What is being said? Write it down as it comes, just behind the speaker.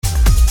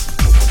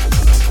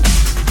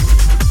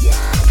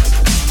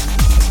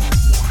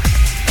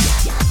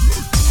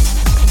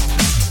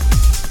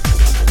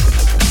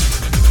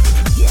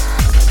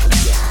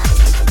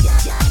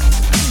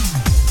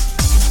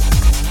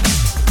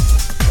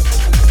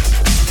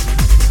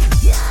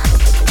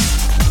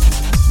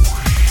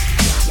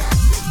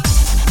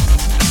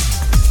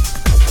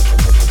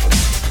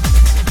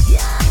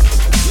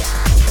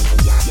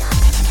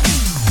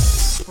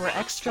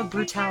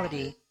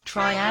brutality,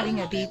 try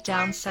adding a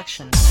beatdown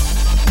section.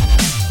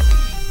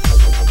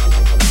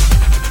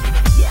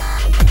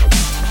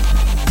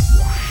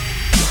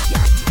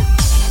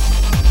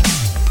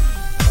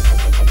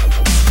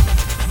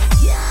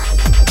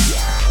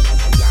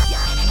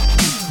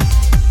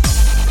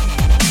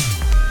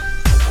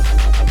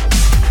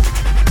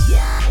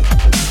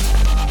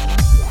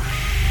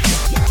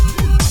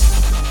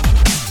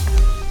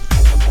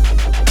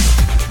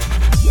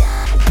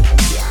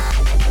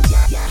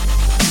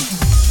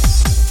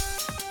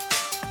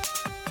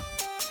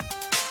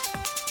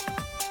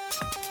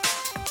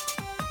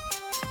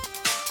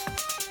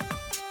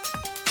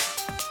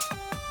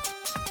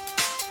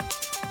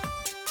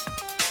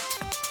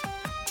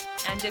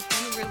 And if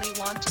you really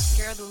want to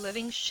scare the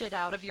living shit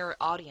out of your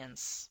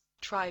audience,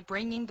 try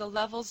bringing the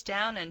levels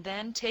down and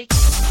then take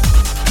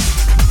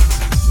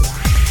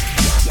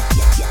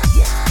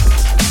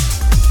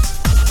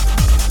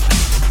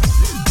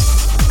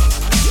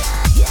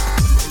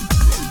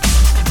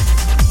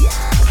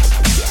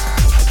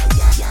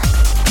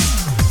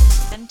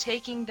and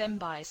taking them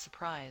by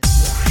surprise.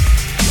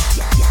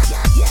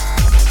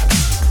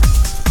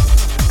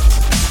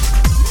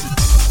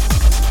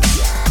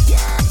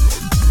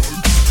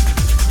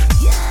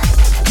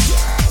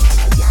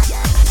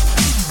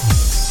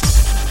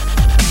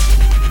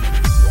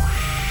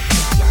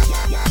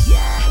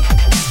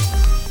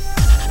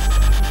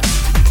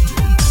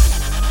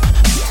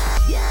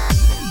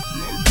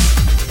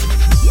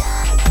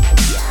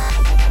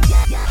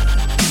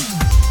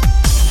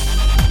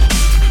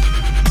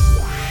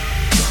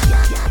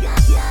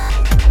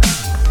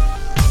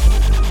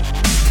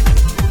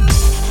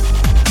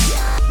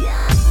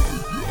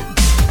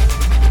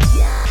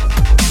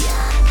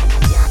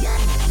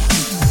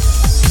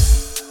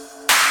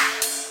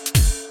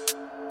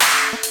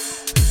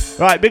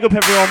 Right, big up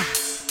everyone.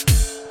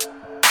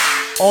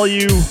 All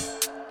you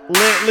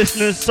late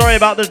listeners, sorry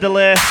about the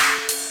delay.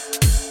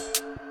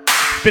 It's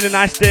been a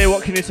nice day,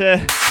 what can you say?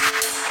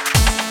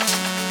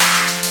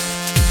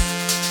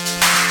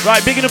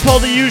 Right, bigging up all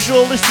the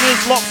usual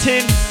listeners locked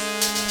in.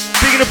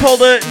 Bigging up all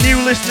the new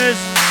listeners.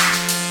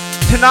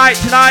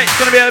 Tonight's going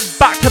to be a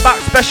back-to-back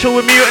special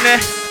with Mutiny.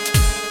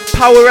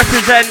 Power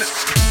represent.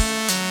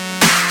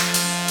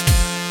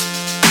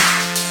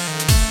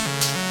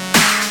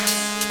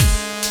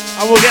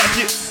 And we'll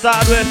get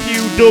started with a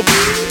few dubs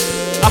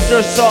after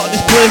I sort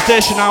this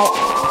PlayStation out.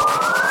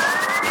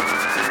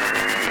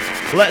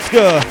 Let's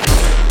go.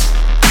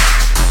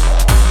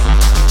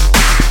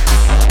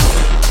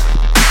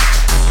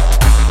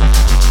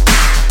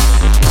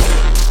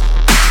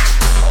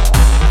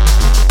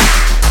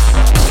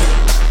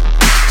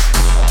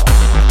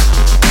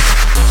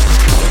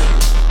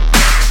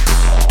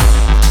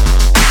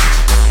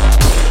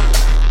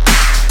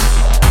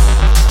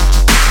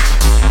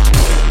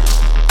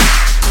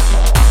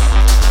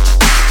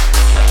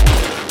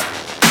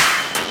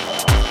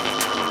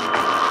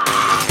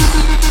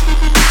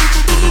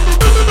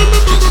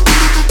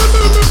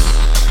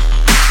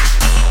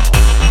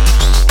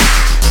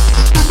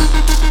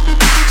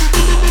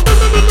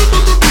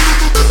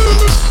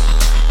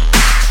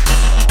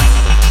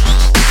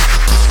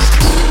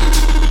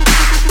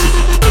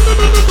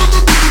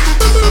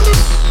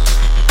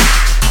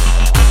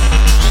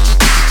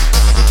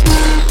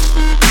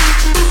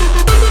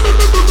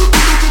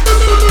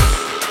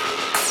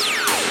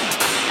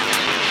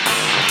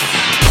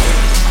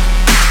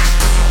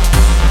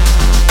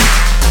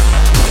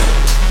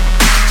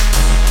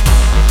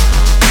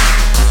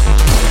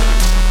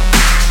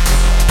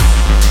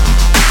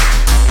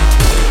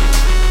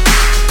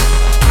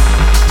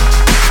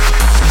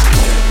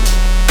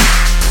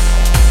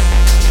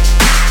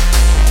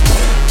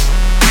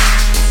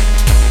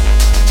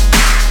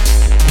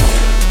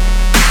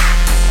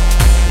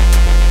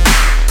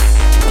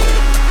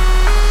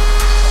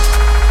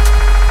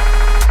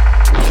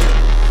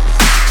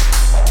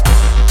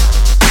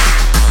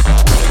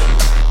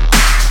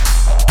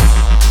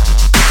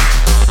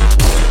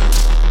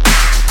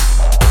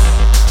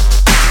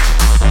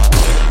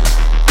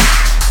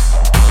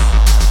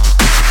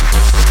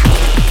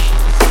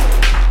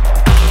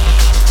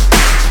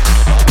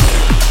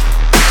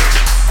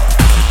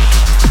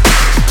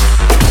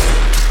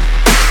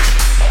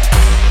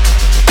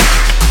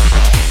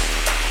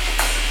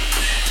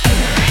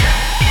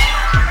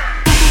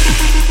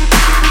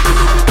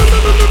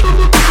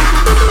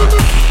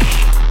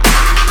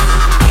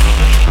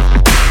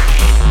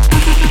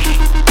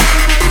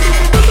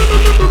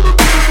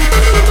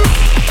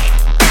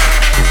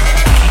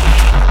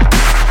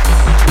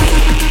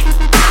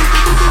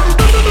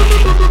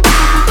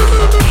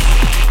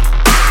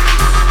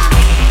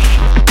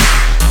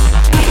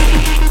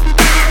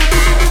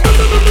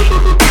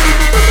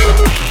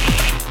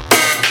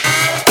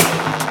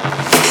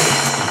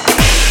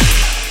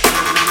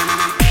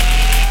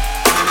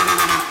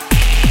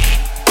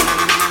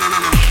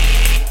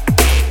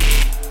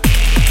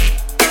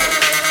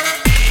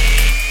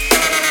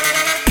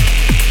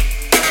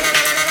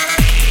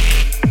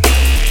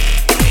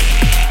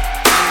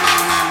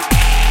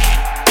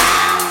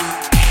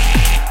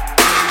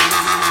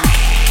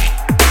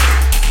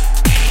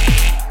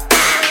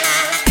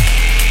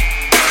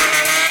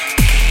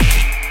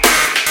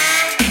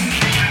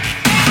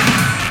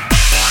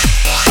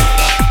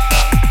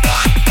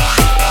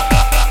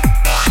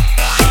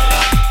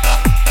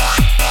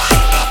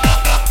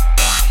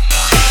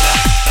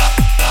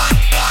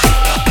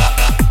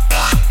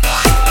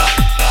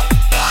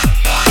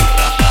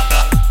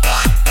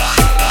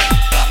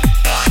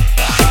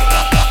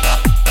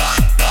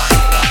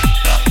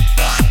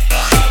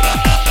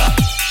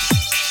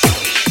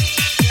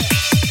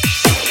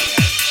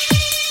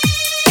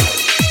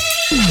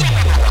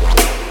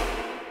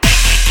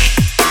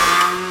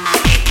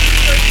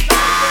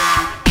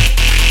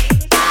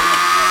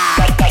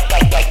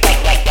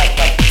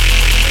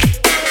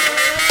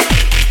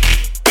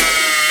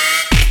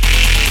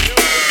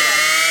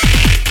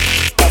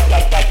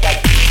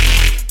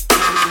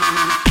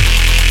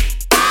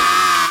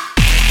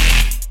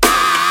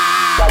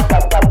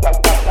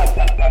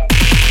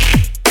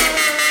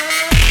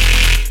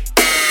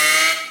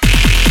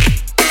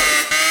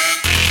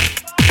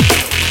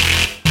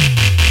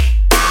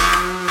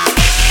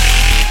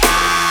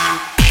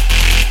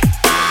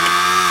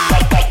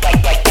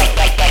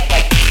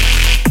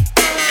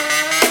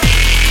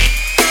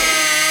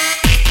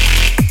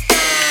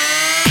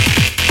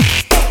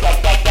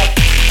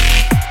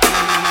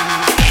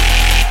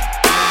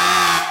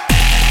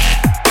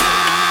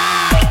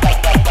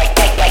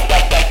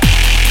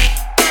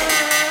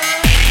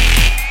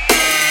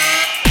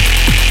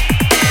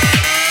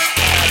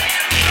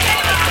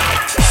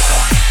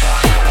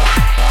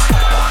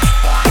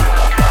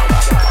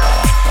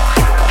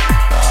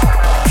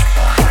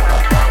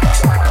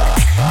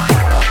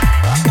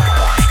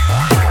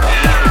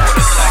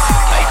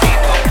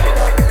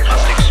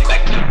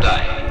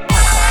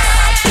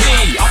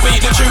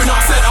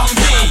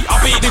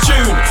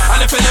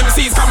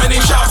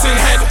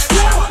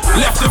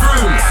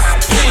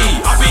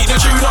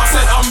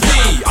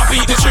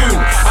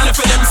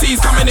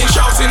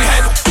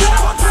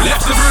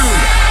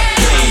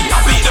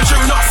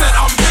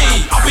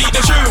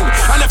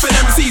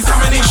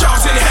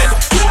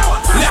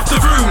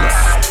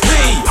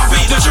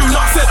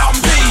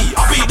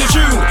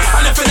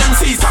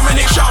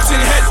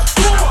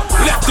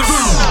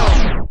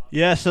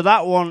 Yeah, so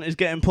that one is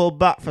getting pulled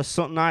back for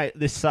Suck Night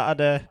this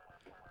Saturday.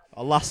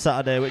 Or last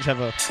Saturday,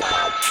 whichever.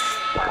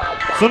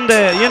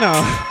 Sunday, you know.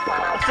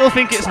 I still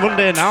think it's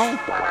Monday now.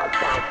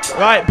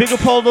 Right, big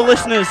up all the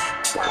listeners.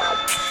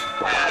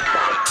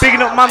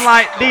 Bigging up man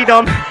like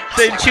D-Don,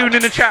 saying tune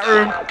in the chat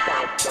room.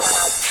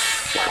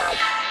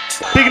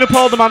 Bigging up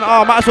all the man.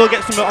 Oh, might as well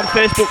get some on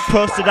Facebook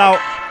posted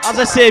out. As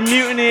I say,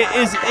 Mutiny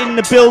is in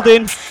the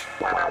building.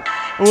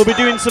 And we'll be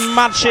doing some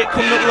mad shit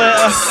coming up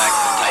later.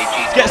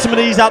 Let's get some of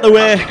these out the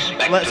way.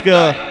 Let's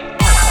go.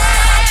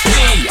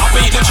 I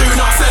beat the tune,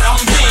 I said I'm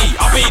B.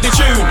 I beat the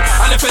tune,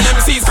 and if an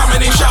MC's coming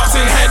in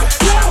shouting head,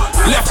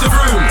 left the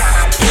room.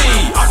 P.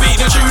 I beat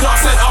the tune, I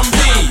said I'm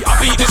B. I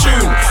beat the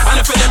tune, and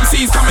if an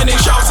MC's coming in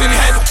shouting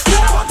head,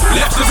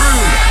 left the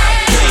room.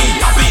 P.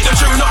 I beat the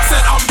tune, I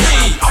said I'm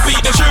B. I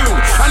beat the tune,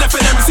 and if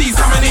an MC's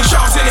coming in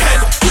shouting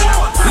head,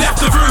 left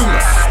the room.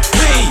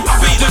 P. I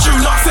beat the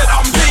tune, I said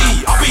I'm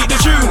B. I beat the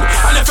tune,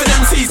 and if an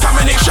MC's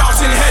coming in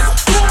shouting head,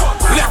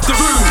 left the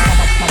room.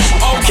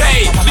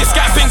 Okay, this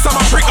guy thinks I'm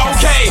a prick,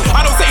 okay.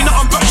 I don't say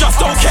nothing but just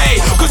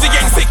okay, cause he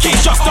ain't sick, he's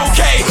just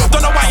okay.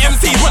 Don't know why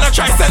MCs when I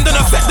try sending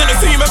a set, then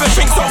assume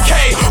everything's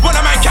okay. When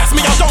a man catch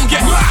me, I don't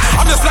get mad.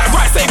 I'm just like,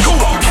 right, say cool,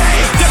 okay.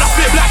 Then I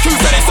flip like who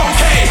said it's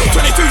okay.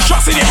 22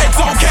 shots in your head's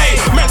okay.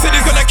 Man said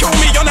he's gonna kill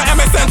me on the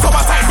MSN, so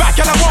I type back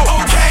and I won't,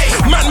 okay.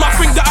 Man must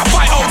think that I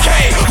fight,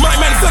 okay. My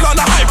man still on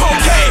the hype,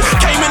 okay.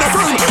 Came in the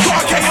room,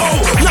 got a KO.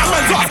 Now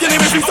man's asking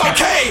him if he's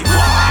okay.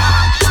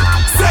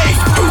 Safe,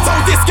 who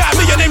told this guy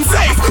me and him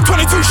safe?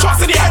 22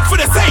 shots in the head for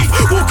the safe.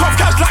 Walk off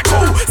cash like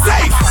cool,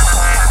 safe.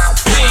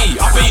 B,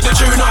 I beat the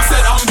tune, I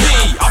said I'm B.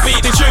 I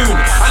beat the tune,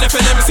 and if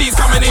an MC's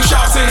coming in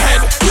shouting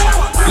head,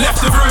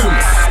 left the room.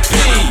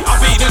 P, I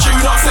beat the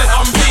tune, I said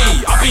I'm B.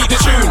 I beat the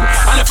tune,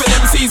 and if an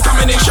MC's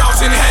coming in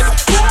shouting head,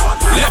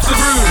 left the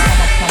room.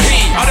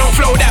 P, I don't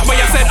flow that way,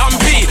 I said I'm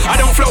P. I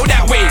don't flow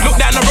that way. Look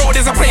down the road,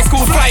 there's a place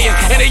called flying.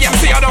 In the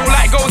MC, I don't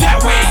like go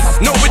that way.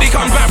 Nobody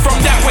comes back from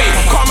that way.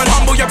 Calm and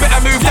humble, you better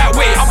move that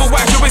way.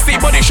 Otherwise you will see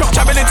body shock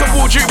traveling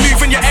towards you,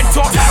 moving your head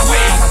top that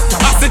way.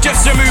 I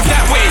suggest you move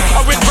that way.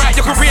 I went right,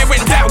 your career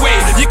went that way.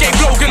 You gave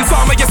Logan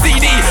Farmer your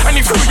CD, and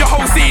you threw your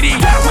whole CD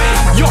that way.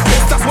 You're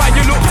pissed, that's why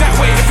you look that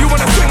way. If you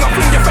wanna swing up,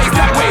 fling your face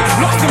that way.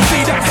 Lost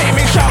MC that came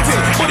in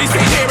shouting, but he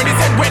stayed here and his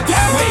head went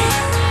that way.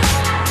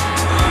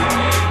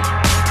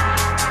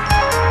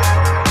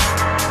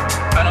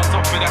 And on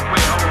top of that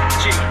way,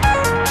 OG.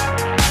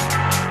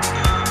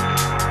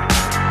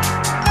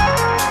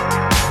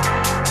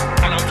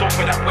 And on top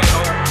of that way,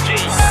 OG.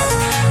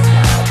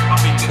 I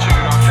beat the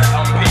tune, I said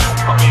I'm B.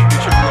 I beat the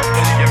tune, left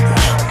in the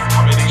MC.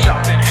 I'm in the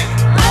shouting head.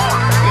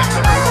 Left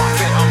the room, I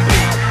said I'm B.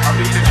 I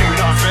beat the tune,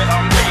 I said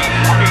I'm B.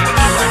 I beat the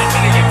tune, and it's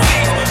in the MC.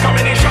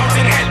 Coming in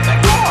shouting head.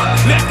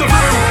 Left the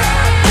room.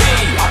 B.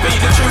 I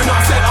beat the tune,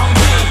 I said I'm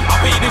B. I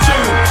beat the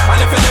tune, and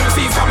if an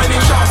MC's coming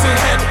in shouting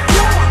head.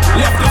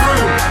 Left the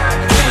room.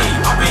 B.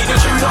 I beat the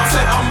tune, I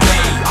said I'm B.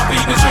 I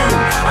beat the tune,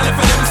 and if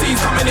an MC's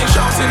coming in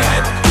shouting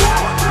head.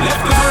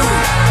 Left the room.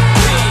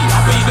 B. I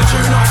beat the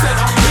tune, I said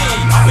I'm B.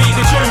 I beat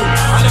the tune,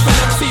 and if an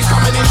MC's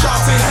coming in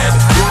shouting head.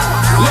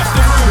 Left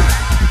the room.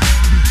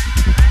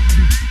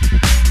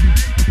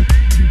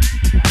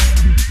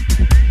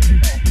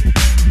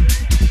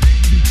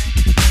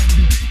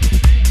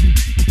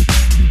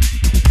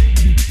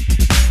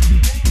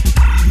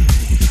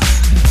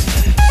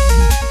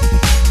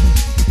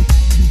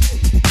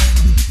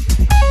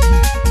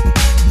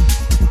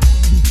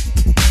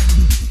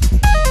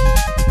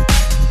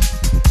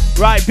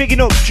 Right, bigging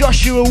up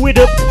Joshua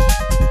Widdup.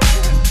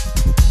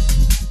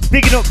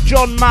 Bigging up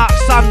John Mark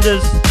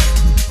Sanders.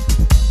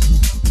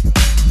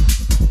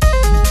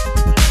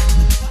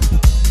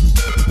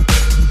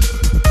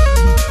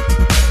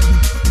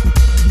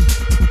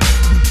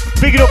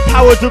 Bigging up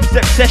Power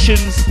Dubstep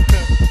Sessions.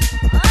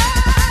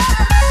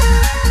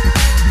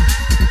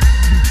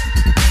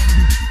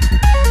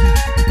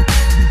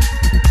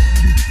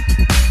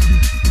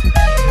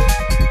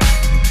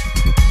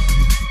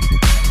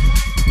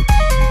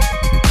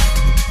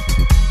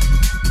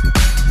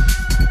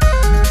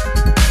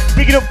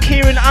 Bigging up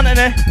Kieran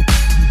Anthony.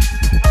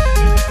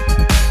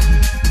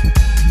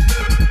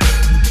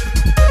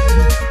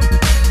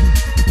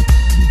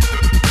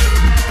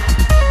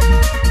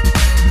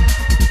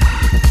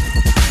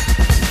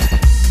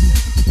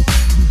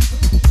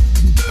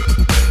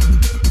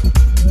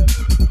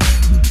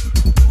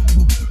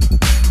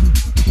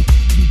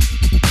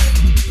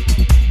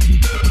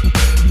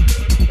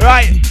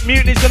 Right,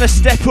 Mutiny's gonna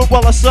step up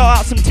while I sort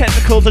out some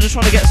technicals. I just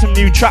want to get some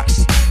new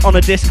tracks on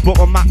a disc, but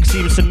my Mac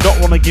seems to not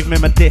want to give me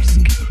my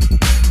disc.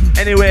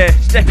 Anyway,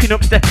 stepping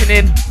up, stepping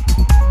in.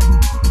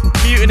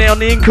 Mutiny on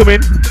the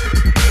incoming.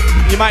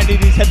 You might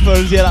need these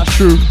headphones, yeah, that's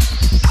true.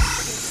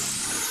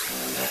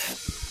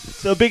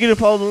 So bigging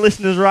up all the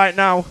listeners right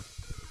now.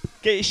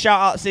 Get your shout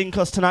outs in,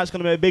 because tonight's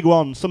going to be a big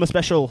one, summer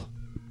special.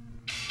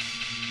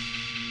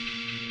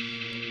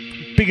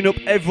 Bigging up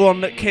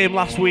everyone that came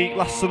last week,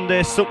 last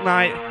Sunday, Suck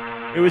Night.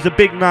 It was a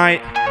big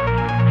night.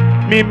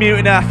 Me and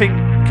Mutiny, I think,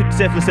 can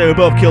safely say we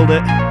both killed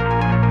it.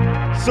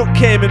 Suck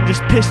came and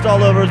just pissed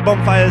all over us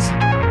bonfires.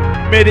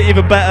 Made it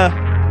even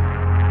better.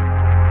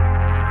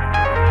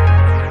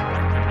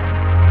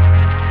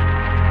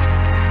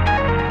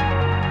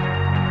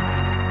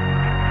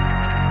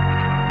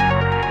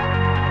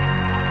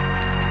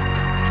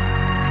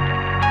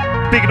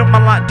 Bigging up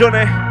man like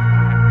Dunny,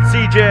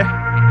 CJ.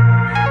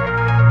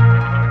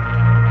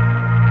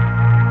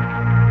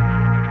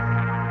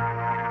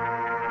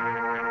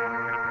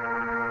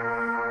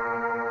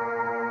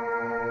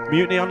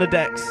 Mutiny on the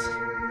decks.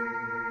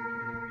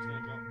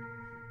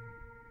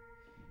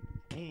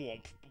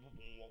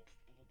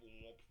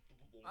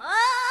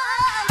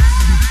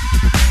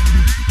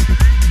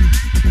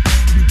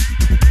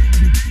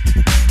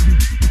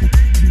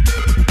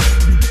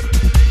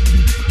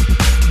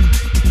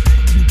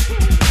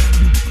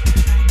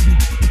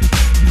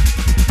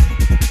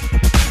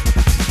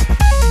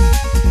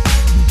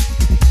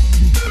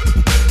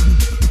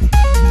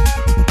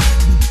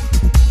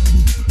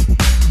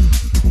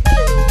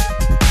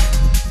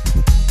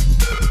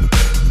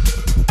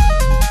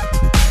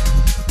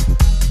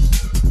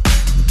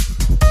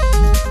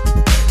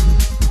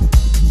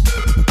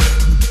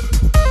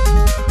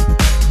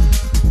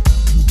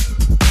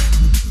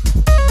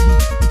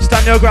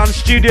 Ground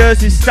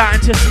Studios is starting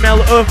to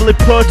smell overly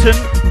potent.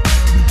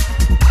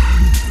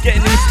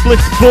 Getting these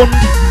spliffs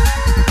bummed.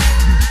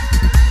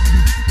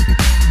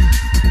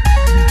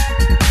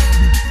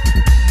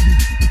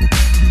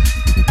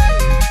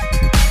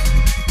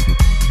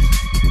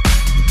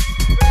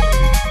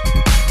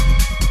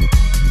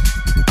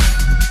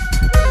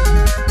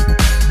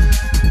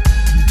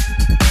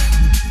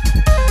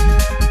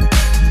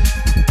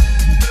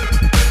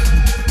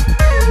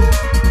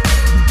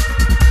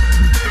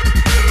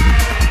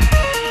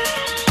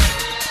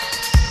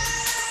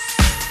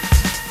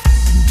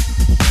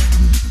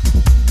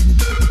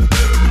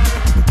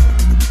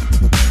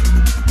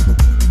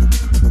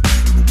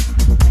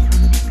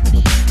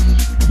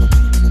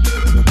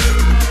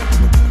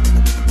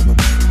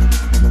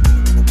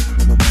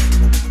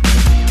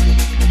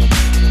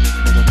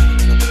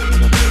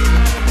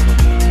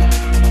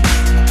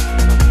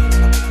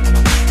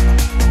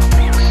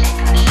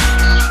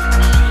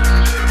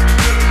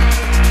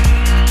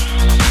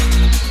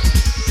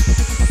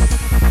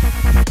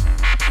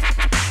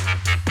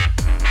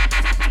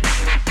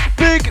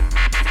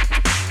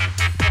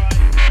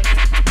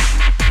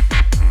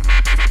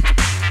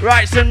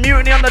 Right, so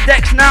Mutiny on the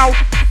decks now.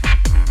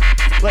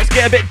 Let's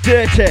get a bit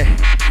dirty.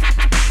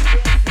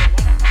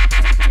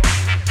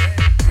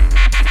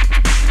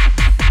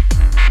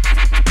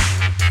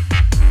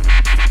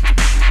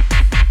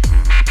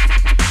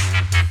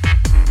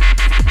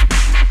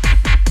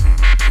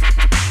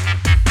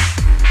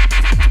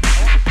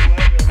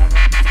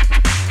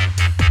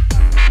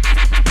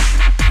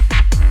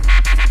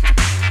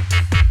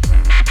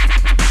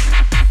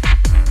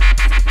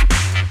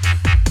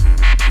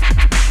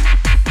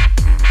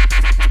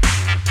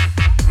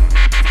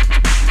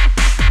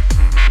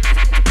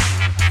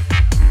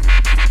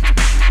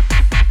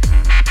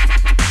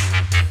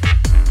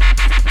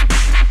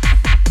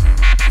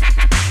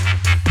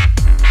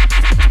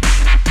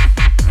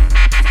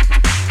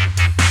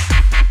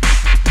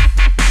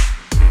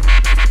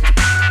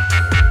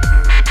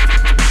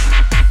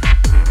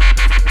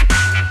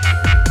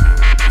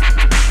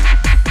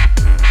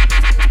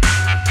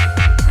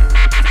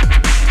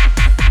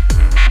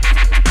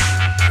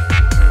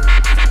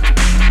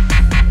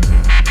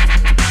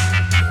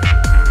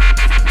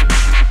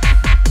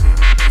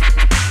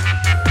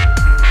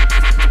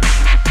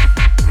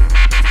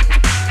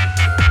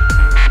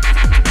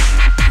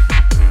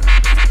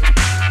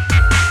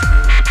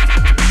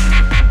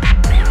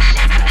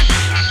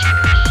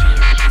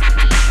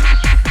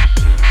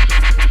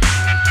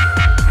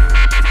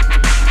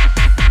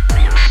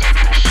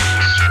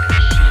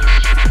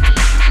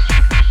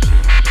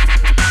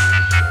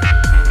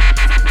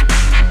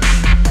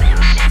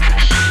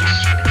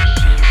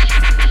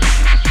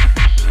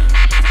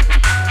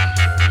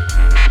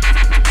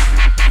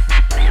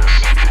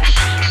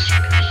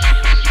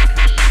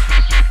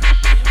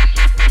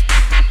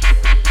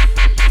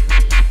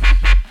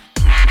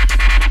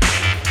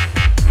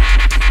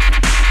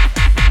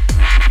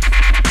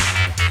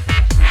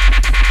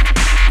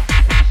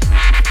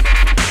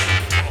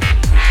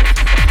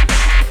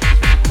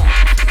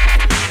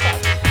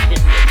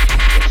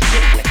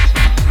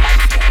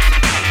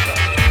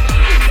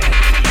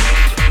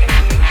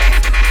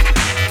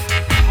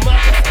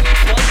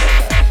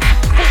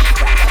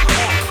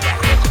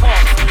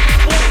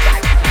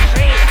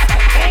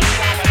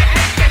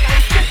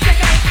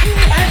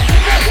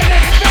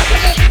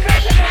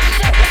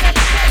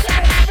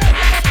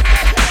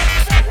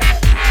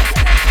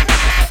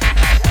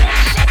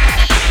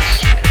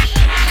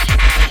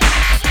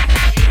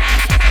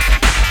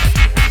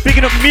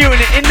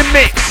 Mutiny in the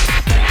mix.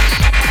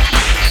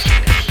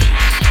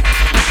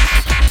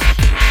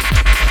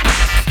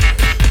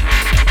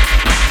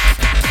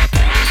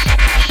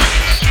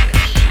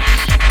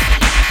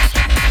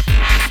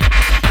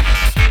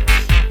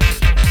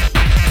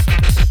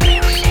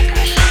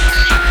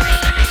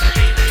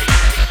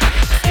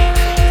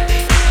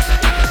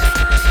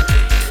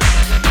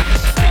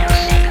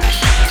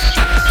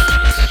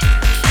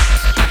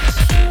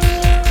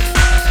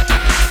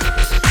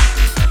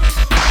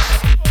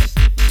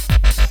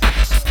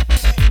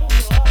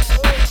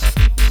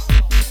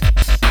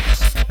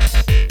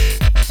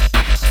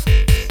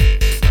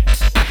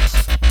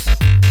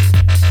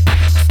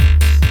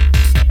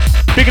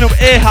 Bigging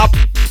up Ahab.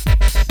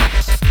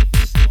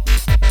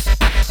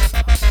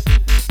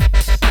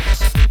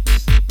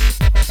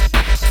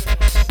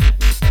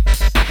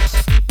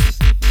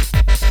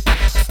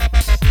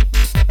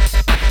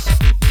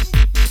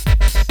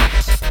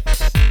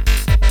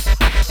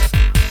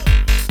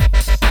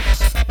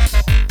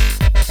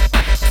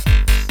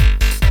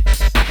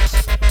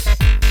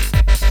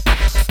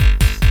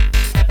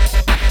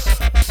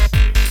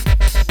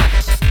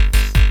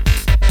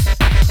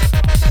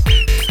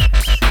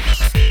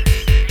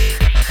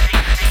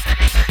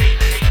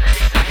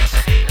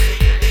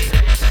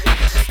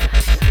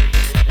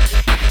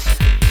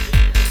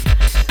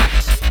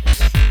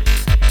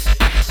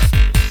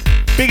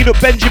 Bigging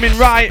up Benjamin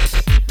Wright.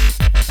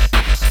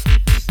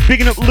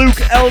 Bigging up Luke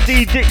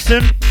LD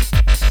Dixon.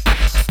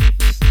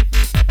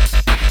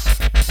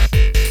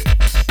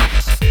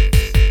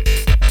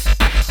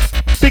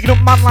 Bigging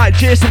up man like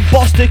Jason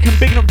Bostick and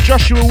bigging up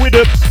Joshua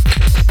Widdup.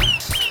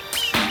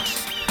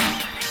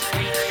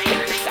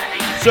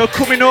 So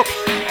coming up,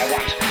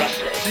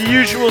 the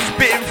usual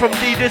spitting from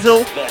D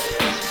Dizzle.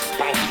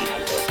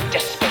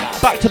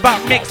 Back to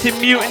back mixing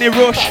Mutiny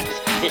Rush.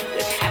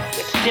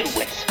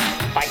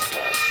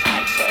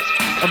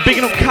 And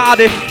bigging up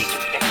Cardiff.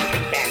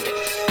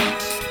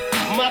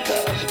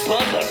 Muggers,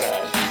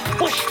 buggerers,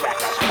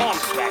 bushwhackers,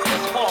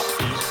 hornswhackers,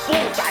 horsies,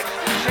 bullbacks,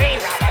 train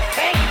robbers,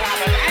 bank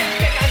robbers, ass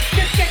kickers,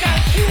 shit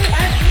kickers,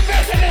 and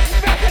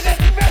mercenaries.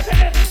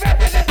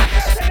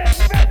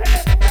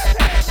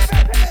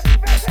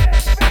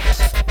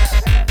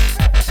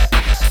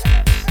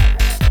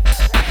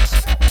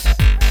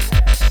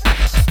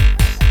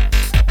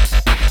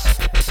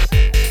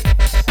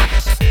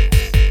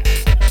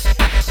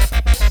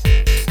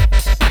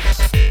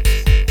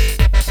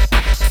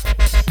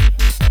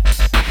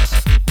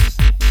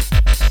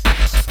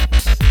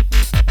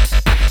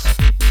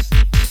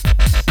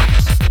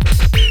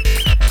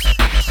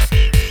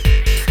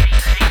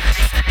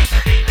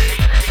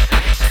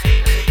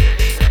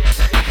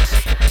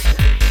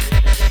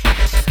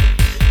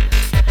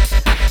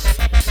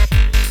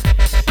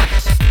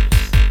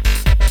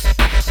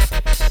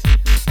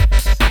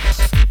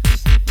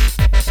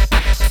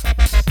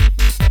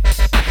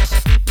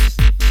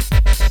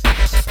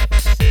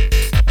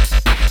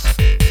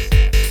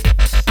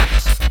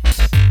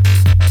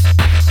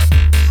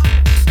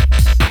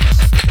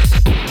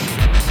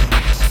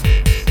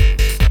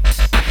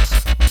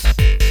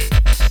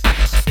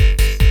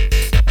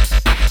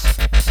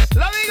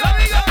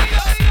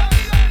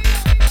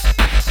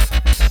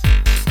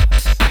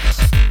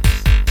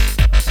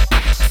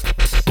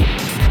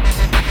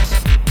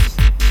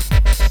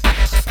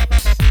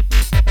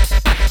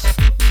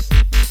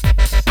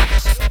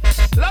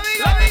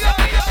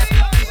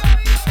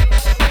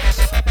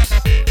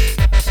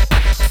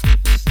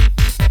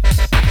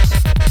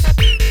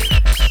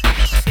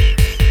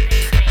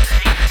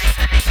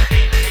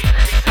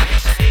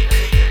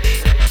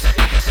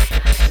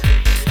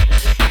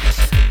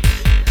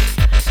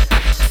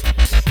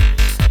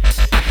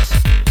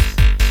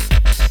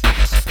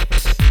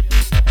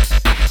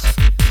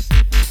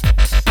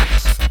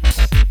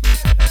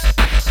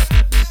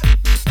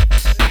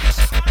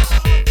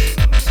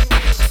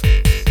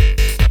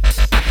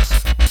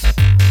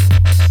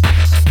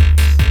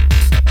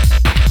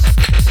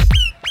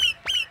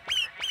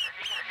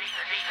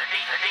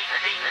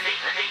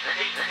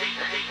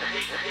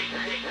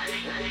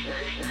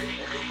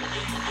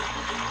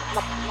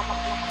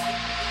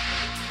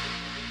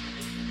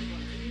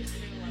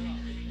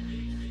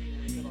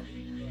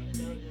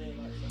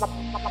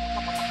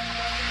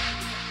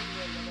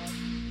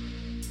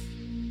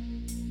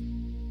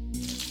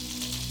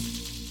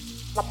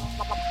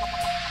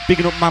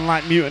 Bigging up man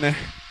like Mutiny.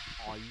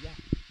 Oh yeah.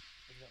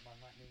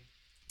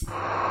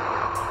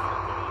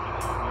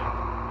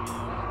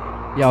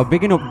 Yo,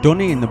 bigging up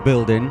Dunny in the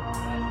building,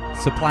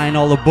 supplying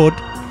all the bud.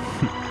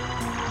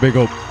 Big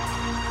up.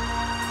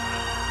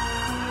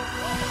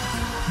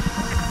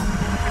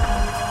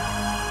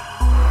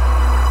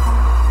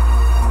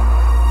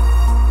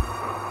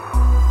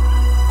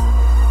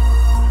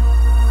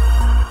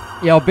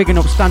 Yo, bigging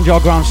up Stand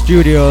Your Ground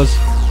Studios.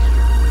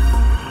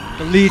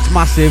 The Leeds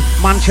massive,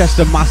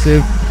 Manchester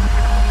massive,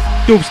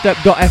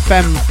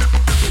 dubstep.fm.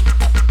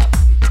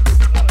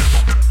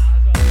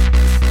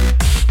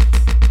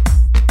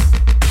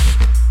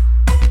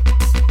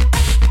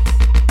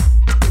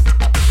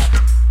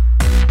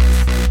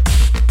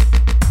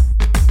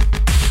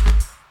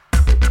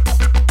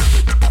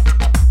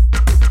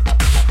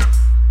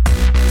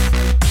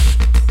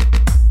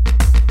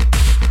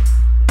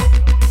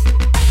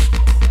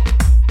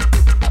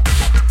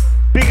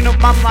 Bigging up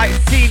man like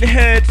Seen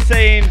Heard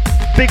saying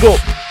big up.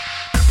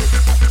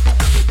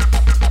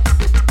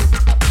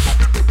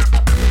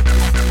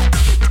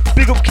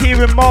 Big up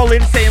Kieran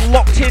Morlin saying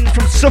locked in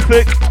from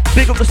Suffolk.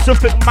 Big up the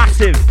Suffolk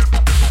massive.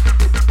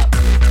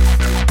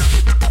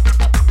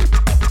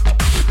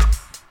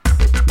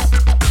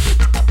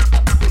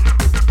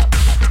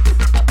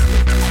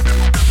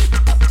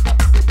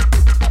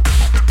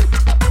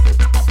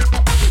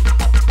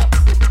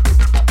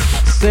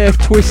 Safe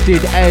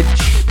Twisted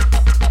Edge.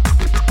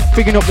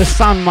 Bigging up the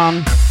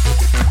Sandman.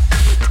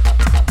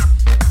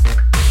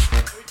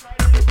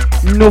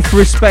 Enough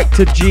respect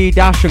to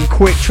G-Dash and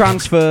quick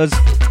transfers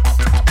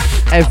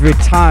every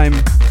time.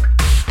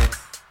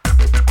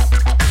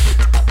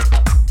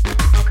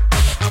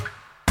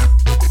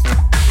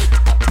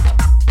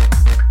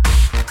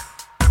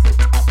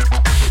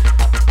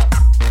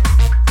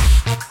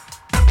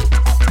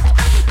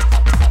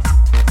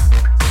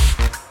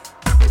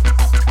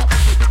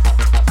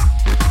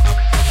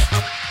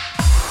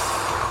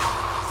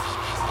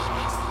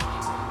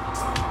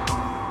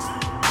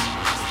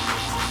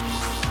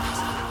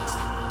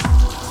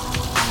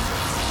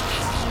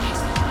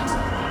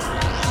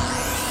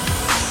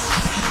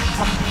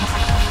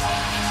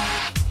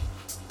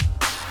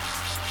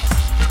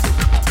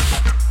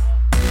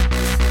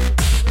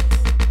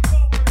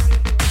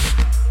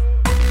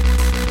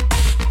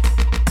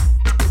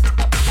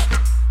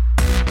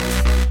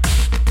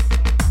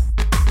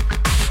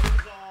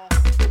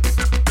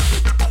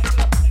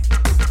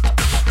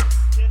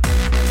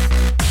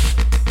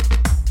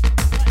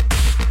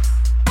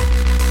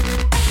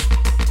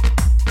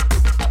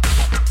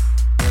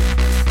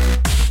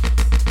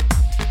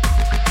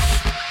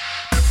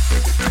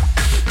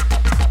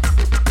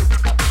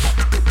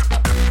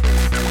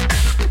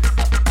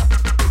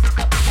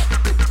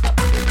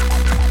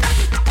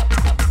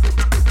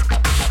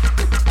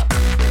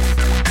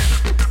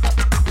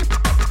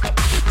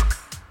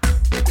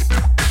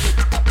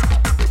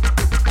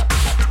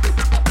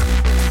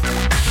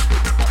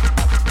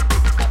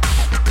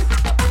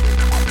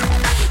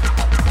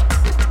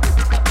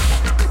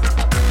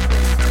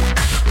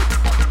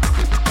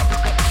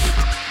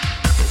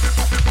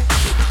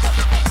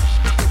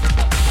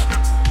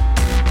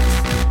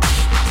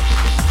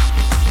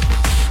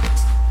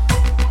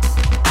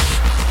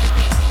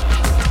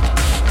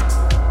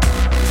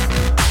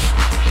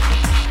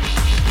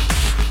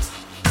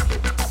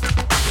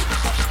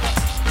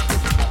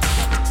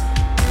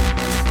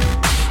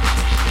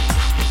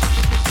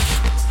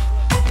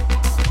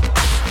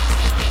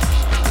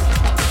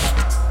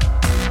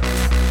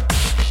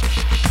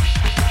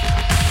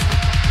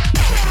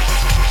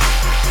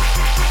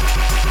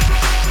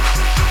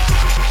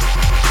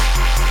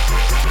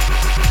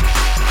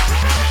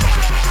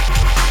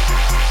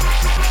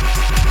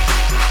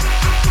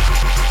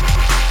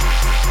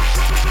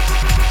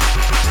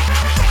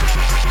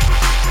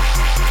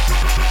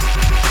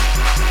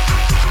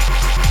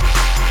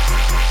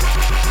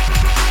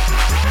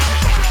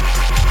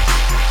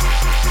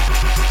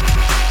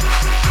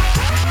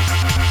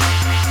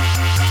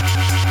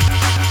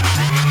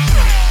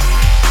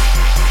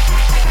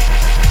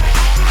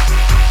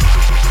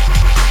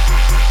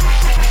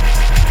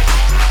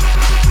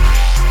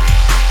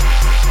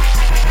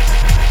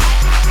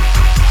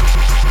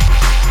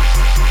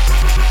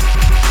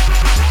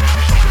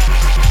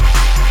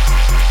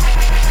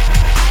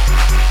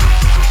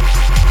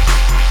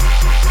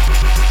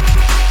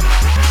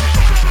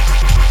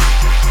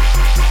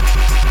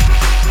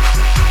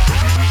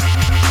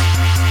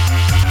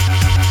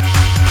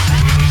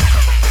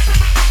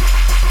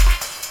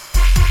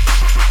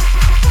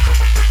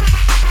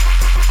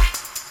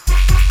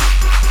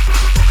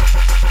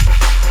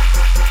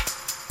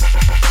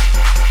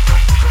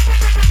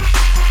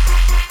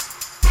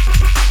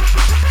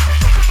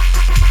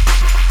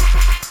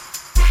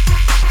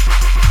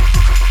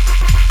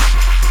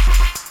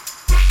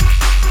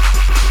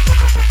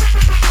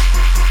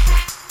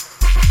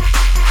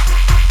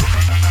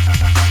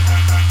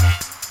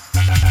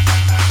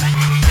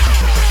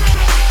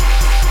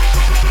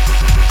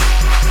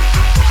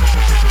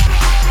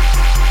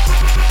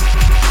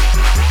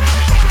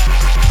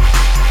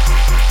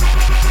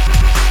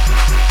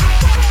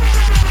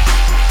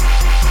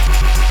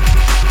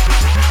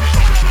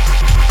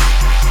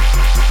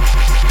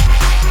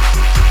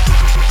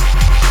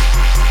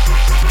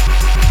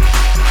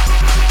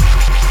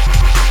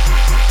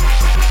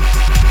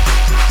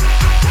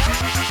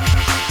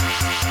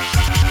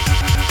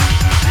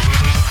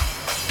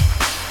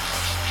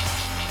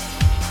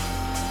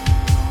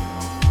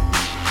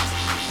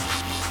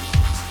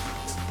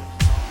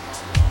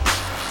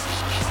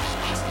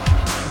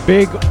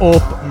 Big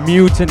up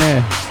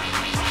Mutiny.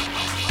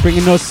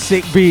 Bringing those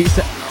sick beats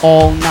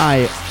all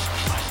night.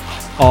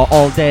 Or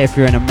all day if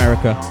you're in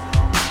America.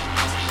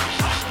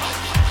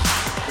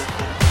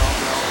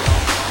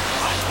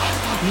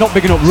 Not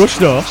bigging up Rush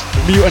though.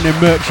 Mutiny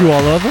merch you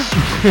all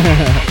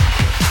over.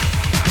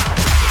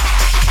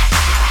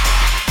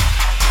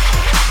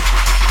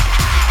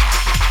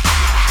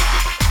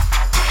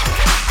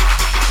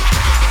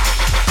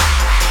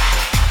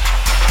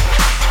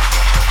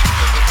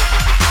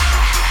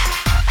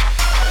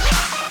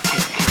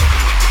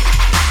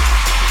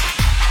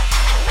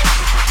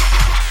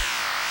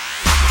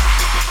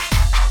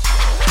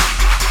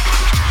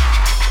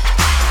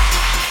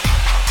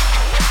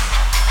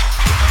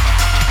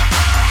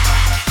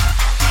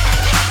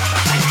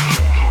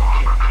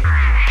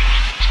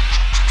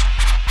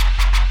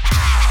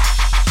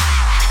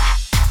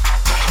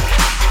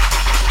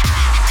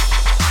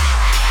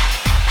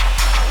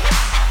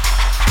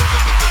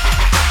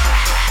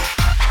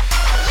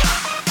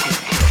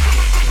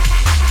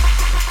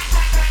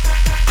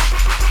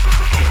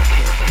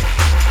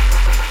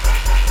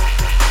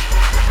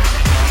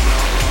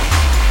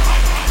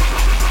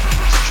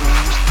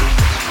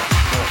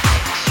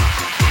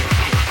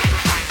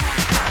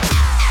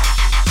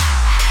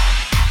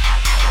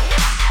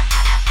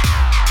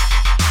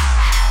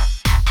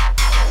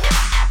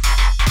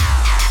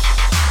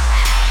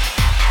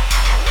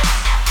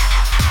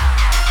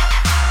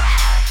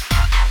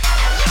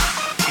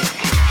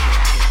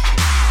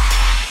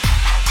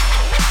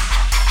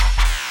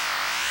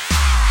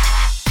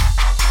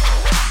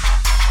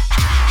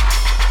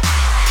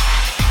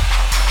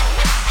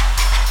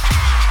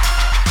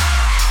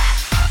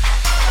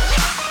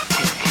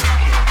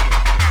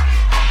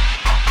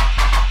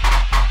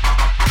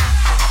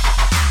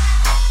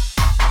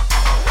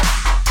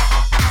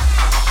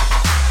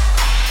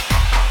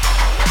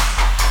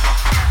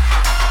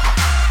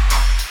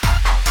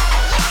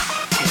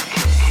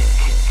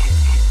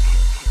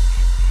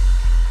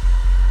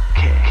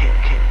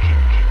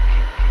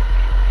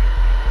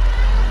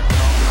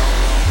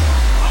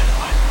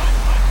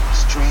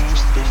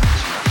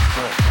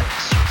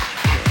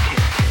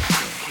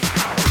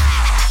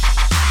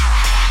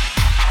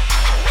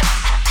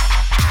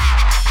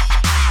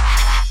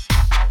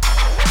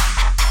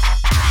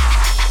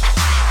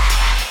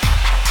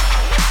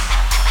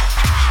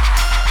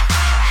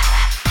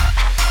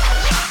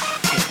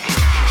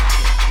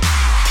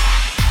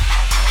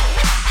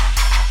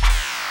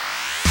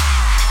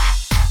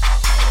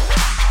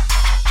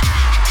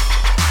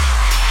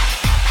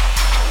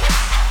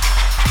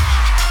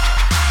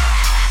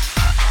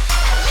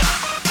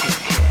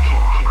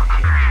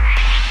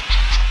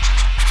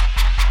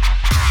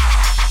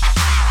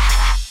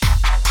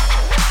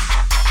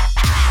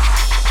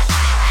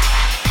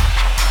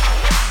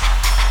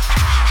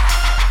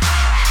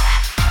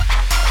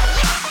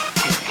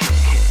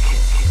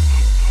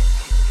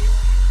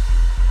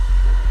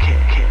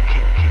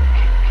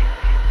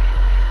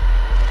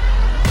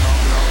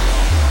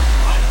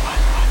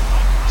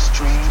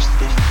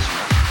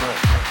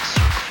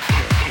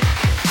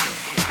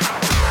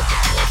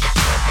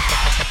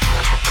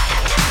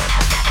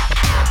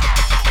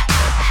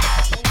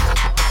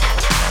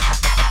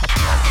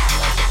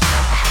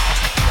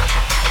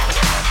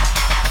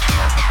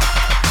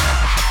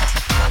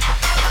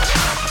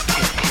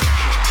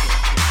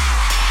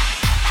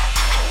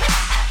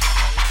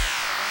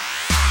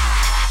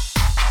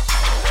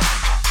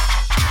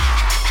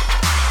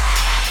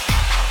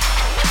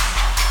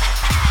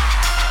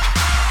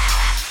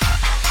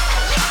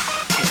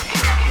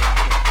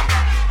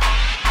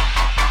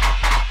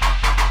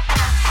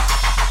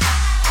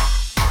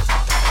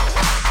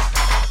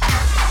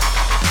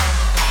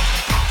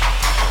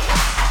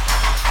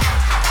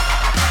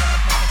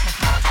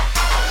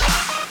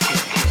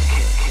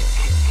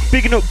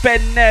 Bigging up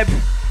Ben Neb.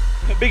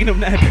 Bigging up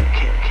Neb.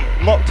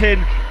 Locked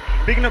in.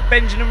 Bigging up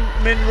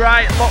Benjamin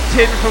Wright. Locked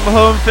in from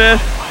Home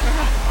Firth.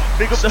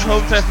 Big up the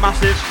Home Firth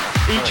Massive.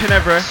 Each and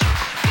every.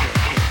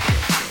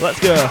 Let's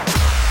go.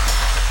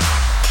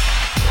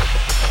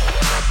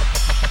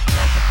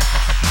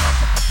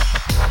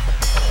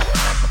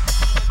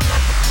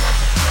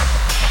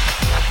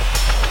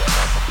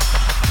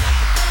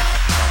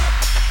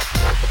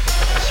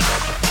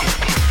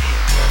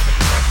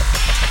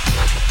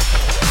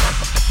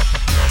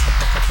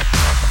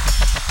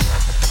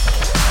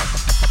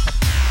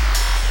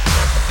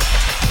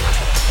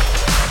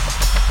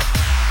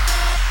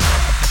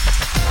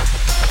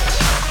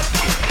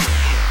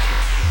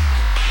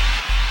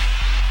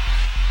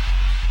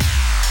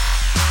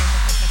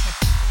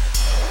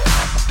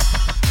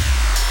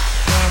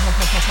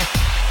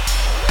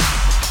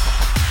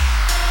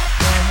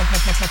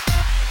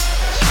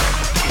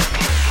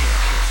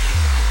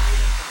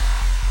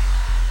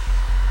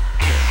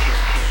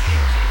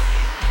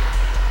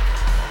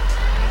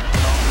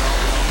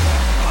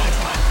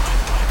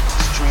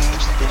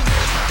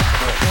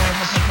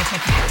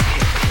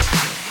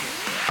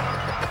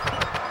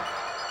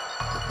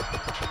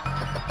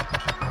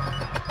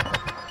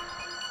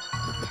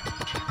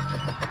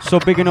 So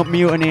bigging up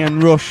Mutiny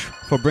and Rush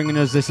for bringing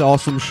us this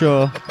awesome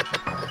show.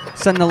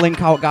 Send the link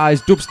out,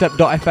 guys,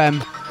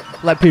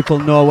 dubstep.fm. Let people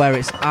know where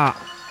it's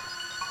at.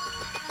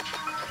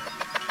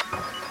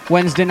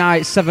 Wednesday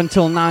night, 7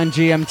 till 9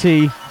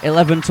 GMT,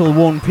 11 till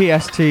 1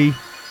 PST.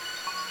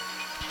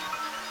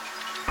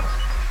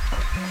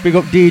 Big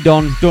up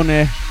D-Don,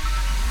 Dunny.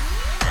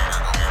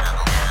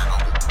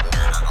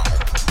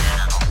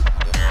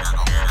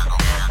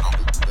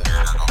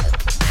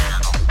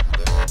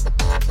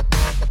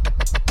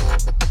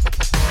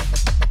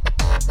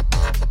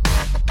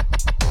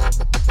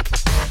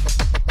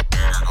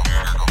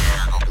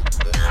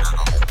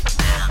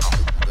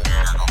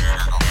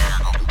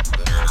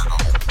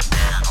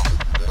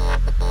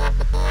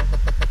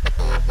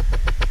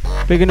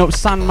 Bigging up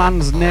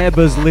Sandman's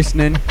neighbours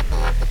listening.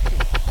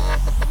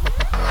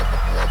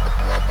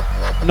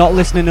 Not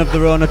listening of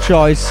their own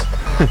choice.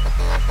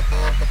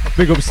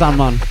 Big up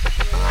Sandman.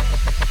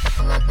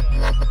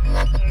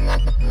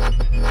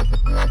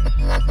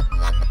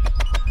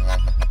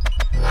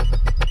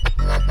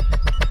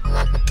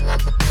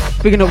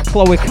 Bigging up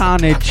Chloe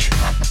Carnage.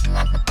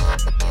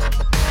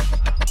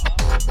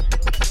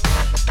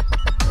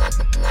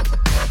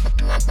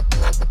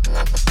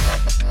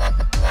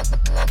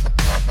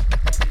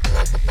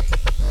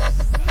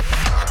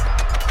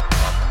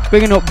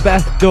 Bigging up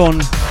Beth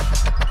Dunn,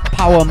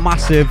 Power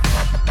Massive,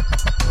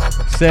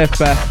 Safe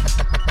Beth.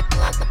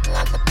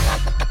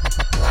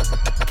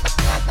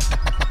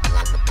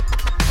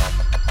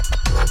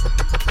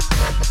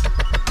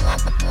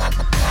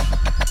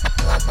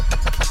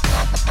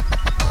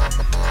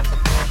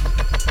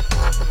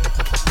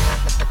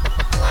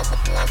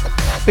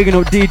 Bigging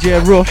up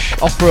DJ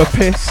Rush, off for a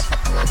piss.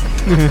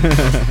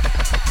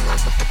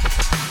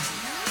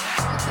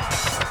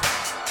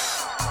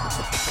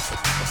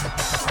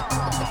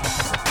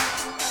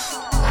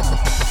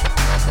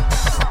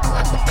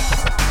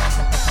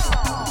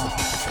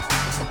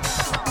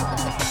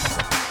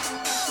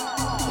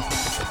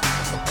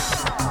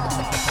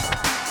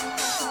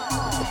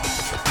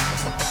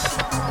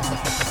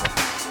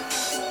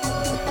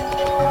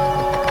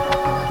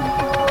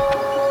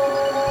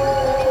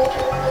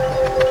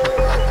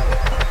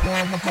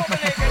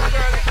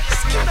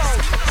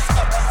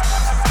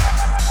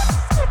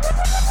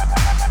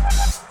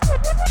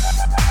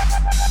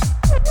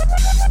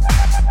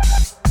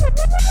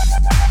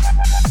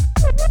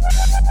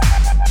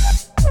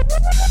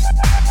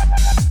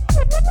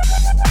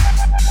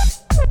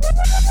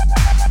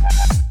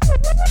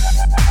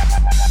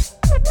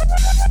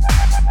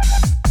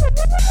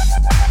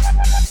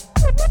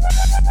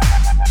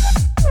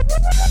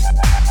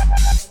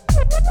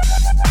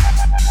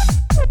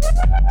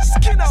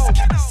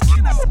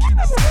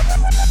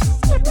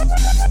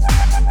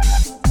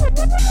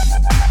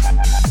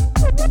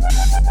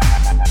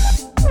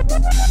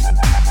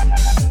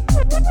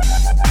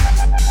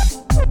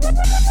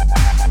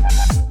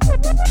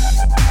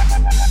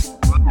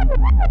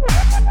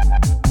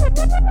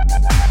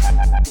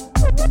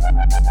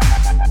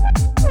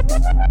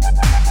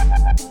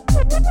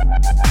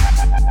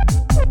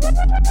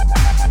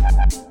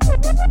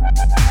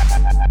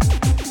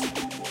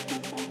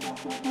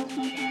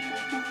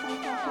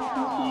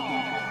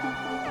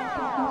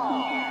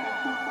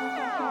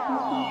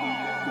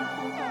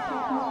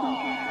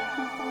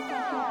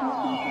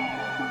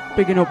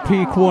 Bigging up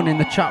Peak One in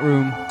the chat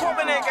room.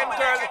 Copenhagen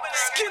girl,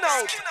 skin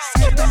out.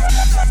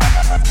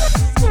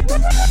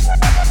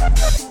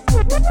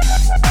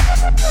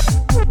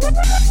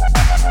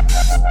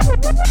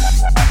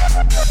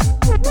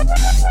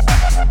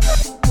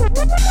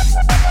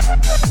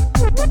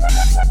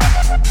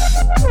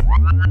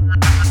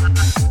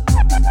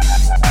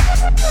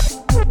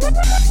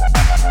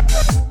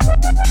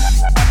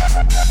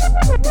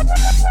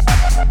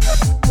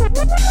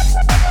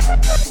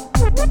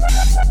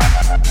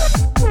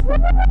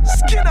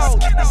 Skin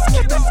out.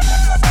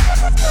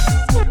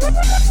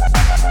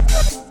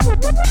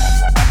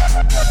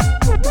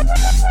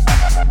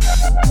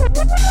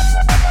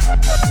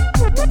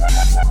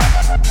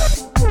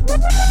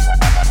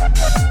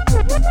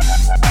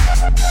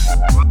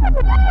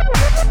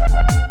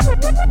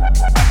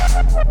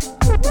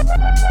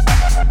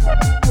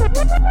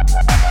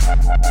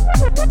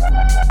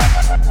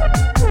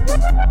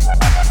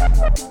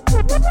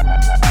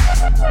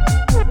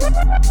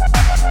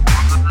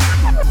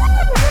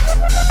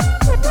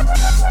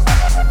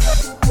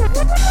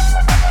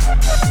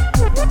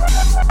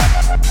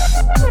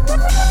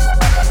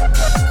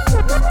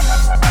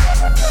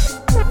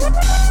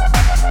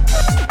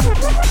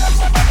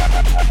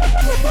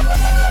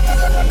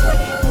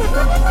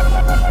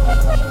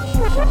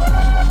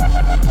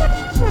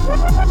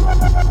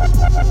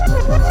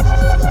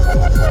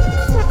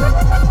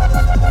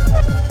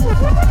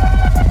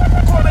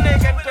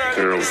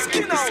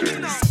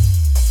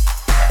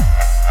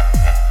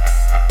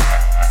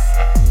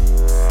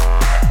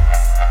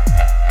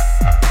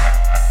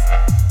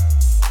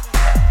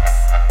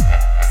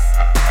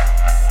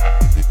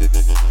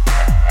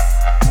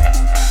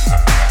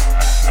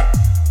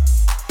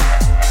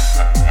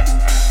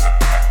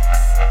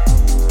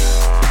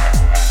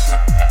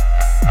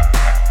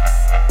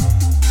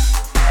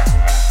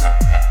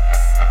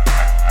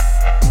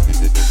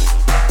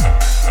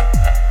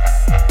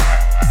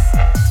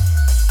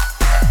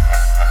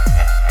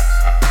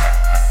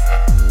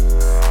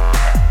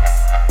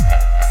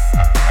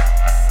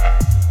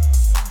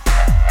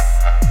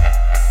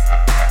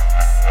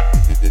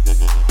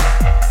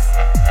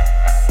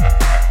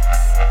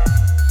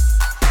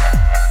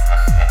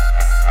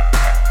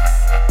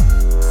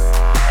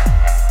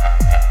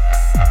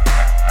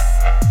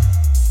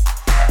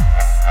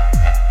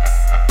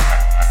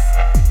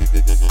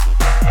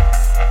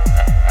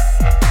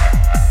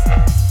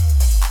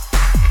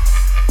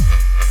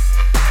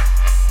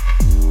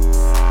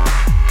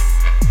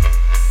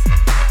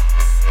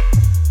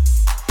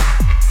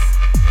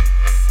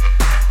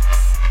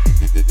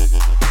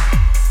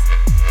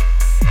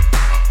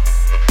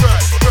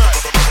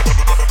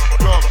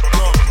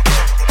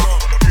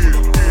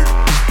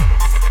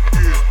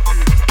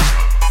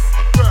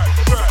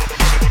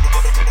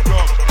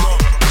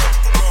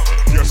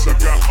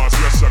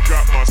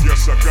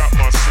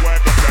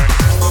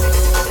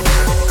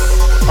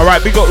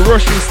 Alright, we got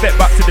Rush who step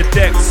back to the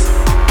decks.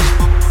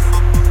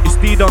 It's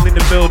D-Don in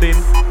the building.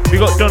 We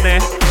got Donne,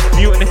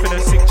 Mutant for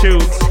them sick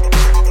tunes.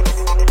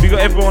 We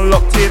got everyone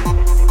locked in.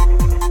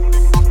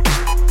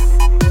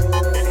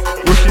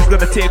 Rush is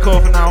gonna take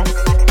over now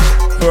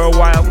for a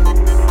while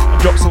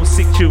and drop some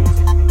sick tunes.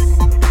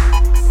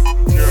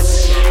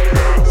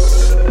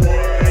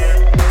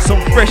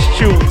 Some fresh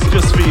tunes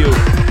just for you.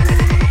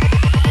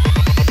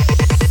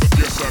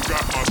 Yes, I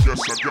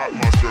got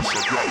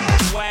my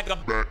swagger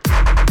back.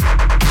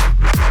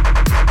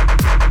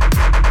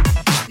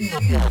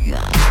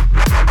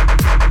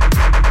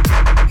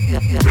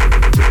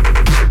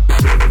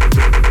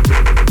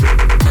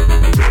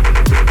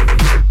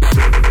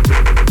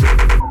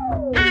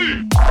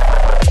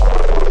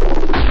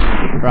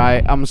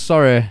 Right, I'm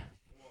sorry.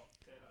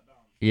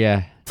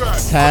 Yeah,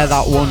 tear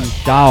that one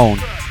down.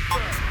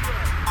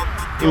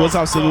 It was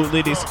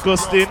absolutely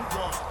disgusting.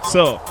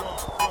 So,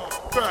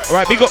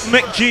 alright, we got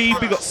Mech G,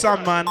 we got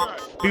Sandman,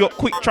 we got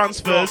Quick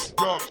Transfers.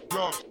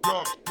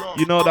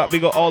 You know that we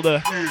got all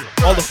the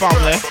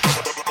family.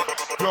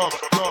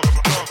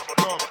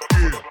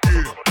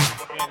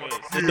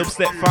 The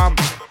dubstep fam.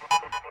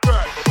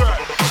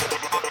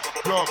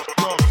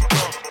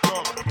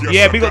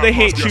 Yeah, we got the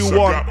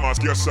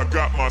HU1. Yes, I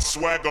got my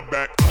swagger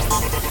back.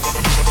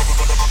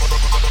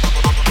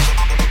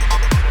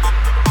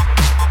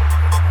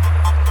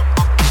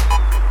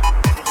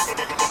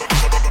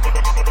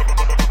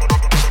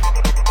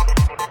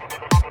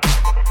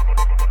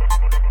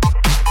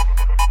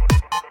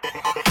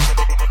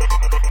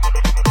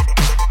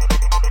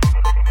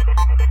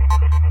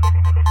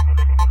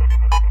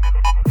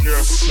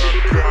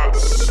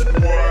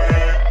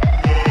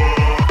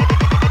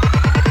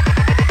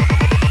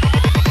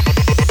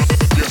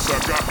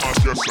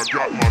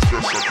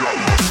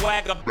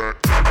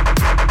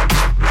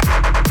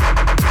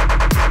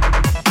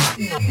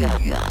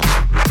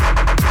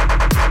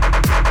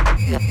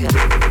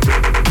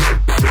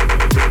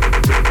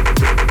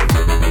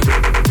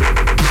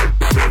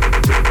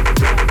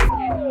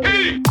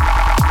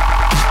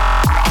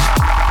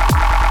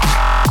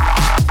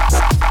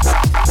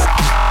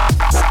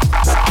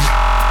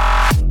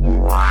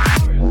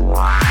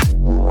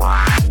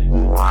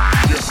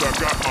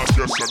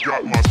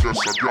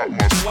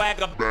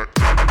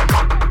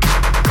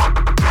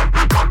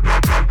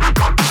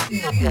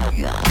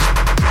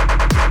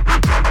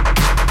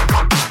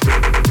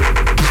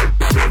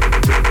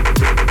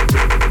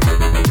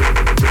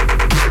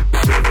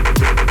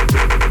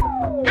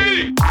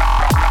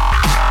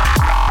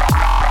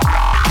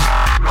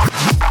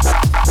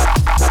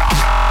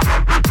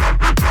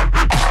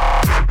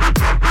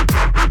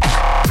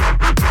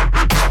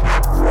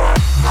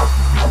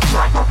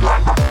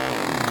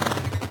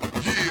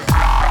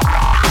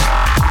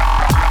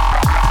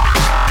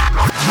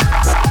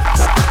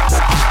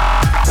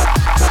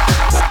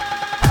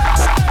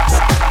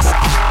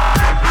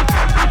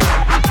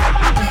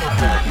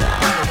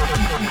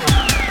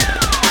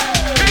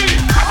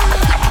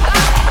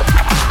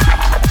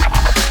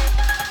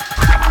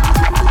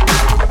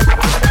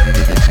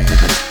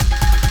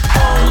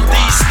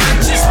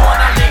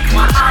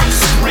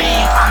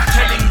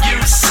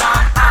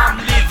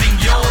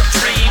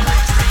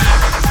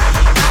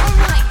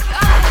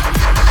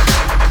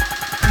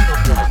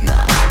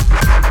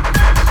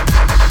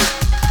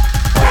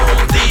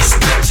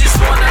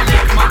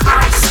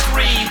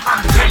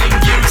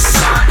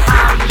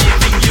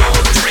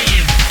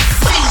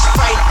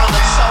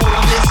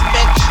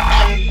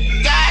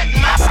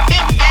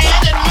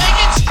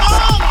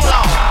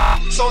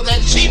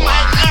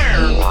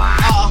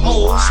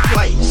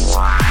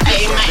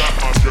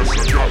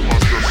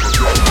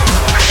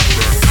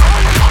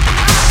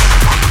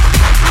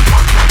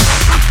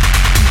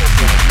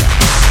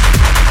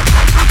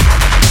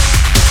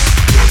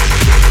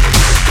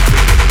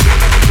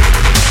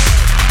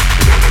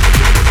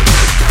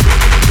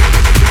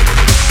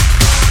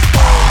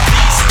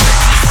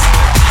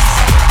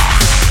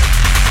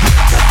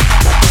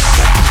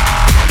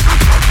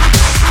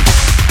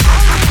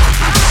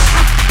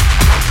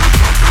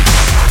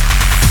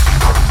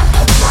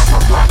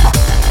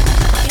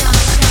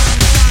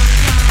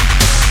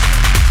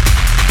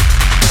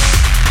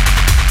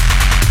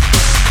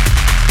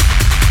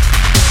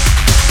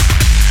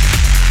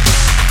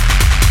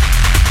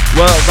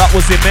 Well, that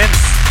was immense.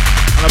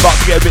 I'm about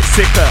to get a bit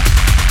sicker.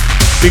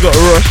 We got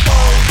Rush.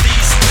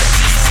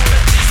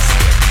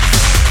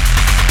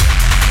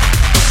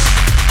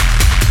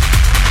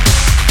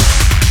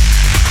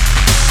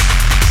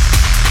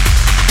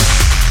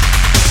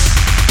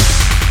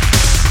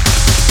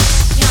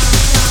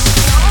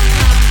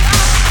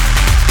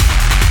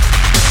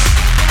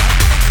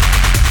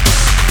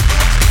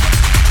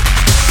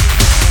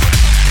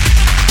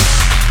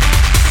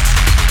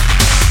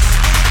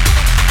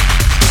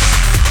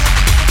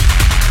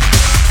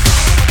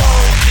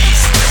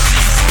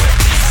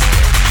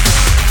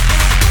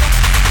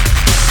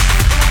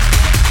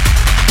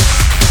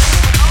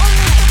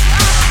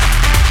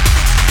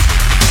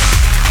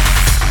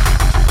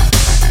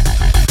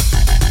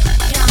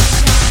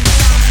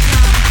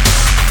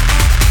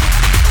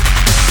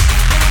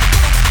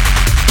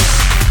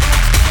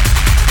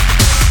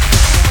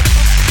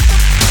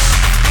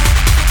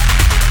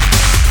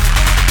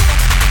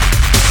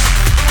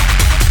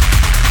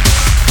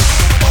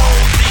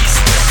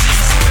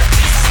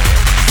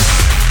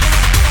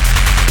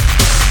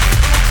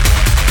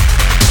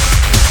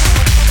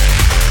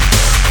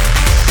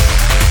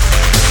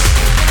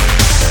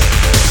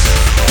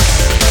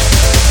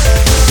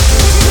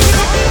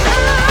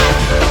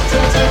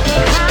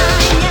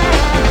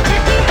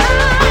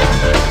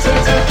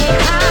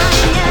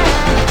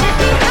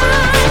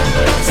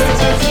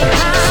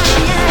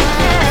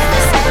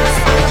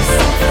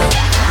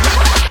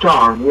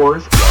 Star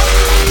Wars.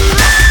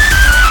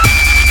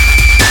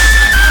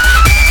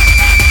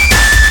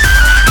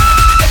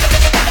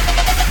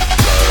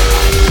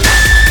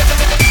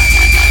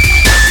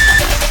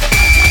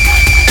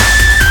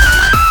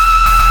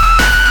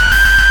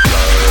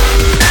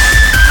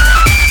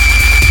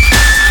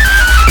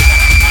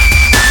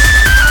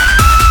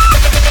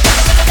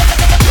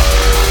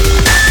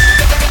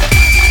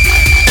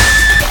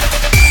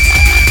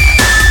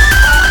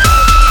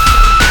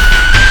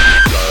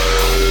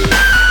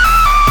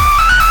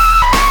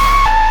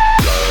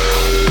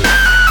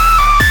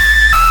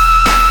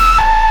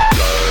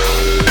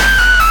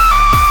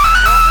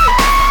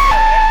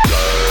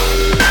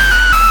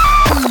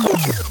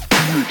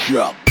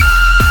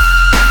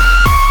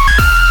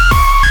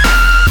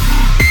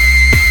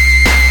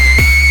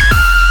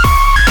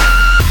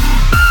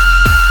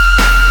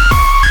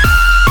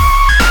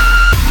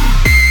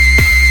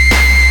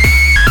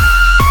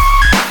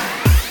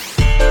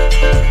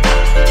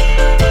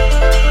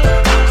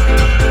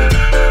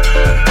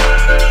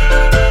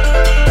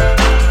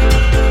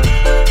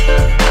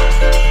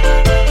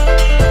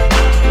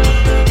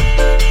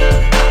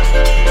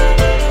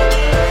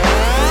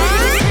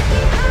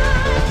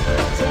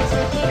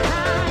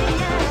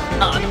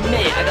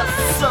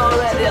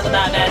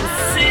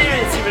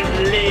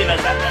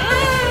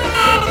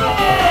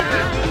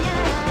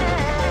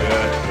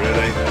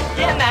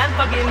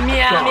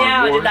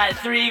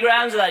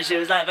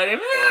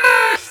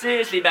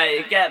 Seriously, mate,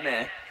 you get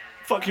me?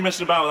 Fuck you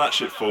messing about with that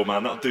shit for,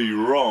 man? That'll do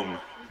you wrong.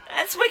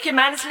 It's wicked,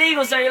 man. It's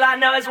legal, so you like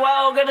know it's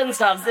well good and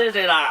stuff.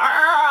 Seriously, like,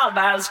 oh,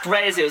 man, it was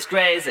crazy. It was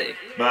crazy.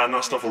 Man,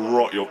 that stuff will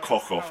rot your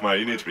cock off, mate.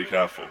 You need to be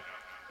careful.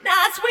 Nah,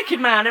 it's wicked,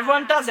 man.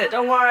 Everyone does it.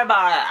 Don't worry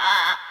about it.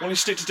 Why don't you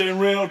stick to doing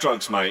real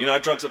drugs, mate? You know,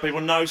 drugs that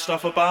people know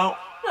stuff about.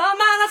 Oh, man,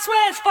 I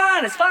swear, it's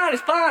fine. It's fine.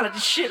 It's fine. I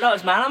did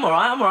shitloads, man. I'm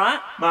alright. I'm alright.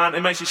 Man,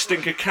 it makes you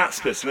stink of cat's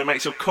piss and it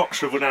makes your cock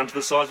shrivel down to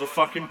the size of a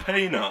fucking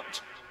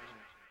peanut.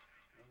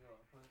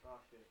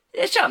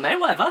 Yeah, sure, mate,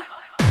 whatever.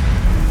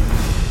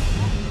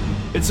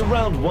 It's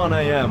around 1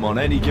 a.m. on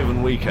any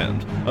given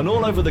weekend, and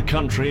all over the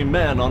country,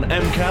 men on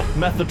MCAT,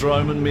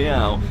 Methadrome and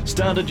Meow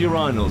stand at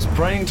urinals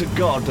praying to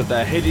God that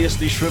their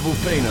hideously shriveled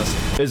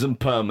penis isn't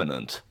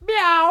permanent.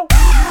 Meow.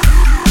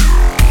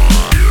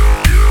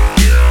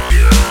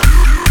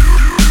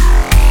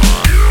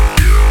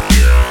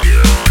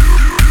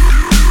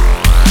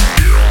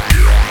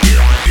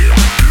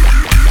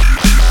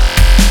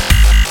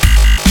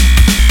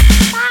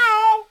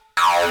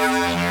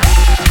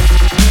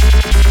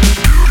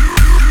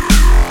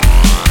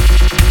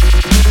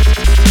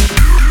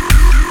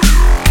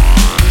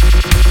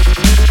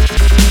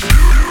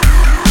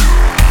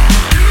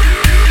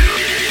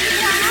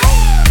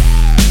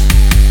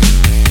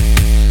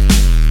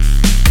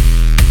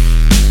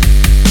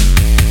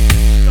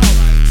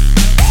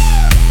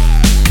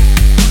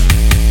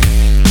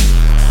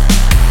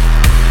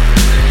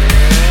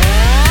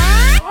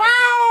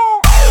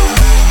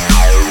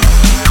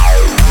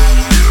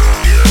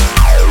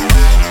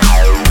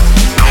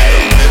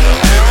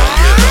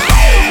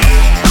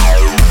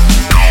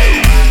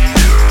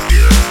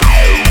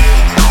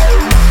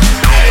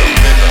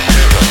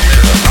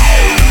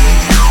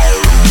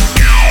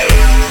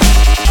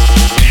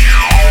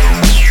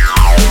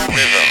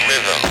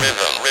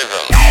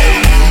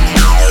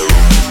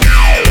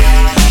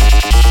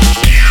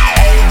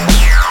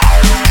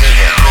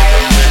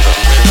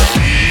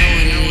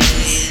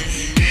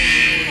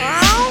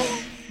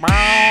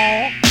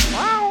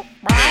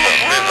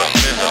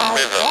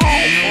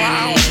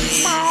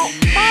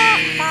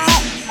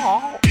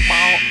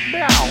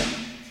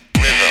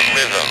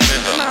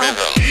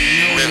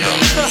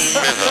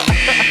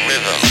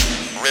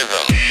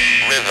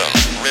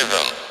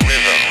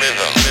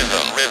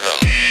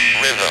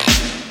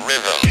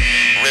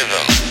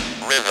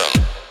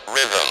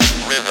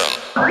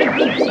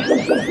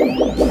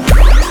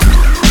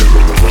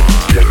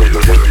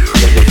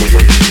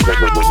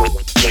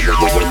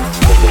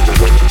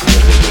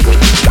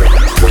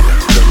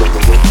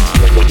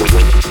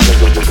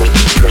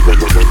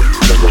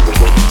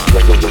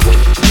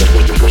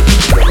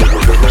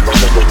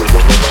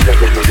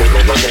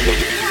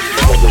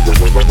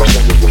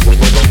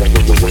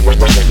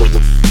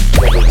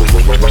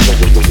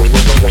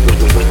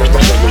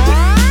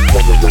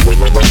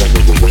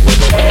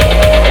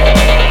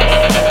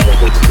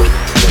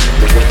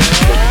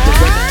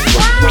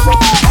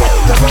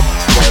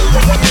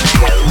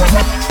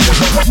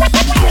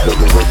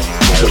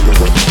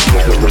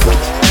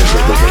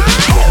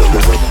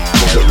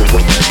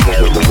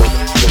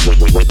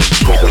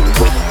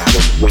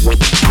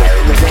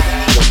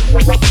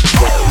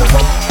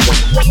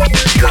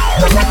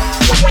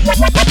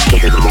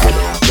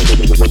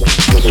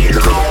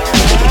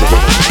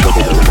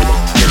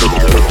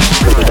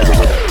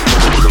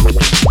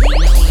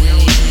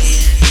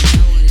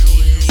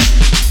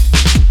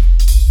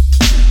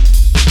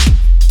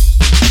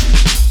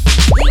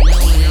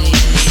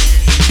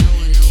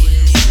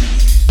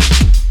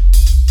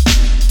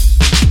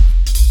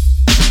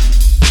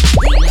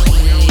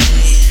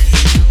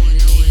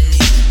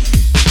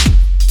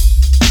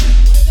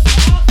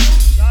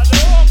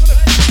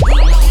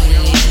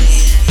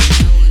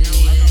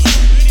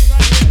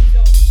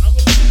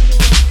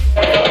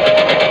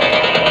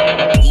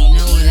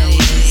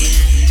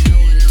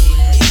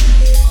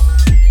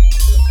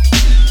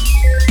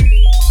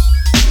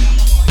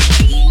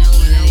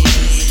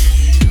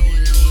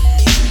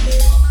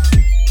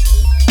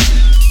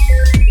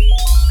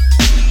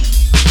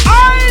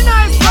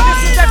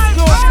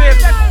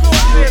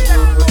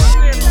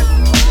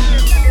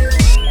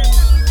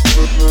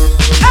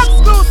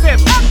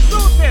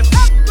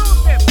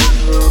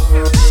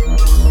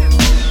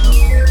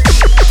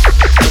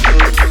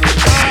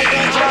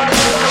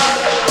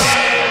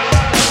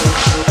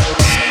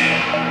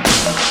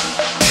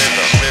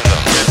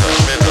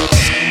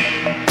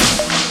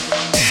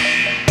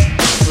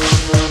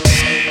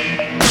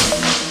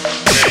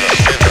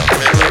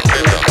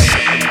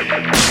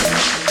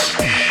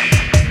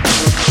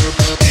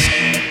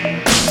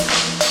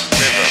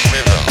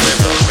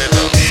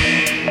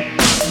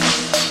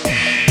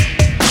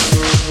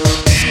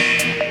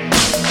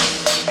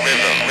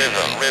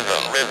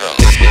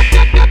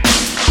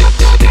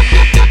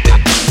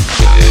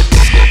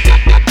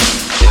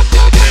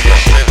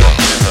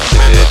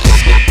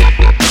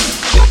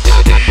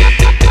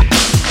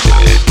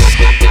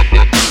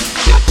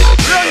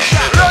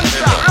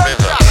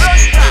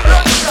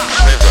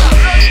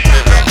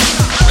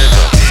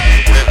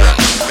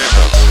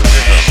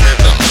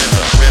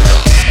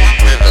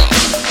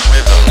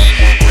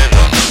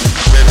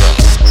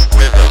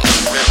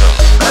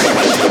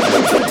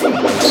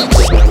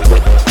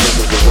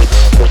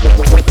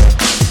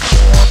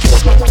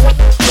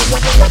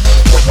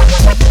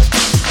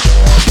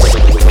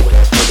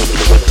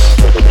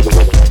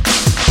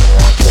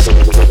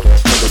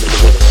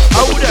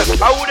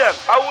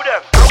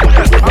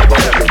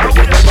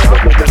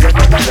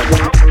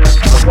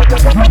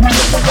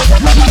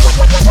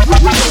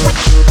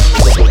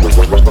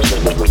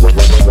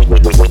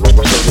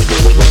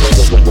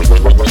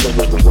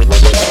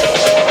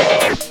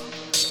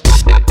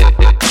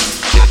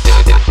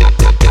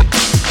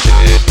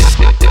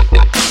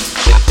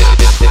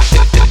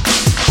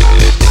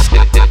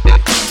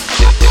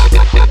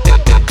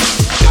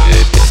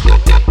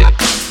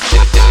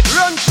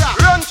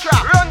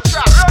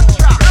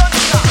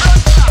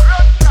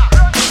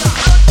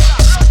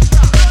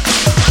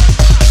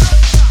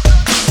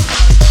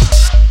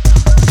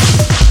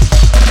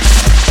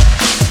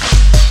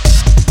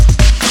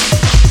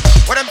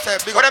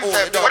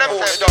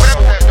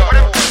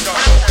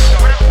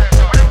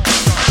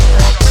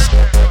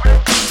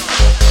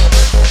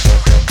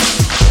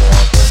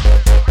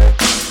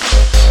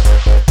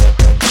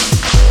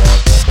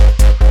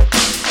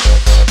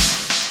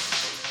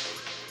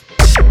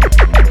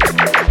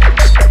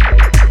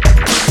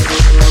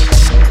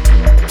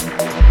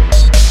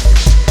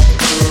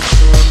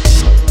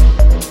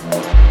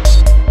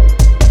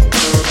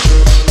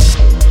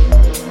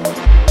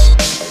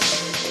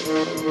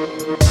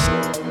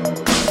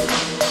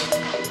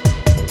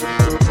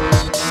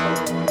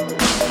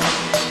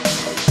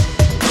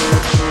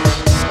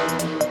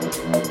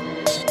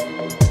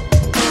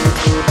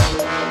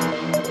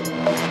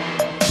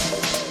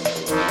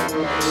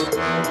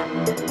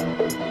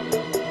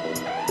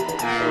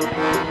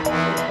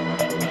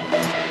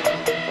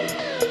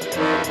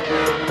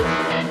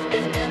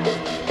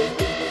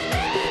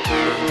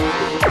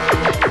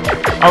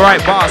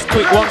 Alright, boss,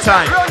 quick one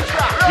time.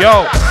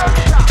 Yo,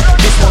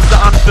 this one's the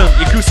anthem.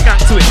 You goose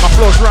skank to it, my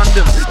flow's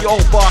random. You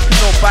all bark,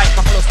 no bite,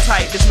 my flow's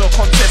tight. There's no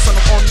contest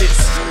and I'm on this.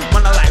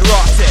 Man, I like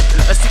rotted.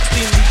 A 16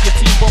 league, your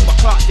team bomber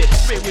clocked it.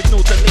 Straight with no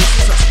delay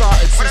since I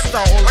started. Since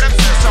start all the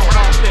since sound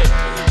half dead.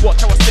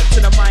 Watch how I step to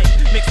the mic.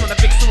 Makes man a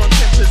big so on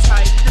tempers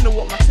high. You know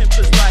what my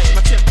temper's like,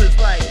 my temper's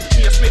like.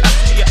 Me a spit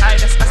acid in your eye,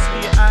 that's acid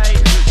in your eye.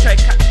 Try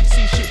catch it,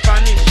 see shit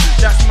vanish.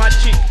 That's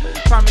magic.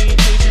 Family ain't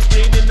David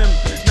raining them.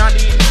 Now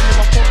they ain't in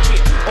my pocket.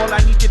 All I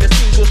need is a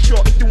single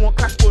shot. If you want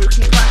clash, boy, you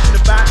can clash in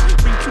the back.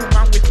 Bring two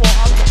man with 4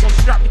 arms, got one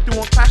strap. If you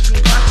want clash, you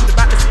can clash in the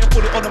back. The same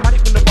put it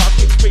automatic when the bar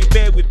gets straight.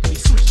 Bear with me.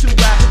 Switch to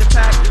right in the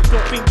tag.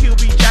 Don't think he'll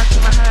be jacked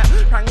in my hat.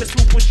 Prang the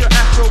swoop, push your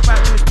afro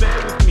back and it's bear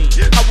with me.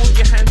 How will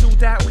you handle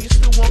that when you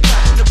still want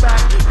clash in the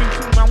back? Bring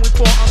two man with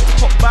 4 arms to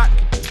pop back.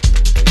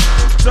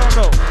 Don't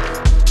know.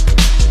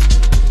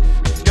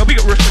 Yo, we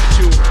got rush with the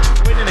tune.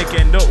 Winning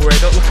again, don't worry.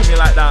 Don't look at me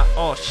like that.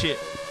 Oh shit.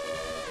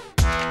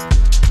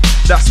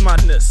 That's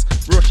madness.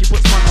 Roshi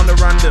puts man on a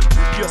random.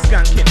 Pure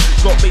skanking,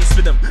 got bass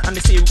for them. And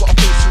they say we got a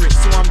face for it,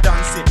 so I'm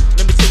dancing.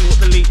 Let me tell you what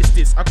the latest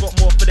is. I got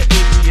more for the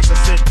atheist. I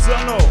said,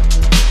 Dunno.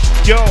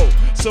 Yo,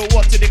 so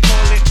what do they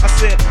call it? I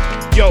said,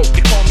 yo,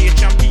 they call me a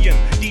champion.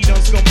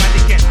 D-Don's gone mad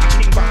again. I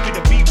came back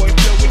with a B-boy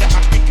flow with the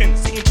African.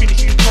 Sitting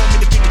finish, you call me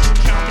the finishing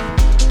champ.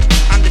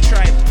 And the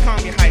tribe,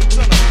 calm your hype.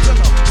 Dunno.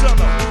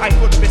 I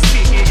got the best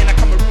kid here in a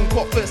Cameroon.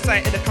 Caught first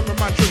sight of the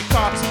cameraman, Joey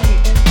cartoon.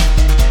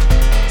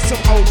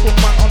 Somehow put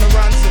man on a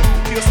ransom.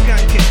 Pure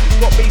skanking,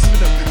 got bass for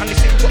them. And they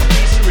say we got a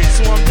face for it,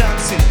 so I'm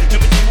dancing.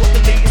 Let me tell you what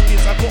the latest is.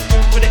 I got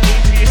more for the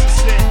atheist. I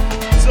said,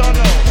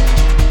 Dunno.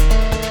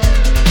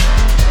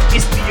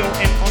 It's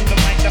D-O-M on the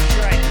mic, that's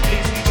right.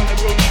 Lazy on the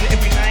road, need it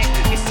every night.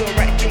 It's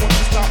alright if you want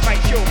to start my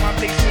show. My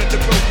place in the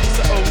road,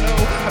 so oh no.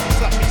 Have you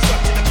slapped me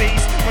sucked in the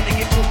bass? When they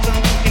get put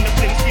down in the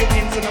place, feel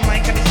ends on the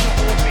mic and it's not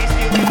all bass.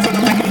 Feel ends on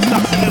the mic and it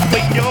starts in the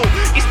way, yo.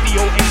 It's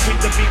D-O-M with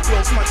the big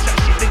flows, man, chat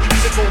shit, they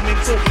use the go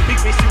mental.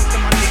 Big bass is the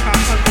man, they can't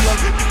handle on.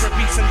 Different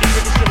beats and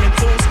different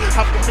instrumentals.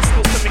 I've got the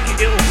skills to make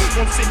it ill.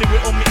 Once in the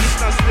it on me, it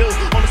stands still.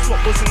 On the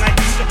spot buzzing like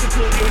you, Dr.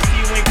 Pill, yo. See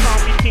you ain't crown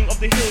me, king of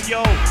the hill,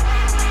 yo.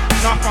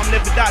 Nah, fam,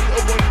 never died,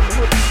 little boy from the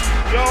hood.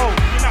 Yo,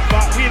 you're not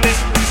back, wheel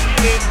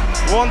it.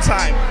 One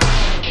time.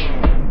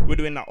 We're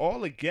doing that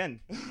all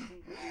again.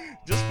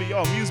 Just for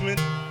your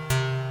amusement.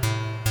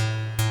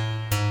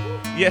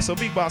 Yeah, so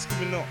big boss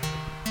coming up.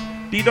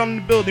 D-Don in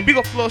the building, big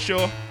up Flow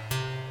Show.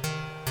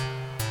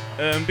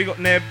 Big up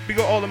Neb, big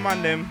up all the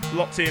man them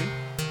locked in.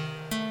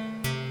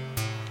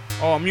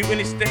 Oh, Mutant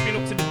is stepping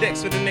up to the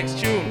decks for the next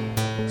tune.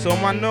 So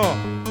man, no.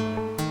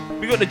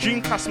 We got the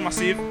Dreamcast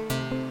massive.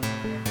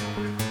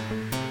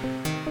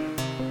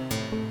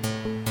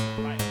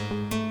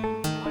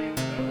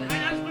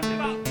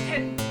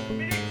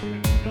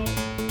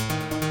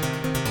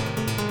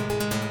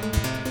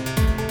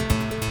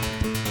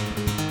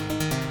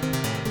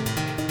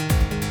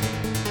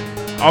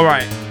 All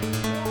right.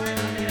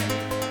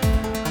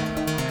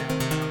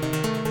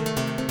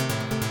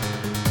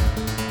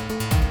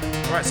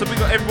 All right, so we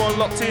got everyone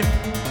locked in.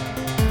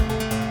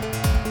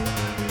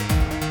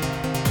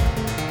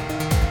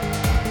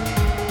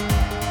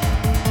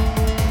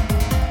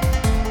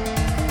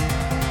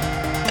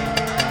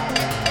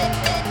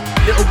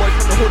 Little boy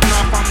from the hood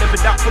now, I'm never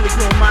that fully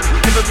grown man.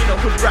 Never been a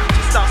hood rap,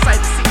 just outside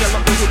the city, I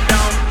lock the hood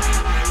down.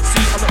 See,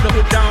 I lock the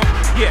hood down.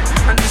 Yeah,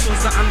 and this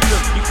one's the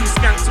anthem. You can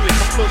skank to it,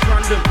 my flow's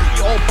random.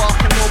 You all bark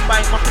and no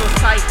bite, my flow's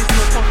tight. There's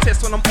no contest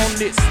when I'm on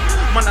this.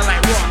 Man, I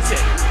like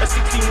rotten. A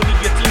 16 will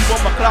leave your team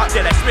bomber clock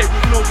dead. I swear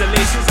with no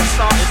delay since I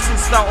started.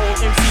 Since start all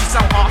MC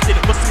sound after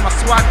it. Busting my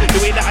swag the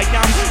way that I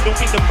am. Don't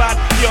think the bad,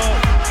 yo.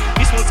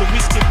 This one's a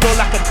whiskey blow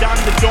like a Dan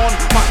the Dawn.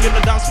 Party on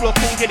the dance floor,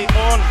 can't get it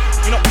on.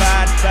 You're not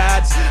bad,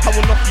 bad. I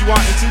will knock you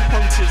out in 2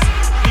 punches.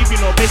 Leave you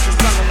no business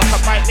standing like a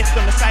bite left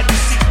on the side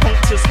with 6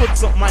 punctures.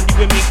 Hoods up, man,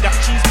 you will make that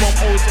cheese bomb.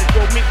 Always a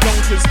go make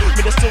donkers. With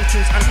the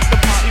socials and hit the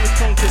party with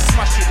conkers.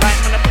 Smash it like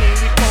man, I'm playing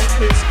with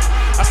conkers.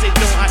 I say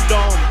don't act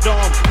dumb,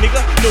 nigga,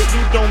 don't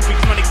do dumb things.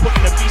 Man, they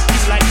putting the beast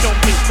you like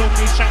dumplings. Don't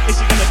think shankless,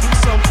 you're gonna do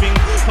something.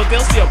 Cause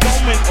they'll see a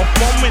moment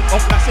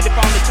off. Like say they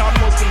found the child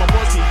most in my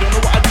body. Don't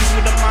know what I do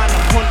with the man,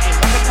 I'm hunting.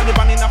 Like a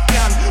Taliban in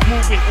Afghan,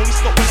 moving, only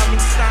stop when I'm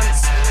in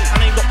stance. And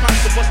I ain't got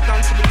plans to bust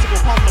down, so to go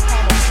palm to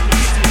palm. I'm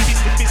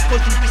fist to fist,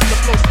 cause you fist the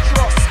close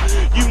trust.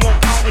 You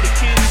won't count with the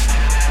kids.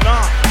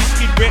 Nah, this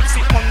kid reps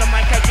it, on the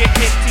mic I get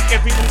hectic.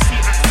 Every MC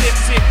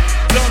accepts it,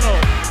 don't know.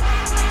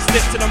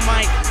 Step to the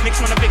mic,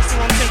 next one I vex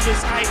you on tempers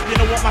high. You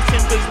know what my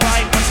temper's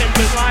like,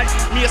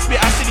 me a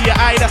spit acid in your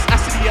eye, that's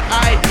acid in your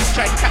eye.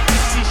 Try catch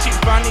it, see shit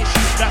vanish,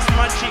 that's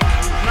magic.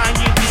 Now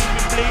you ain't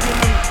been playing with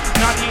me,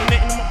 now you ain't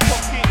letting in my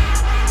pocket.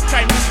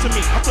 Try move to me,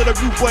 I told the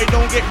rude boy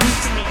don't get rude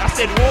to me. I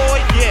said, boy,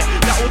 yeah,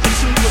 that was a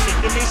tune for me.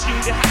 The mainstream,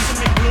 they had to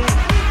make room.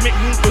 Make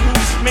room for who?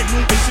 Make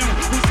room for 2.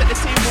 Who set the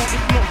table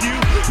if not you?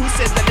 Who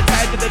said that the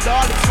tide of the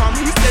Daleks, fam?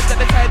 Who said that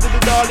the tide of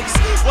the Daleks?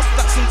 What's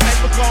that, some type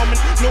of garment?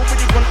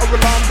 Nobody run or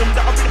alarm them.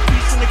 That'll be the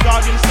priest and the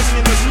guardian,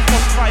 setting in the roof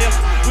on fire.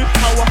 With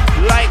power,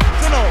 like,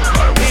 dunno,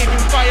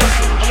 waving fire.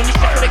 On a mission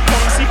for the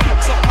currency,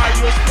 pops up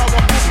Mario's flower.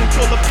 Full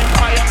control of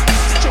empire,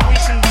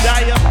 situation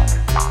dire.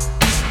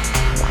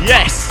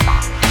 Yes!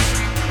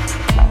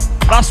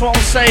 That's what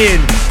I'm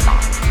saying.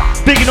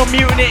 Bigging up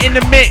Mutiny in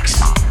the mix.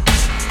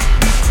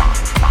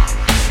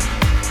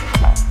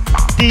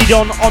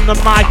 D-Don on the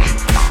mic,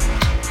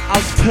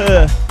 as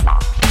per.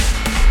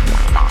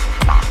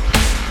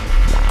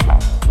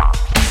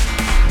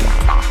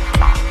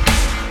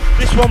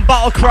 This one,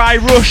 Battle Cry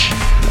Rush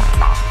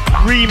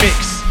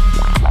remix.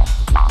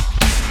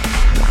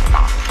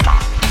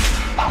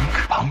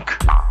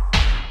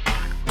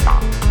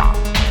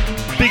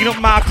 Bigging up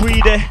Mark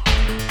Reeder.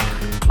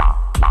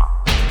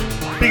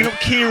 Bigging up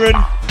Kieran.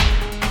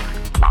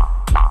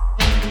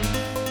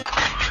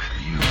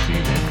 You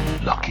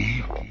feeling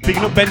lucky?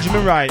 Bigging up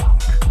Benjamin Wright.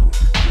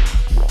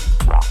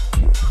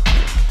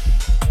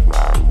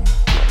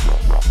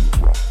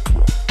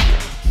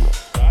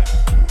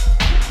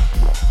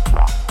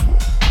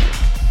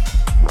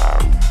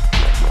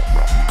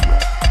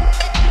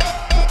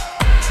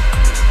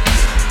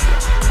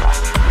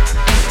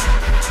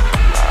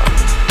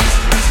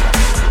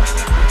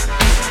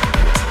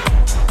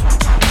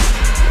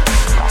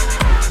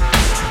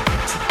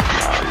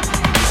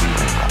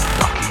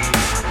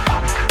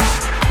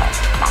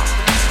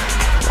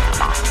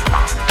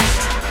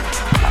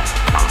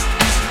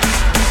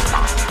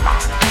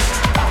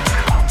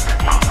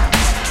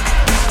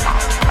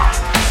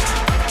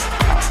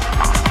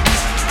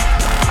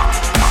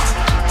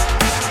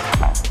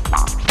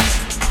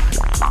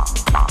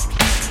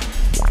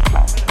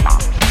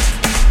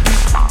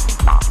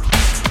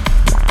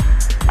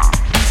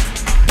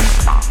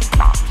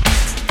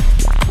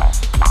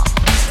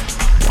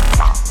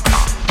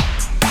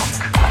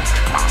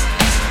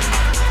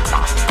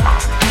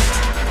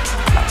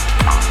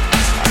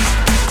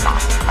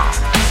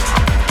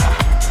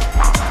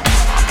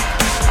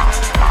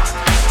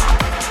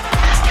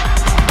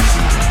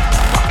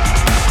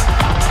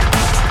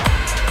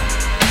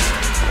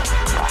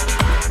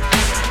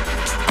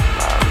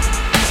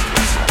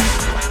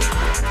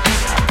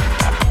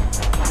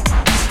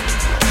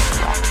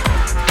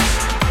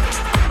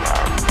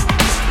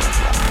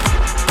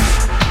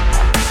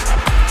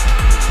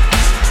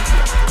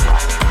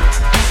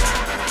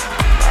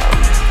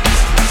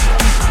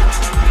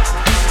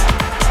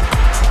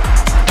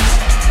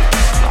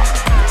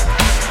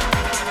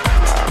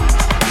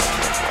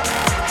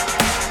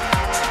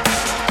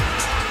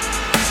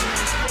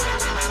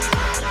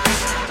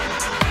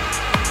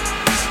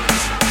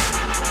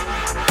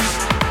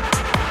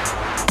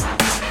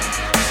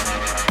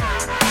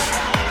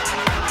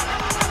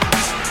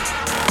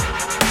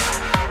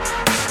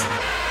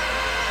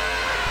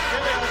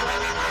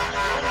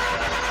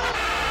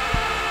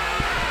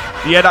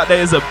 Yeah, that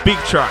there is a big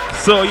track.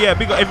 So yeah,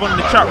 big up everyone in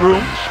the chat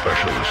room.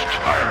 Specialist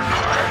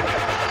Ironhide.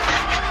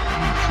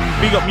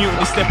 Big up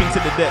Mutiny, step into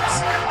the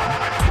depths.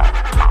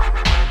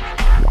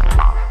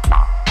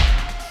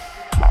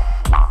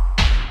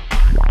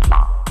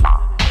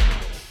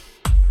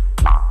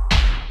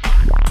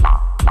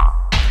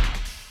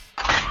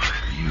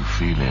 You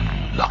feeling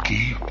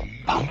lucky,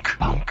 punk?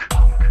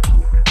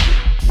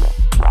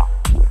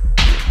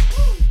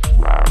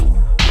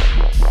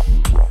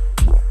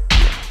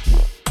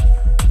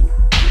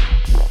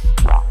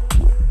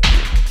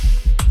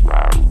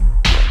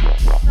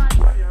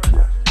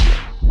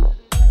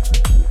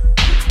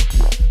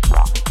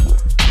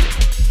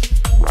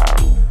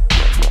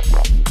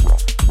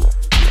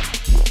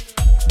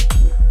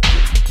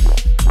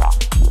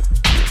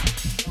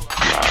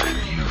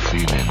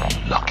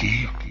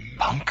 lucky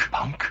punk?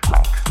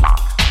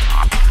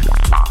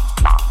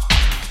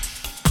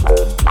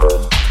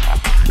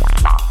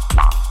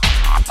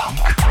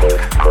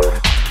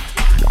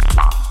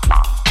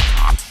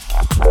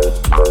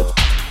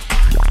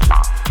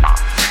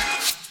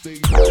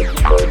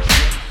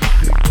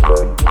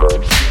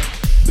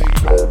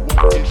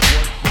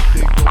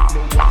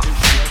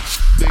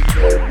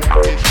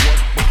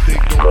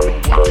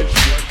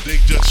 They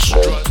just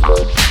strut.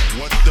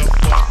 What the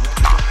fuck?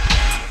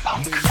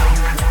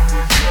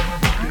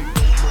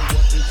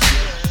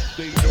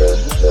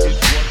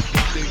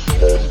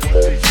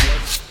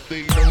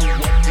 They know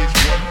what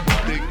is what,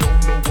 they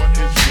don't know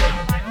what is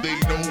what. They know what is what, but they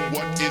don't know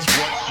what is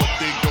what. They know what is what, but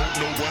they don't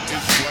know what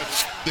is what.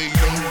 They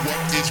know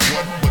what is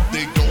what, but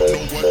they don't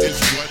know what is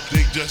what.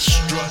 They just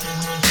strut.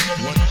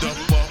 What the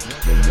fuck?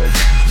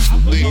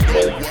 They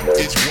know what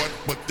is what,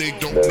 but they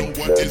don't know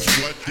what is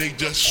what. They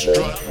just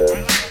strut.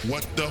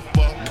 What the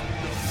fuck?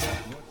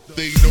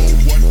 They know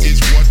what is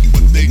what,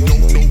 but they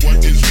don't know what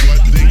is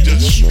what. They just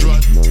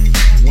strut.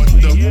 What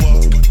the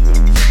fuck?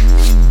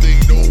 They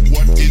know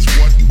what is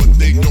what, but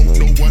they don't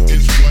know what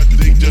is what.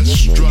 They just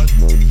strut.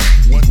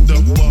 What the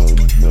fuck?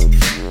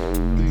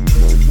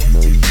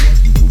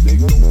 They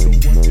don't know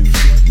what is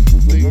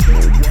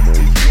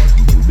what.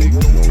 They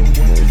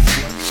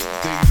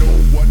know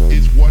what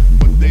is what,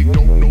 but they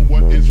don't know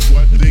what is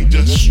what. They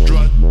just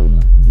strut.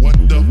 What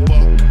the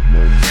fuck?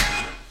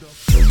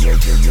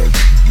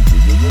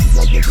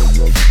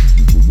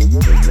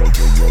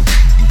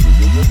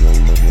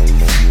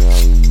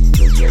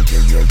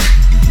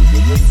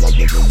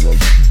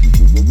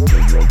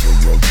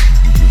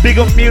 Big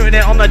up Mutiny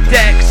on the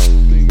decks.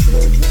 They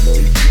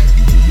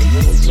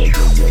know what is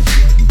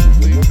what, but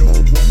they don't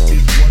know what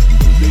is what.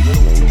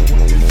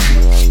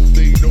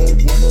 They know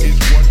what is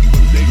what,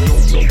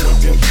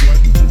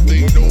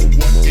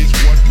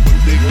 but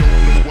they don't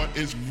know what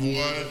is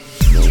what.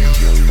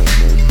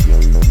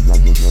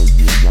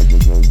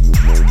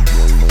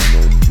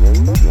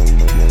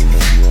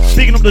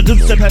 Picking up the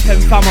Dubstep FM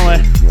family.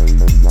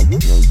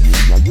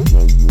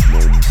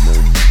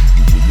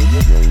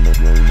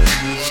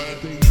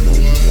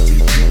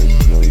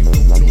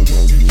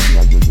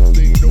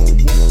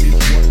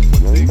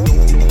 They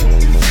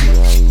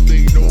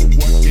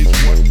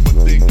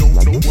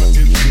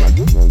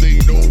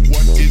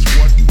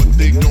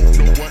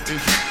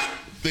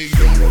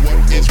know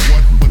what is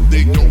what, but they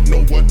don't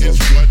know what is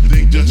what.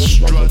 They just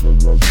strut.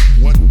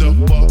 What the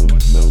fuck?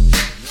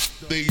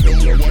 They know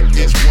what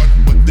is what,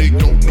 but they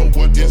don't know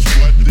what is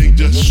what. They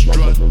just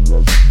strut.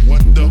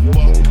 What the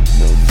fuck?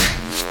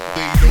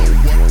 They know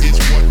what is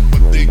what,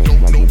 but they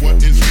don't know what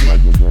is what.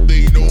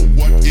 They know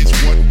what is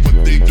what, but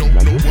they don't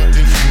know what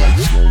is what.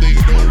 They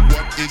know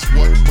what is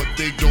what, but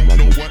they don't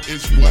know what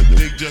is what.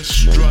 They just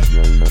strut.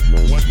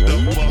 What the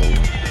fuck?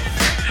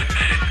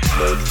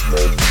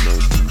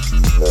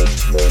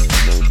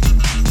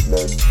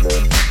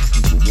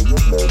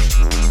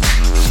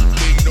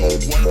 They know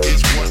what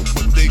is what,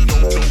 but they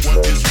don't know what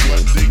is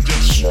what. They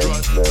just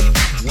strut.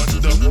 What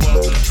the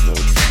fuck?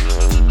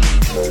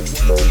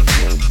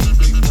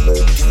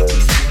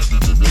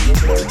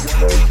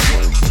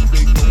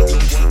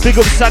 Big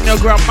up Samuel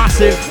Grant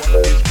Massive.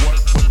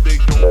 They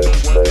don't know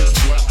what is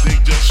what. They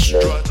just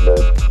strut.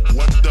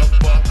 What the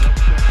fuck?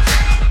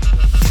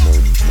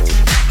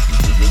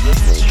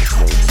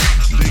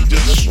 They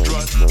just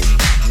strut.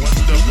 What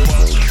the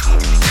fuck?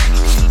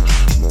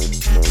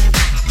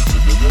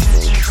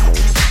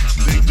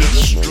 They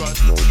just strut.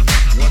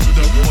 What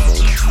the fuck?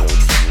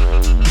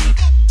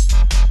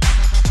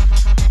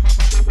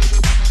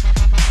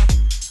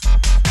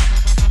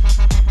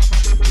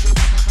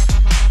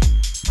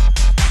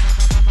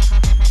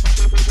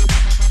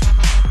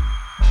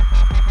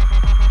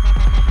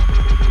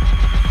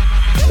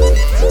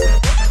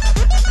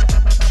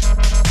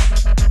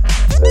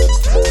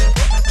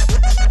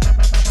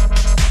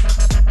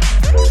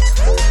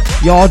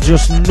 You're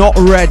just not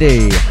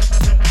ready.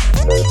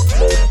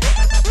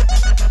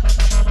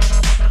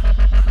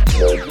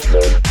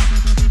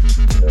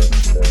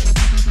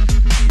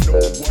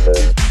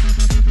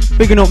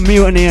 Bigging up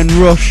Mutiny and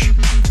Rush.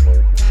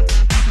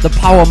 The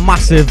power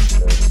massive.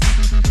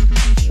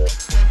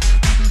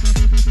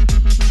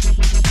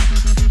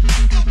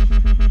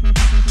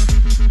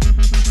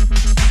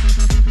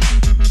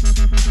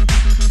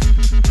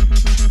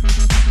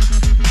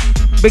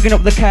 Bigging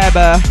up the Care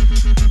Bear.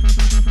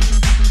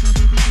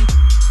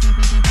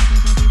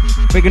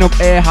 Bigging up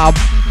Ahab.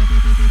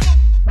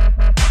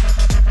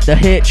 The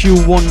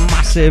HU1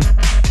 massive.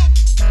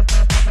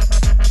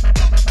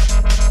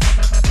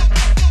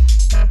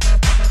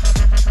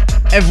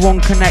 Everyone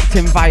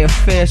connecting via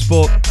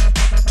Facebook.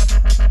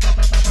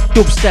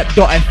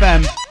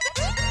 Dubstep.fm.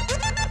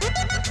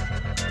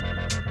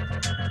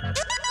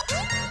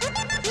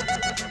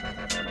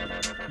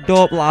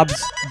 Dope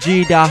Labs,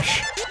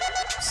 G-Dash,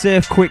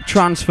 Safe Quick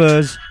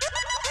Transfers,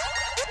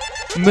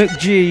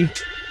 McG,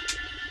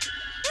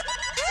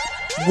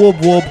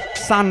 Wub Wub,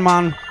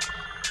 Sandman,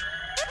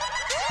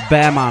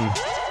 Bearman.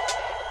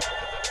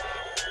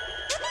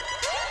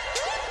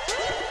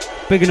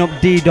 Bigging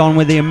up D-Don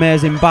with the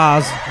amazing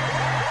bars.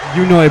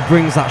 You know he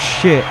brings that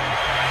shit.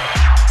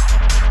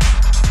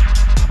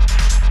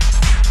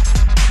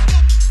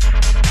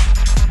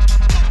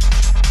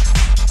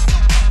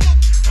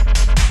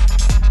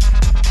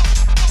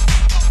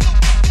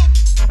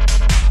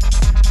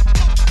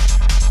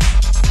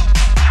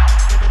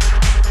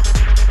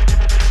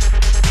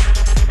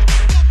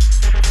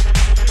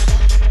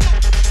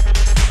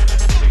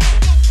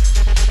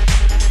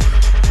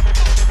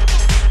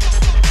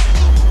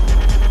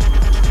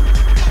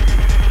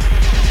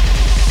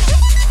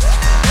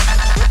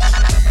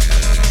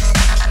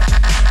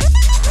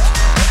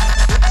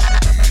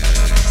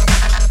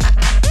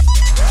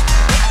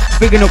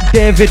 Bigging up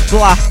David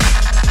Black,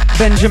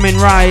 Benjamin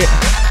Wright,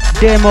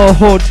 Demo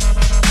Hood.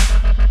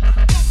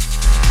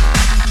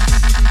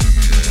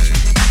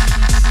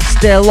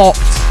 Stay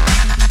locked.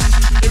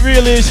 It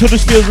really is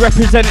Huddersfield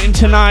representing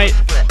tonight.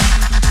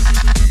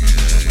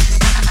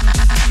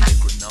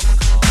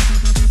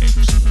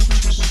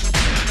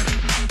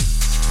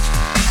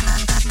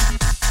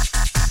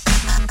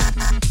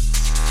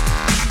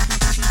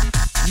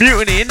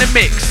 Mutiny in the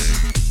mix.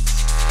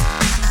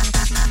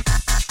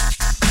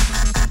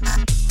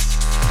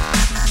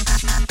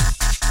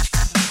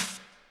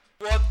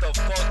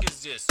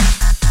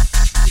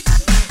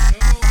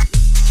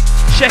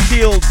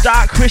 Sheffield,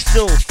 Dark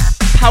Crystal,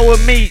 Power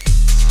Meat,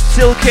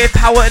 Silky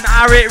Power and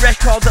R8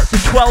 Records. That's the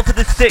 12th of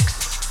the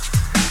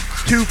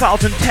 6th,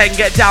 2010.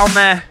 Get down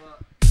there.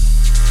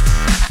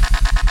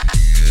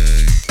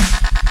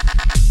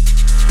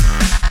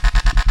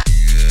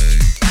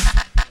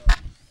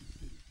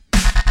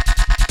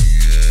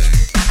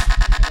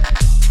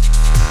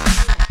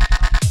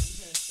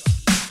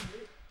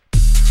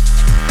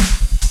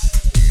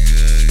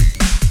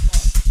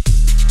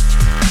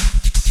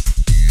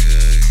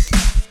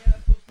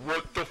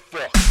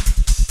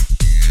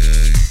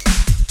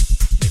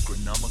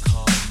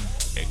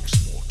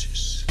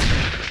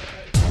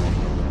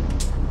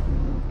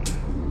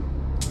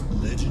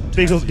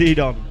 Big up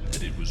D-Don.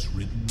 That it was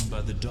written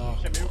by the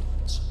Dark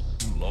Ones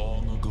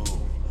long ago,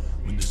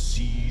 when the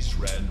seas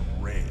ran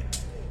red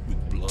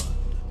with blood.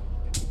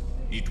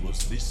 It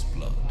was this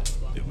blood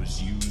that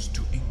was used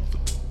to ink the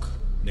book,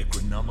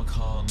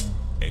 Necronomicon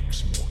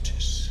Ex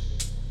Mortis.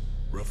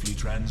 Roughly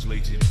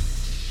translated, Book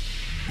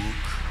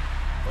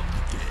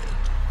of the Dead.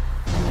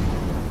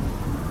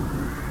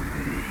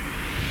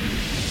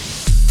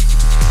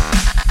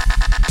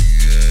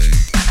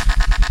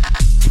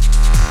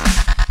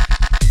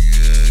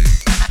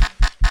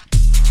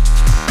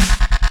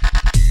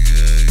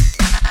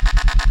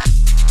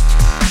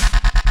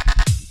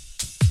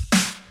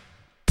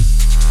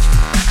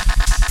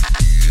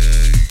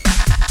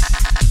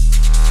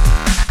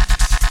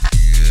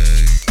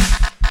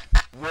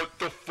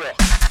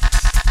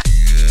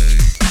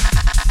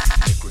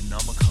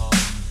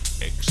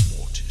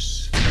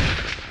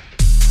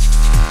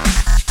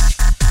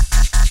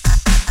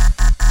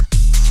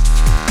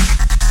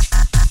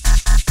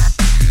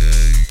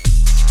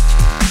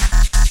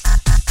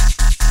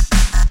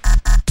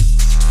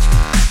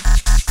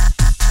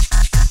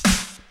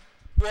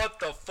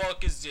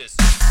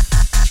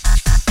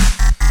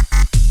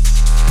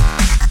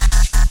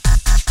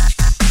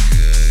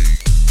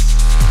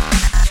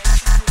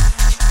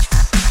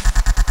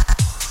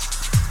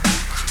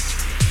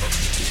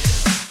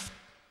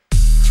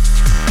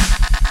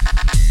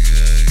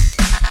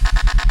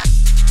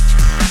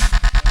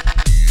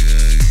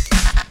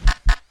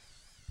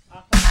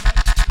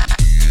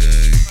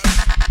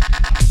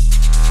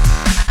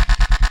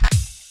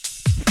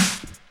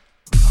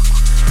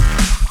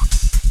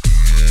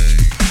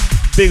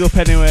 Big up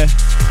anyway.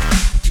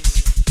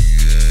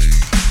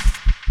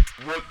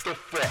 What the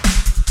fuck?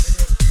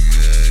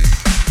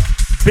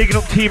 Bigging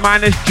up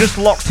T-Minus, just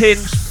locked in.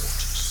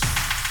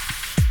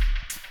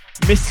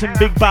 Missed some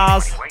big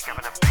bars.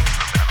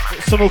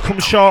 Some will come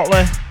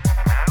shortly.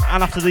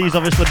 And after these,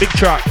 obviously, big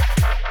track.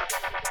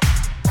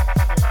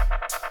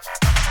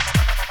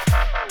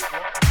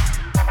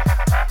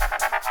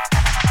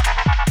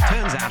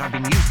 Turns out I've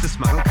been used to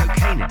smuggle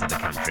cocaine into the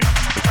country,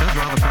 which does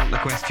rather prompt the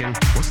question,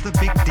 what's the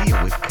big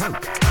deal with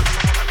coke?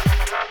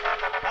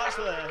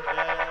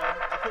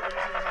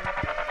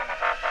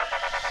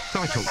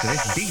 So I talked to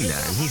this dealer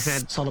and he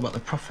said, it's all about the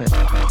profit.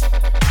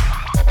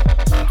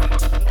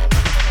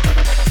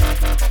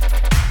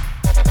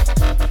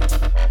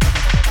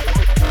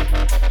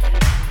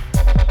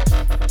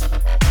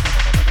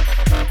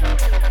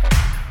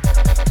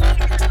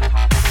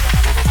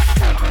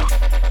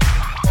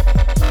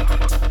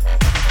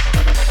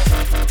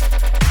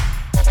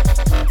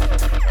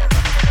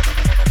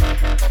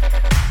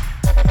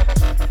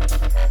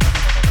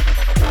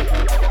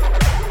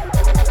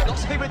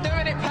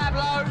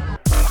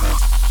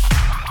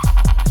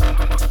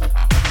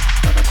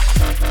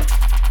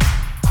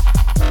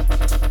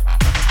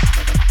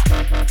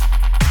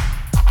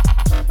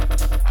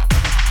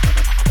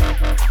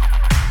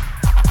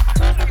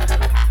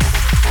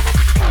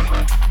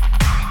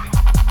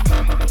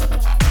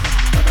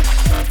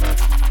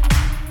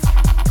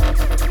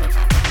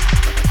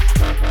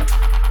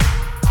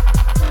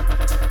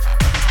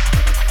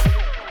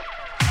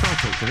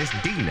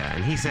 this dealer,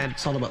 and he said,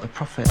 it's all about the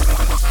profit. So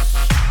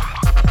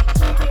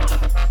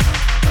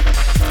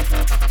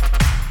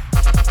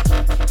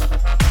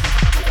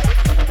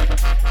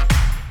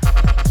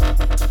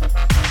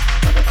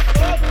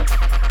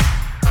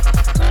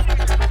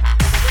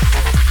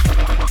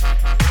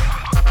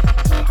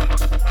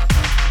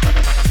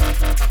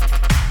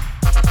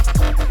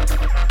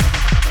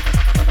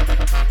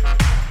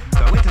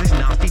I went to this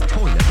nasty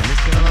toilet, and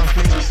this girl asked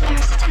me, "Is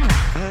this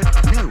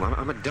Tenor?" No,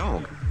 I'm a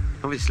dog,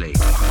 obviously.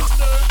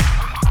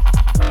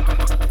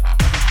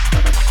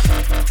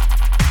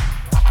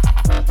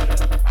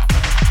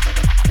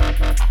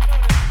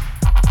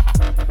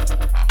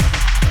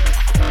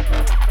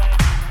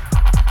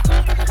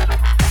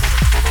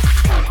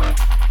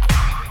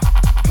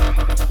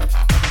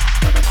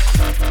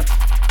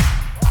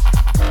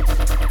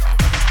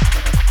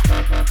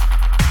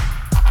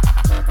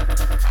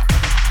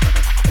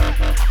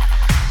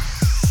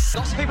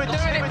 Lots of people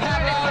doing it,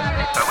 Pablo.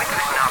 I went to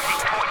this nasty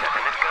toilet,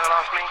 and this girl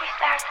asked me, "Is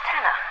there a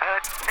Tenor?"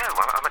 No,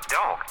 I'm a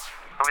dog,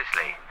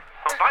 obviously.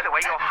 Oh, by the way,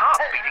 your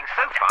heart's beating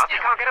so fast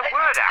you can't get a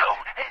word out.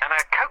 And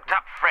a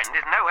coked-up friend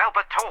is no help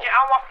at all. Get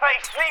on my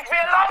face, leave me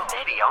alone.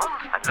 Steady on.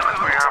 And look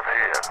who we have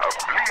here, a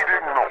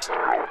bleeding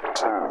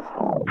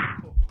nostril.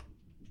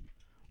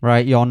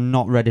 Right, you're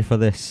not ready for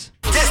this.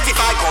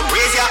 Testify, come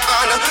raise your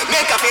hand.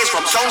 Make a face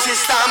from sound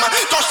system.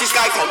 Touch the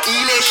sky from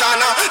elation.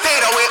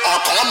 Fade away or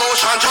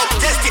commotion. Jump.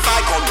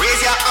 Testify, come raise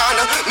your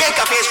hand. Make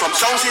a face from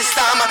sound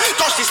system.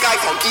 Touch the sky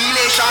from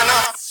elation.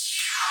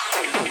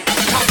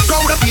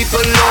 Crowd of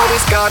people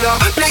always gather.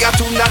 Play a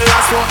tune that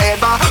lasts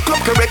forever.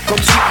 Come correct, come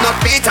sweet, not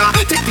bitter.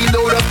 Take the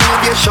load up on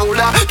your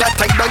shoulder. That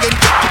time again,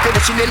 keep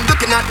conditioning.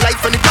 Looking at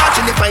life and the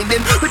touch and the finding.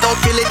 Without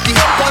feeling the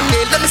up on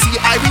nail. Let me see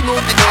I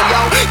remove the nail, yo.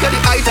 Get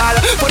the ital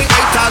for the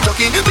ital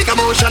jockey. Make a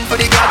motion for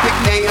the girl pick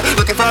nail.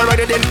 Looking for a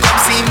rider, then come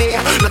see me.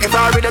 Looking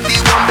for a rhythm, the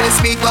one best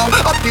me go.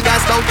 Up the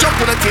dance now,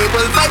 jump on the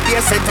table. 5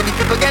 years set and the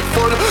people get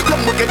full.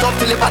 Come work it up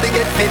till the body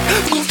get fit.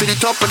 Move to the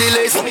top of the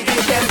list. Let me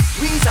give them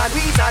reason.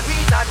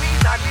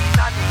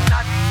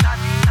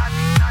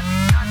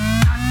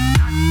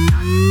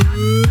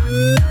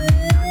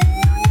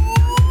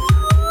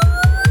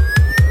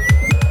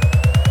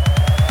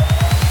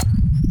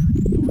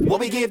 What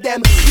we give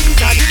them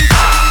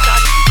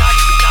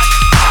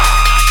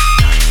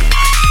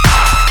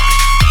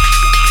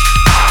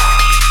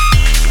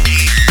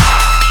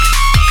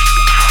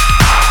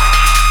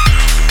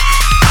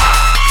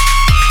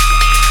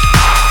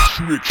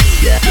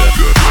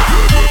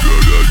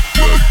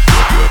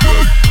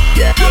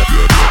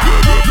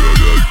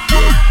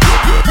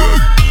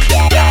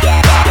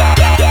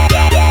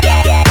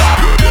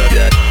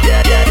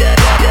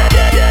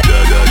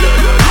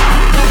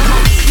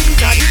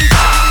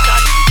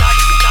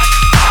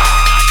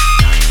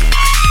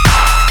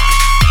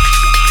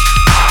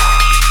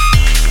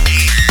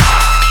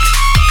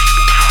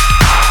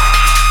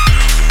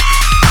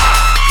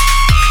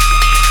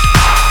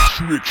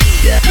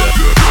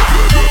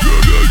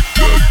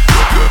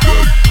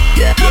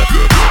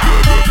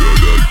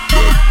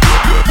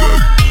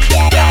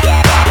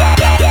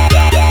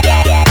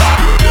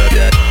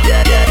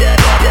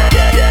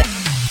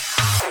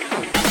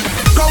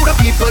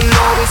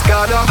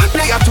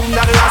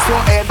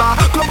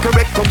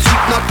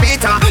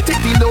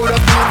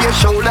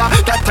shoulder.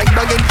 That tight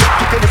bag and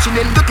keep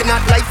conditioning. Looking at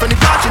life and the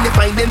touch and the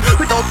finding.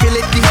 Without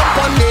feeling the help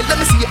on nail. Let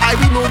me see I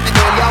remove the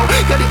nail, yo.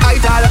 Got the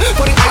ital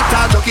for the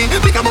ital jockey.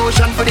 Make a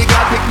motion for the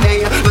girl pick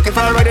nail. Looking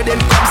for a rider,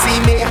 then come see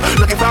me.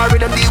 Looking for a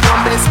rhythm, the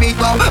one best me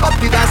go. Up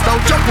the dance now,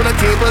 jump on the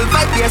table.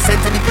 5 years sent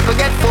and the people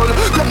get full.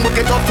 Come work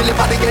it up till the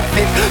body get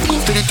fit.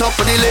 Move to the top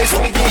of the list.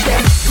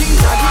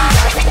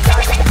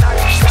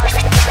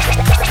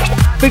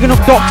 Bigging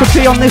up Dr.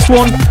 P on this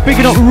one.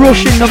 Bigging up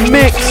Rush in the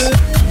mix.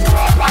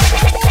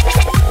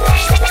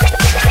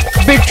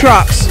 Big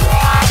tracks.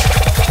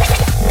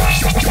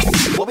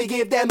 What we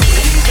give them.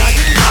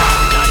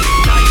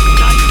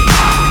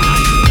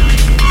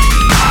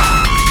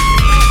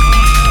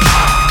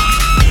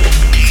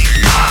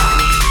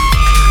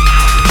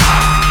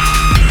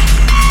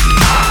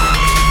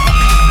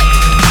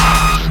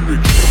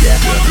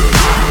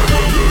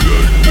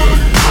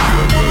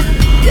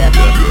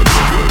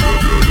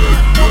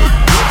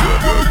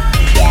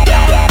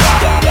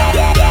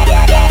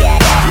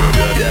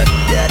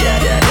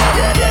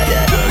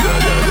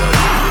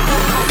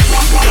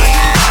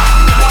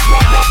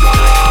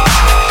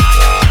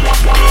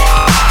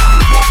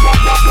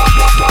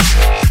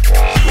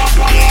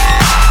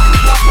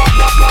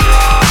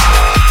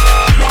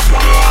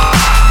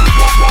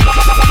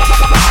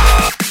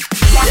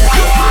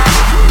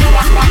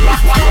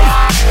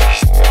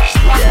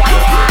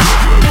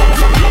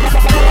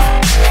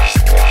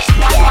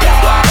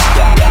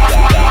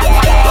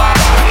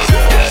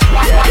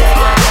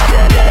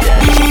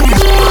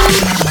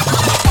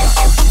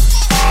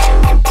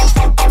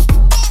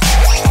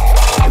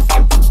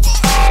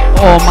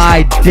 Oh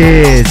my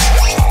days.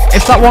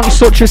 If that wasn't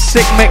such a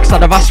sick mix,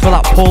 I'd have asked for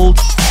that pulled.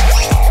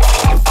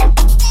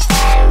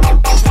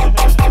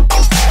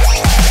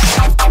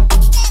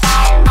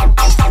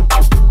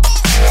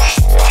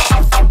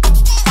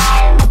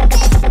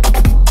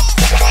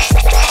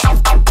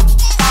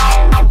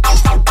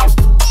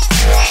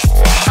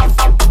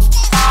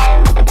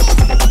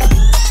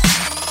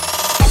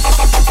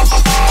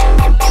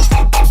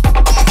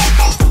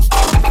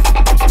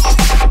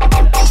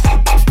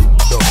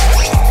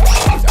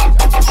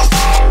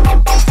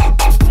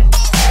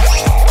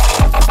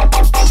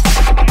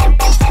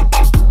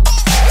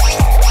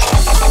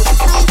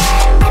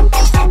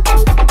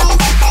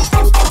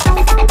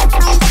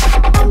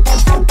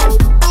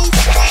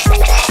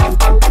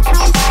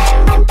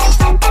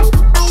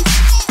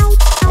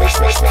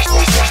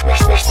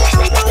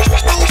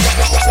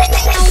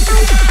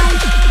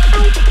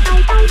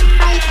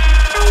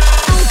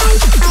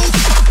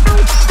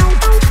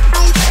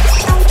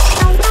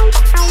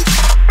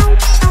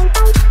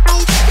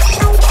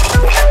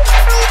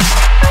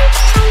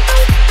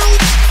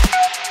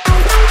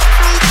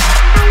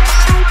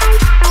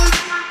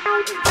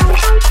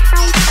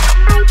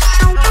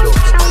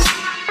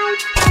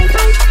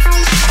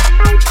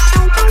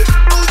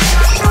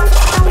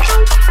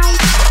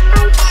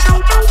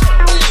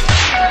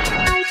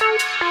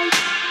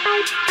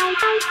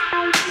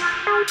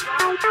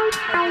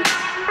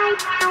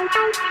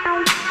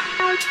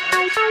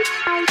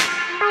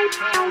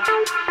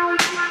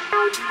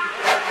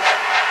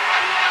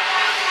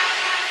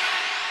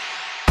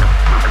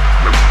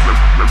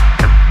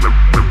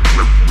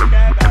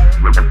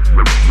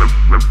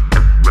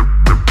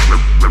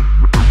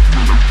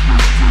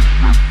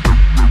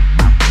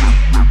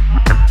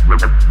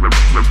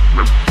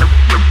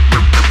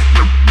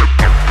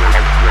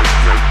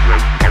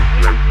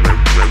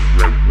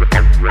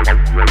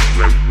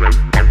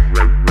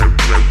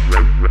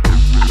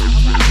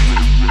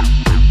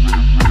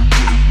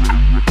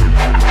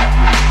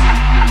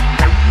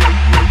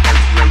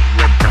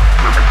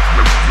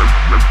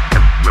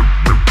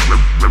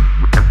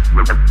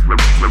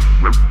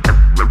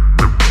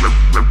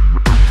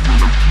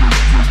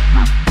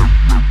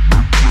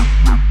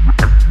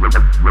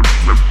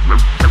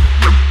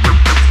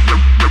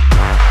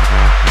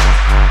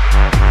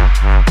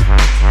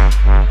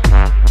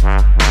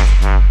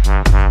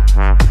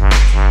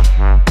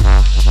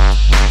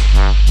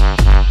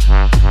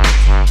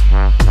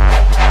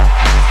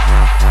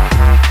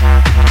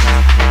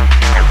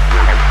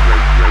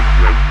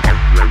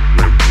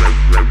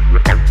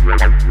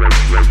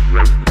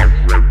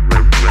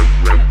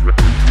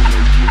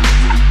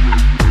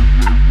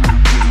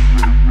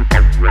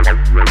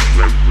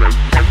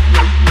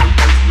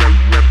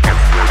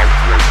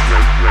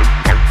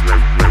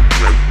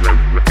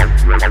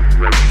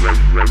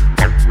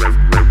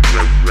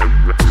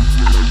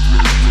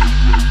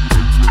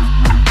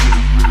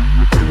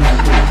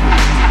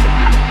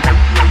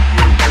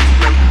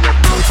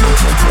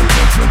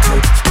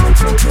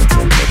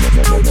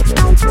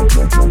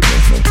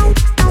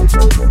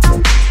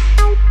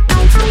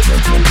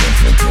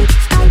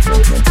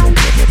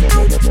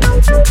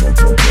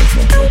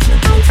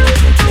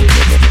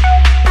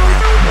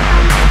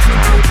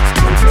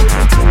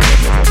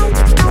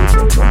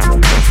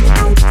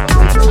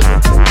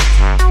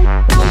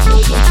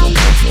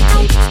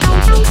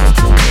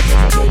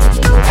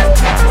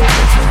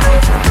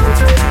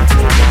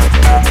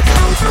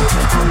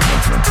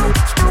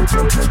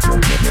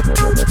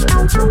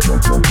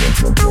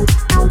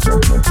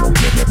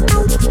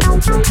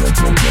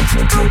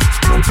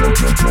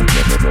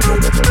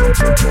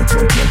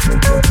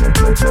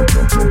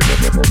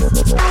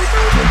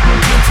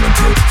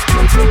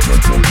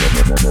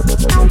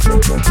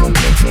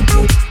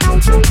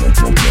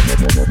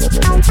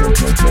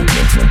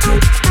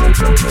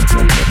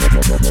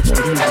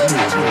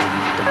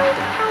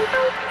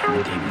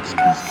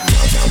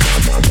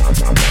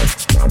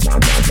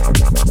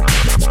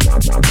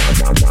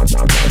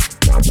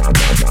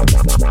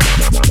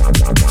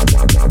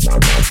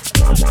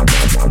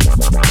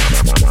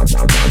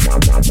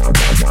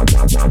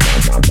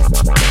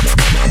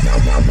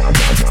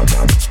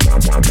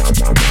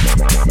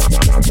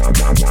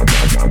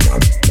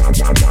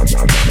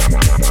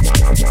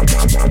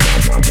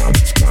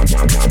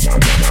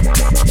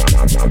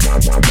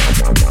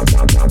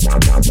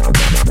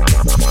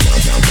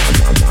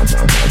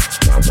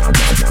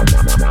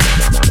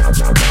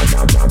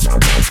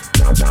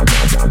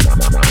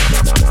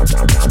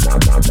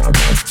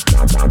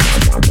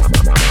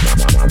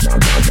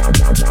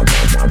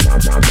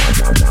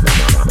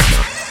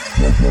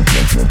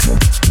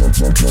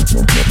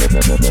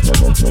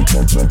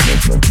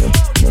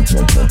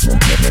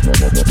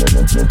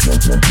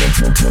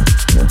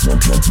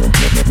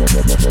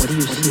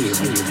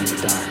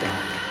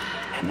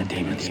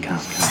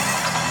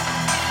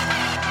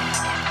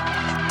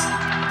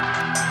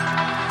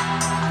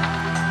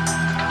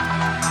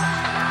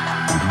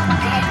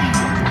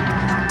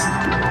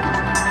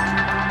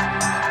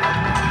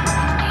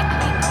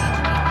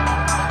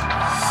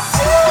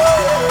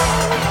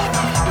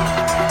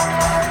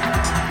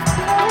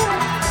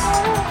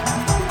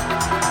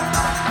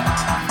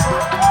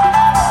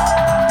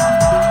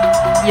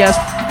 Yes,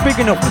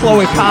 bigging up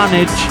Chloe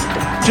Carnage,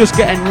 just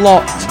getting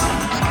locked.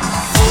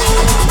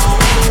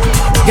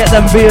 Get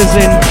them beers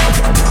in.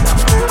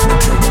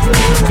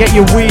 Get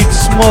your weed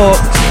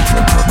smoked.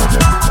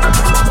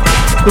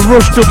 The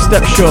Rush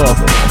Dubstep Show,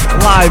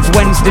 live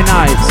Wednesday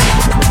nights.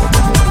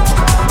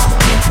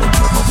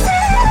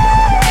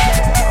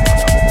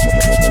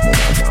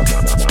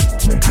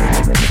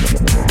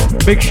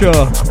 Big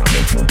show.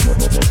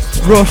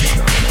 Rush,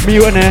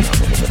 Mutiny,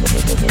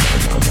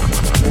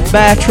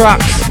 Bear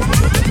Tracks.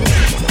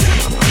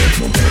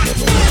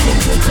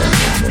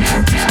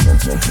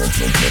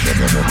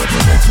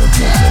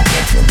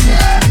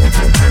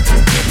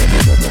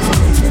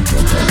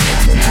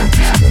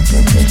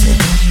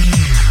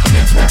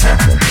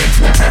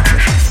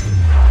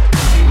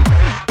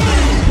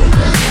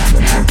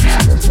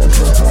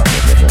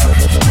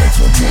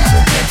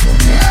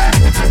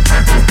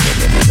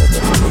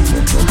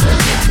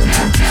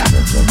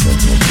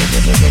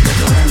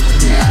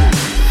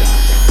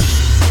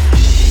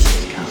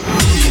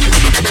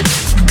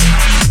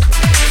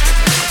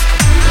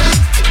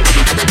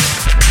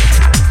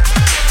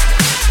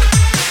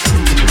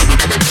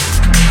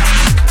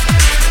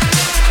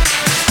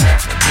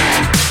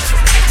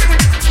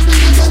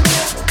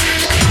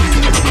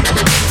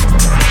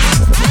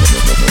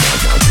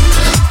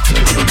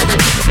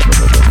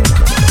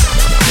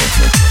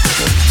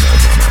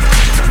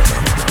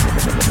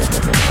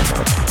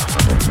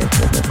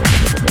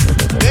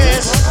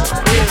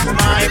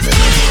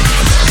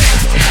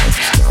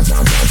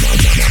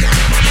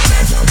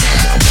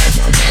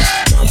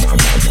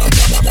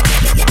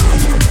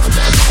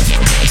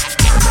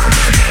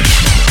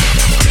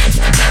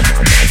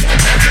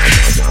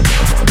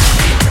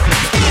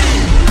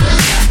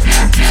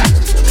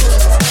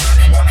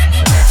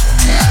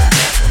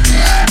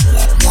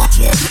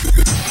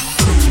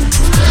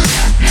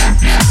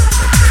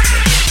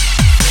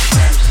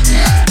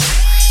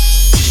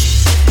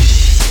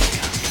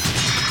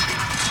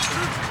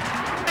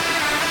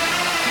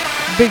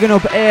 bigging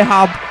up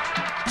Ahab.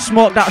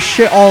 Smoke that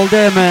shit all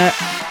day, mate.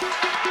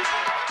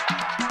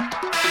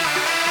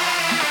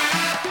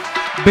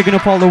 Bigging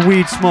up all the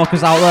weed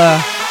smokers out there.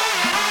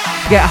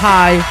 Get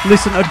high,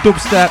 listen to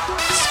dubstep,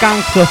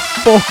 skank the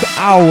fuck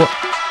out.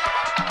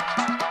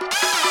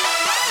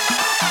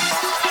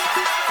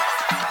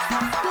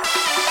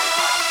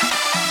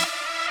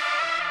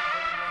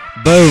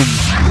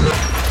 Boom.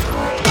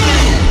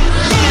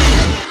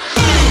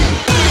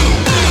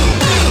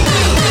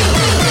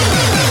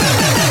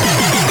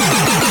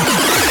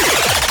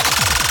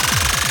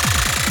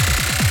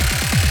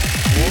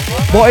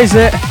 What is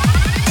it?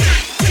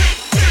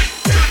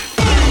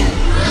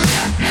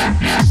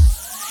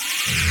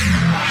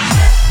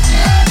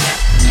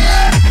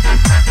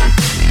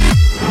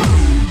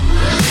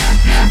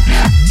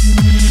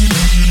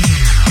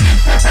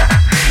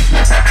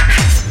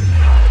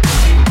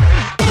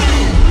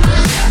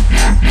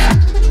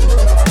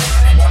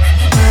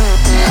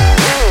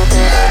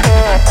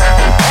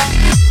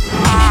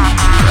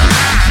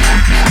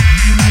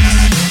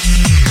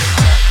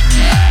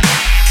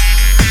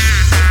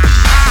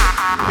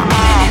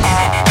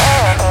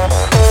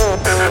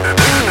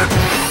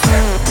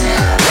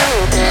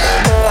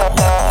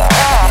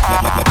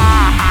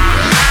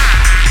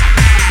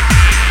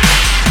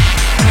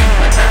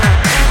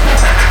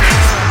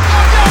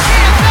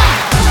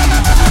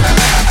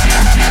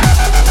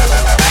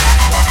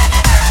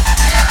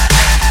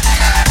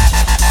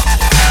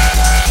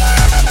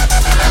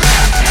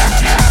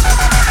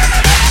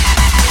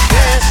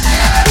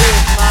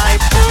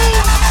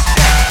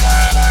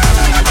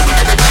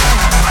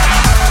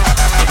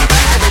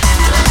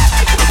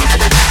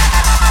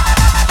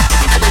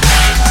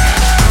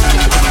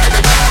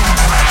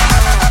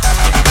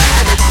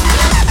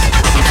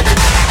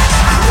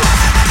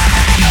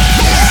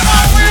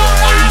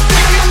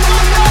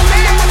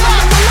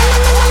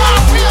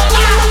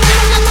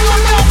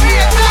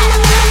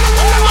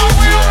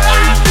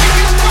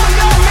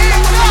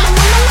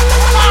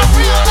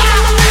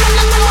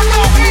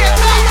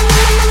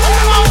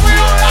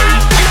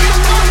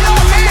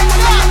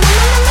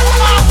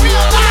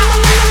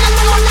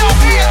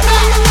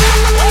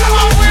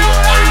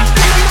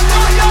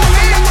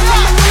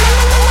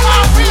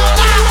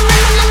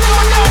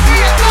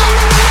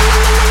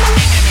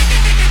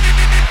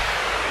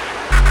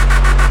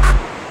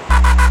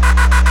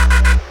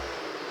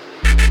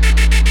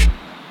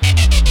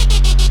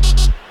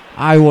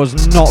 I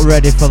was not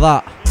ready for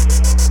that.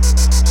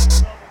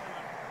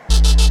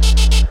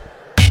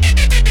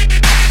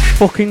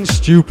 Fucking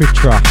stupid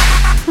track.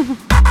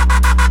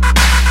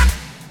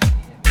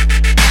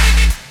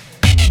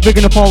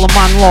 Bigging up all the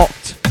man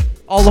locked,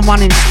 all the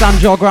man in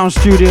Stand Your Ground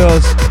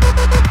Studios.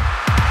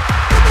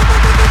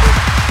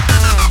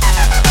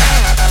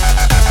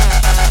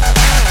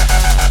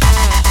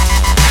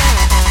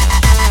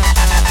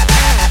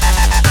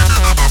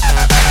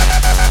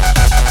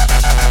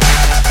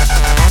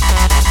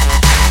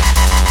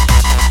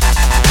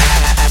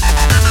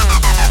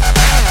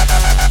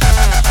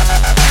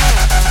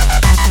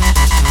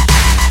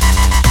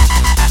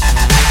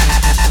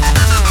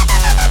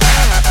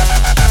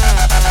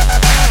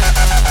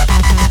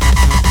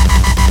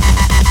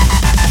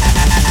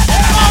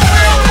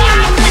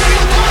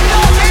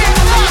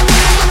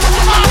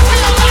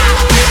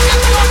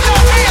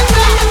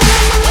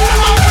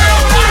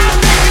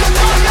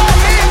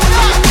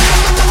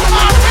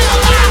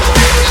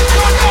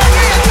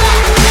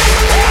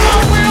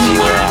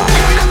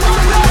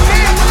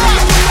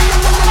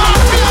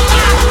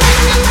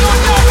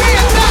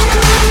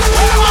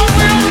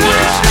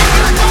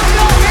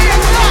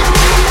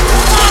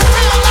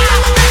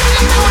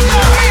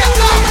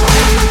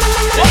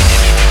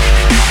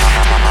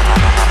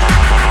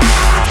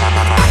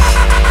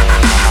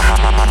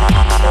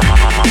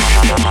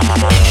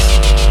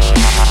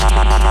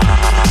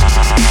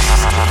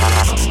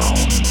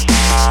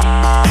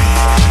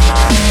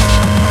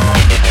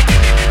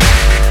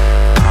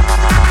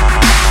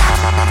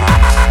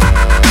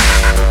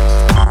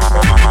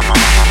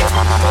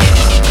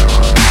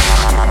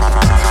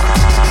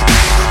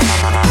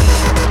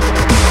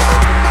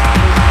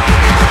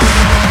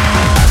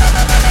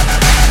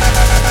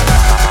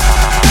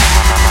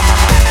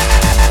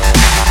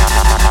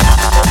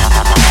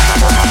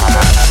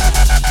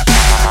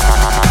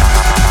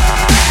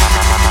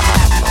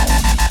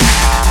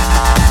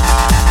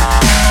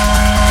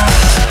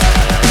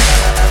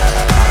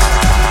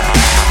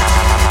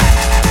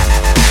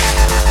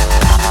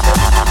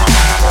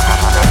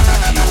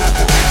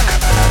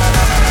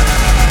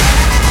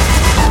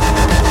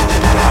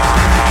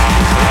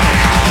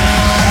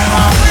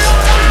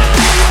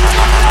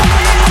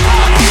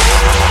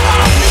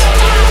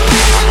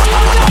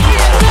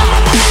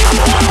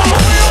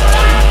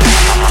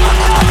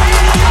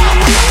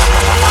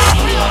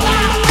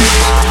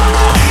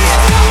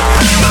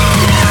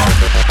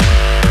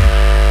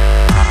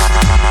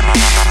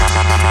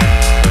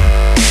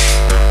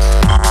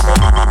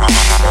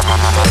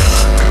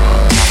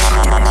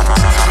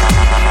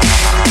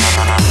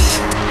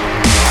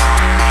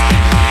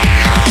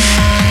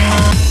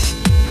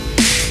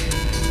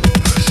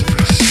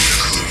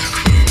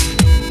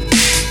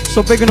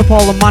 So bigging up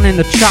all the man in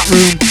the chat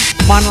room.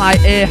 Man like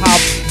Ahab,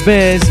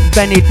 Baze,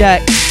 Benny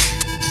Deck,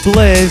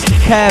 Blaze,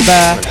 Care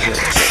Bear,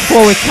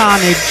 Chloe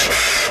Carnage.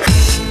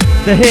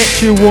 The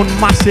HU1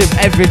 massive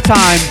every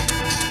time.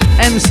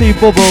 MC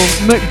Bubble,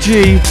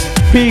 McG,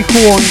 Peak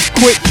One,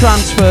 Quick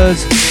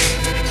Transfers,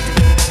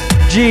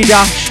 G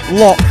Dash,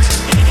 Locked.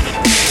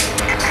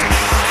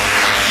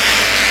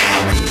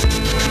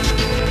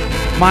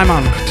 My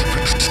man.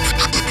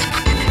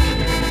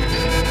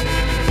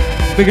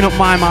 Bigging up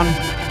my man.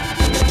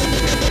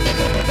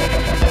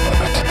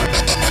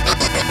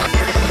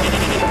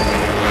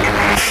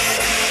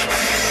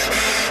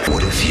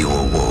 What if you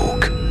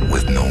awoke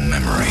with no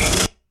memory?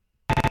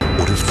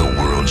 What if the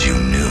world you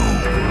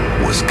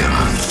knew was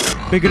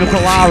gone? Bigging up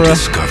What if Alara. you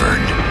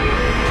discovered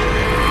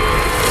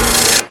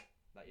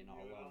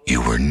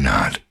you were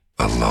not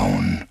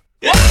alone?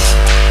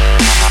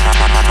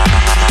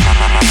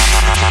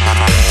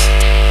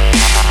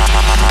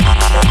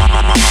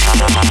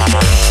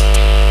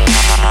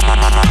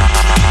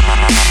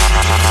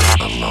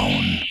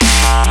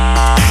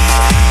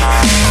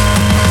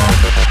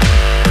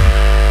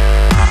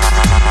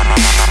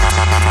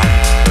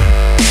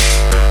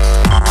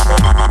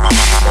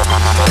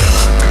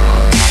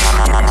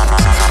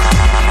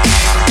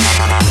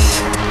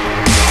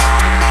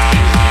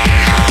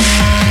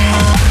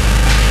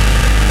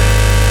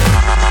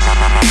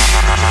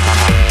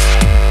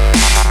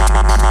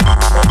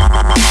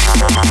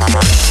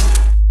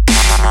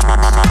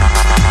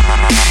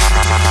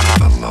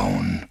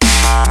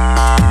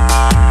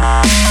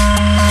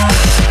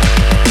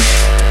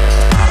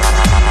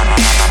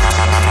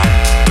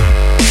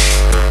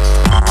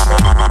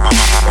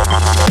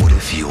 What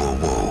if you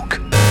awoke?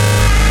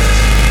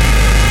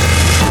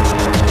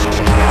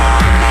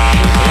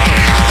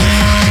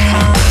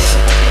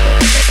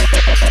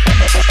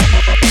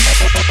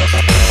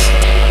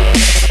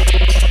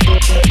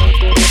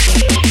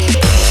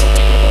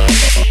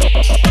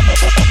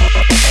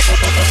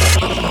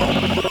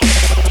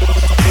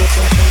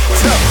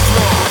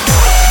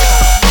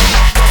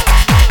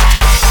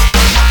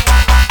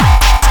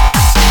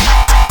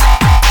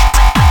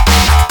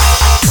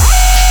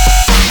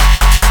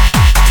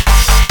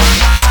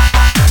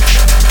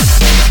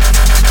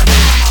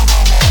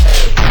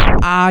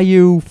 Are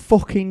you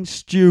fucking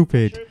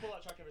stupid?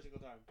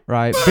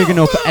 Right, bigging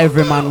up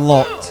every man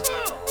locked.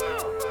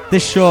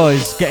 This show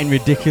is getting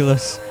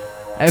ridiculous.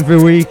 Every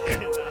week,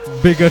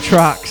 bigger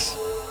tracks.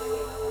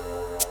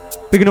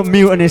 Bigging up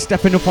Mutiny,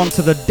 stepping up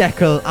onto the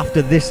decker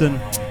after this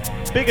and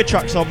bigger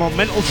tracks or more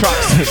mental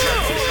tracks?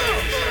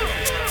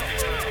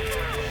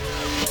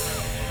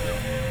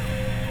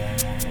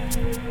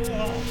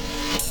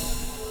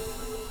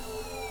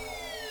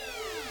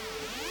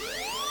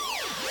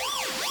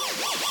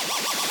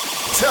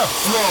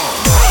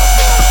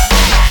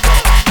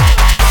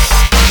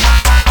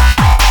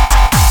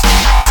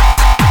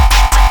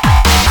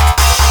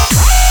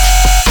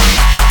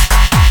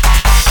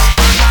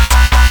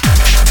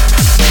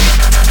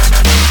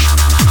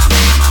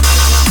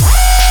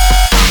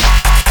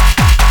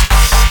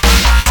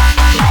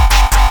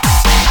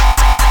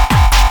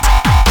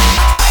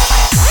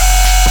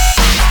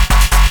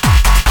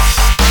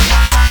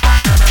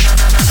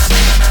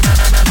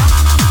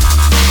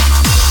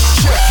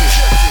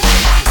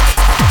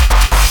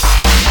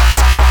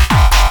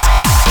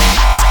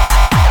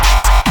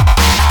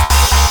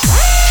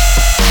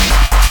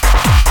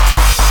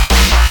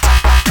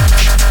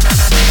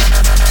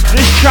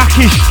 Track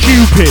is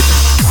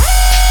stupid.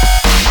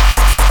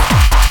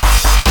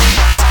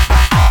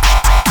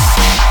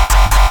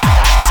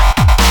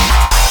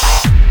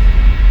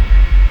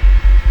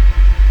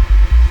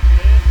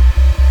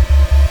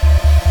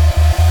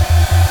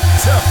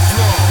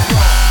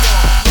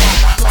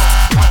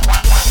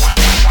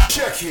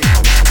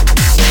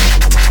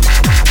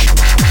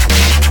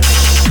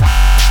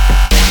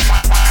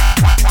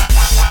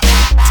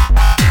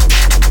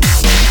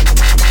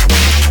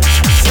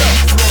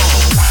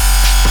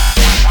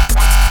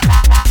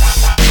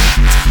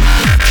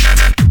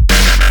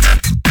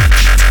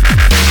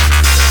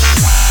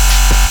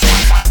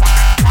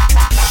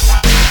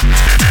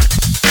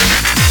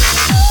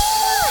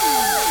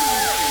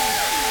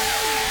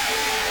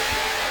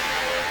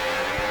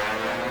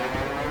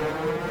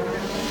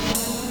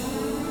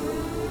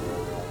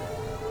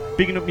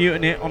 Bigging up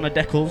Mutiny on the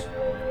decals.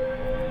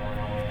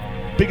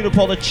 Bigging up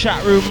all the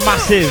chat room,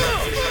 massive.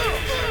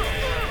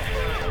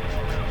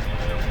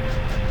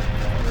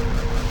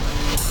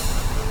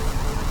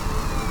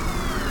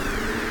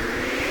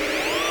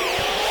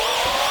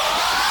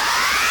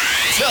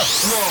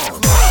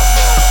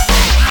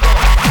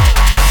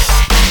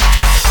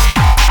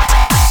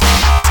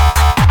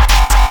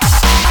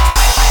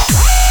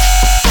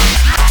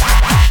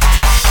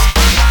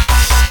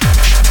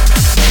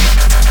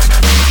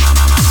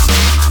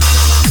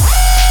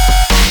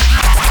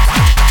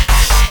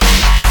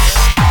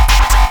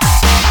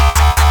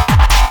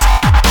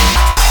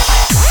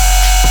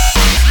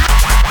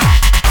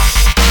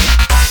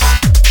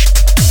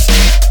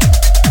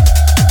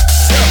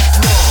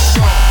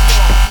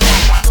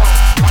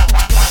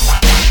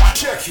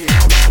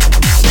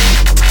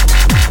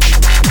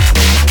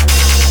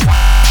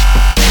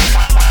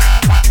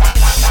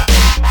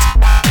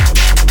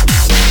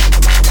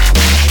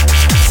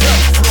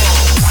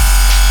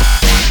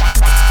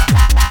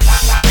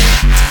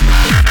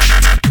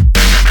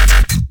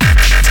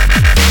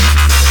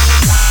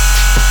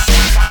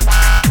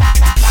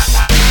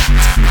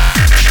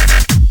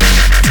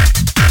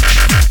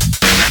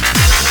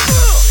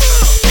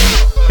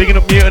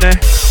 Mutiny.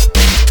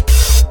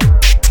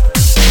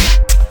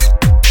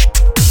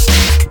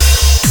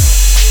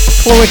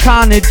 Chloe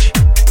Carnage,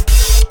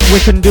 we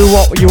can do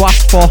what you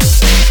asked for.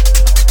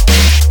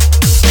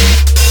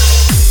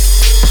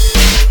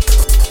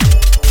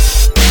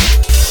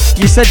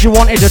 You said you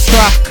wanted a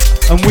track,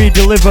 and we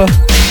deliver.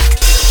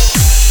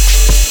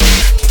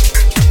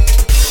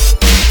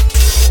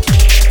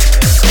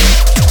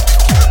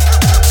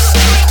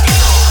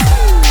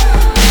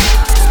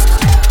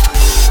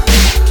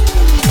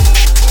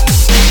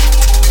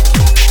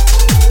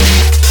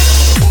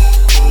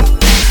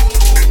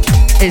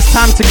 It's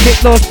time to kick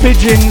those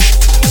pigeons.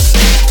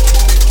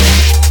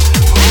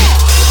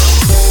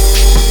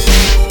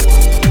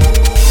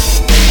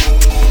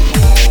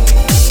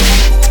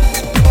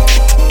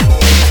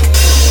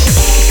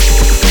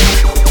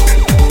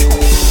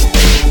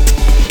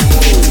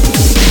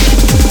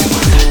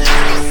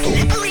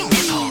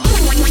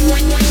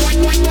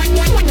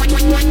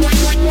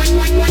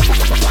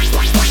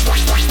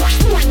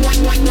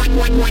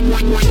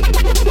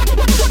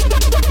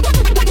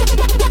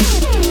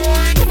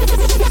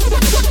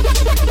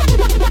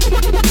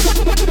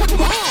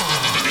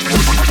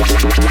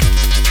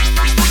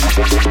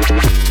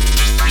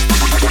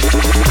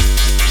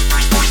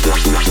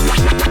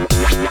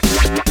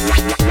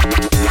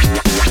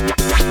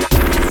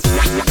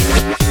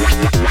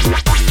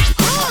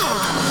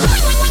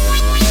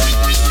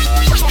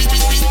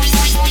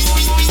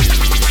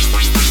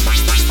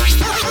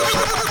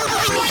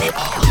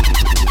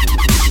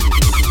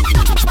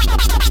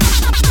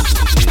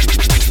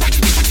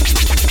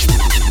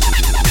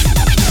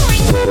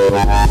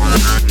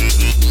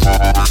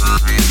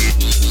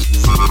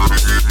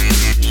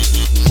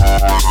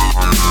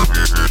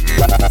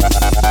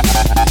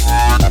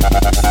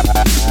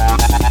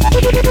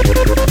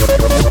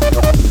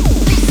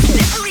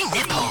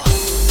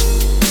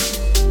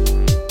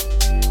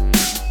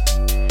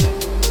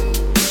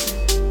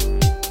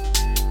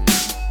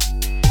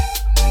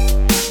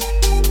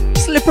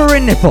 Slippery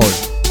nipple.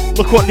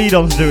 Look what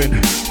Nedom's doing.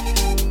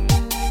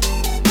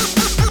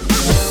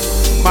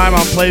 My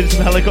man played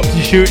some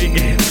helicopter shooting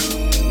games.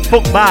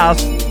 Fuck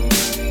bars.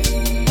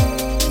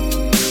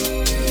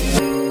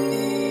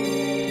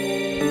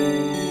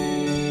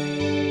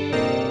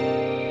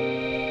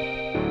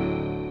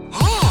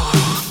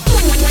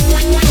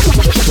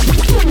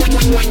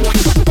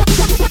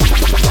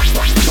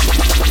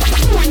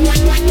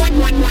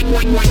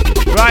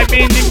 Right,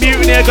 me and the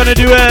Mutiny are gonna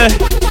do a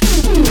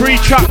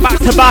pre-track back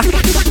to back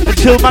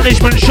until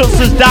management shuts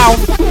us down.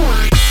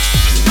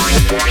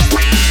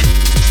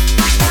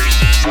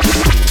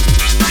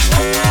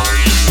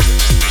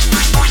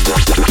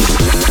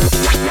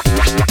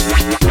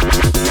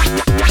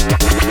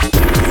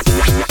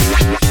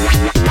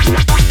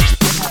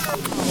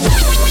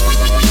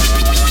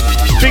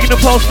 Bigging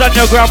up all Stand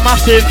Your Ground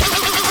Massive.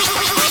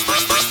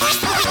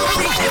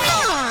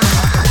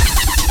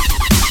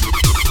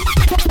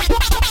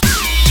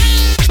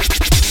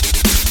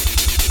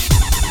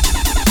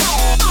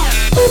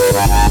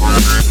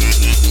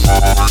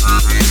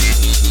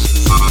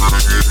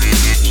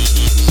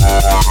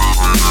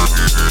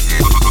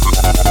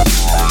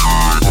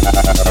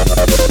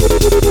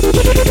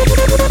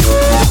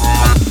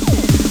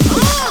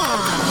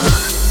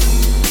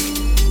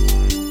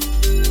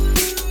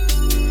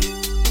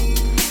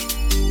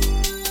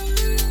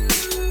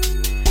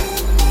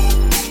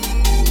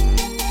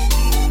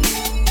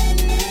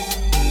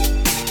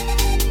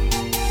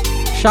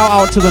 Shout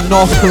out to the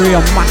North Korea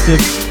Massive.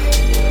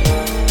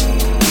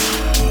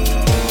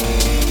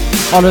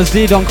 Or as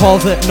Zedon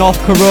calls it, North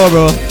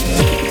Kororo.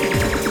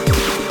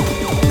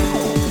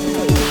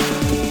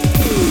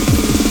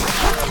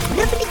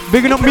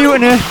 Bigging up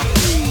Mutiny.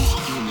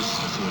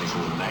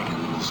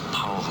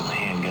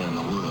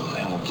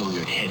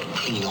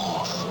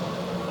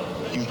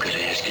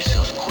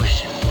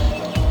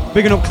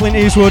 Bigging up Clint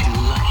Eastwood.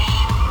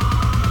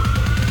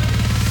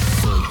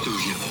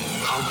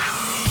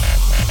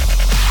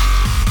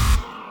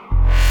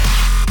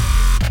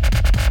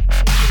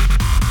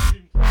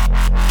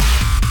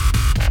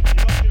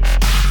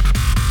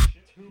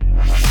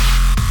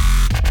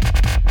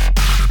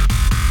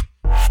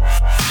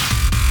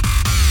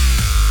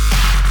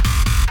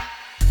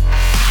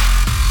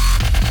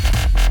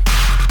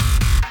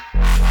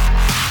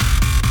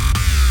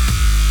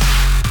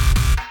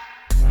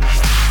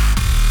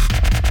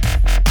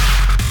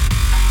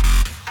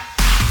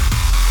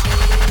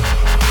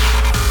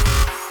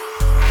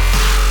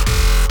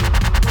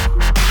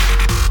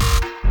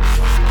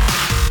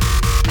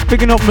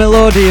 Picking up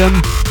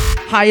Melodium,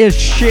 high as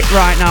shit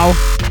right now.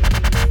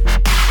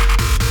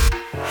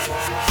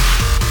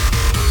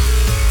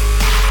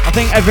 I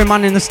think every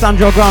man in the Stand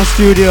Your Ground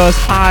studio is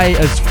high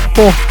as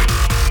fuck.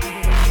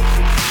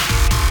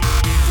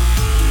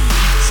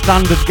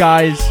 Standard,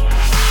 guys.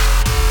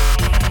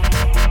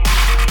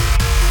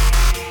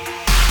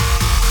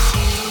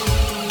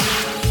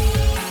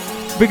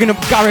 Bigging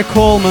up Gary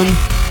Coleman.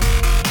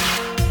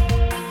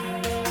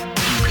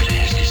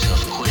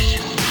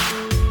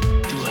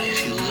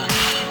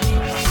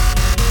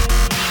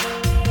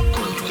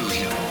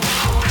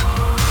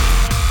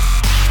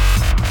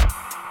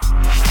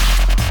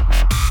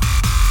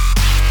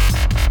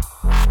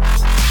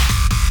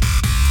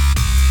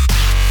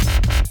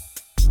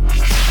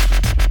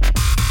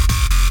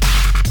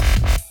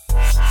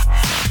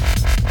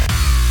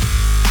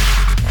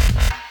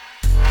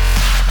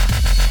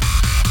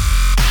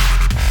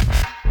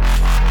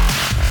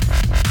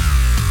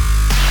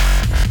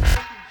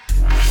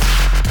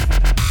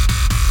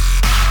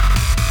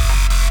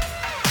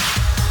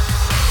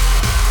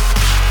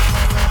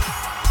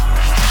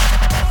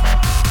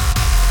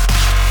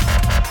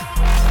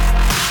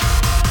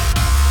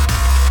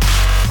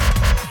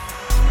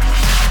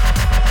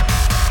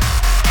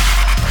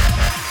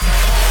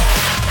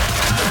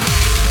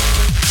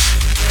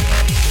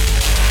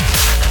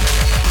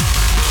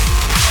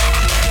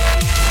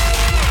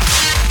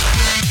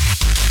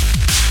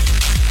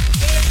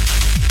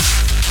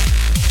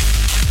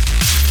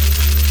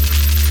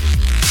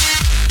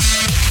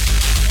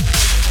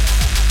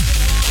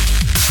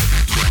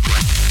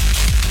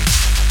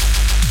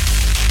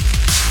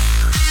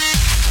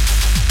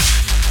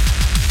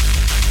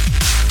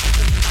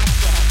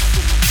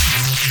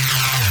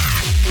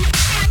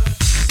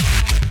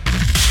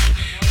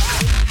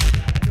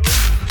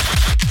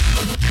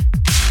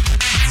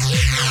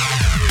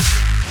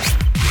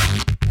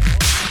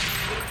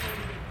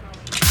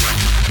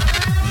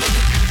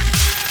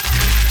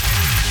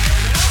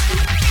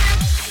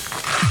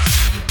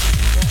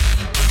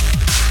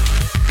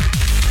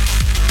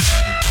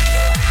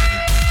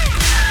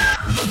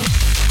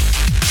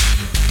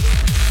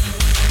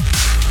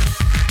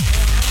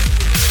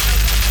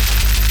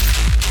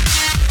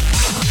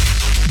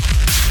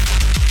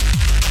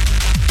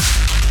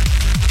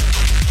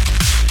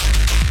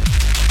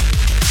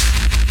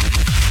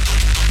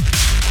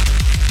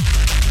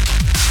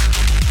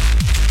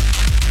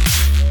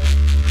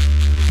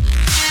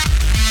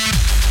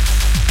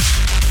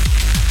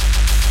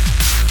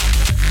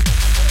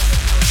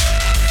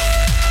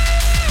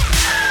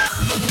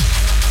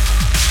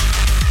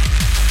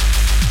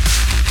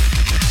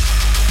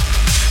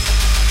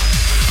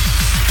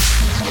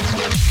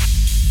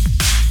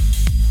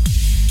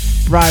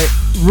 Right,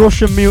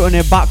 Rush and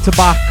Mutiny back to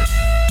back.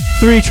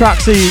 3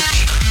 tracks each.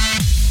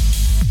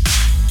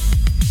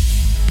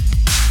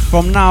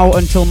 From now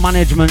until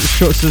management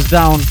shuts us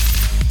down.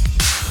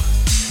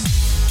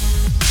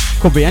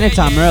 Could be any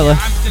time, really.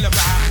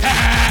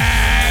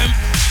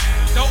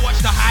 Don't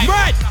watch the hype.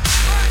 Red!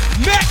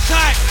 Neck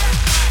type!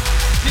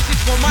 This is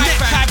for my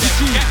fans.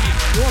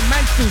 Your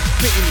man still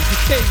spitting,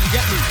 you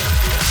get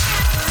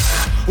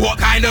me? What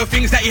kind of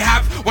things that you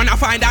have? When I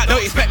find out,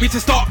 don't expect me to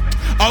stop.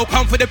 I'll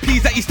come for the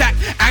peas that you stack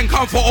and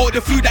come for all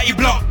the food that you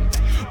block.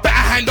 Better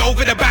hand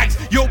over the bags.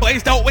 Your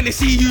boys don't when they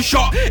see you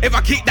shot. If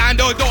I kick down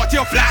the door to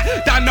your flat,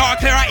 down now I'll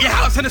clear out your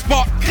house on the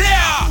spot.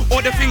 Clear!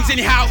 All the things in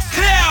your house.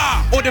 Clear!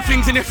 All the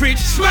things in the fridge.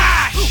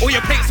 Smash! All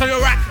your plates on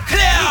your rack.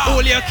 Clear!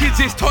 All your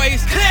kids'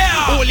 toys. Clear!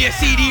 All your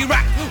CD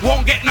rack.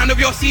 Won't get none of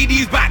your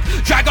CDs back.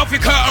 Drag off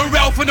your curtain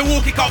rail from the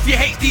wall, kick off your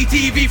HD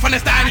TV from the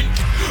stand.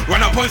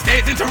 Run up on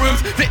stairs into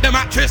rooms, flip the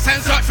mattress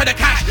and search for the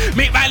cash.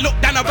 Make my look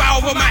down a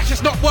barrel of a match,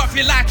 it's not worth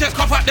your life, just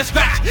cough up the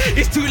scratch.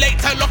 It's too late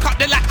to lock up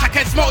the latch, I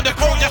can smell the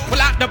cold, just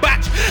pull out the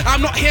batch.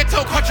 I'm not here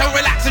to coach and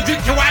relax and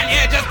drink your wine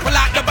here, just pull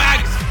out the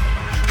bags.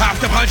 Have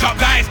to punch up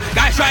guys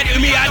tried it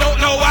with me, I don't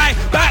know why.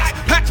 Backs,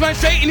 packs man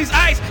straight in his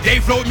eyes. They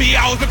flowed me,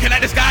 I was looking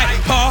at the sky.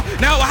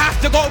 Now I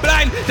have to go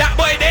blind. That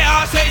boy there,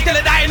 I swear he's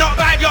gonna die, not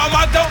bad. Your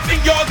mug don't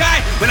think you're a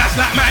guy. When I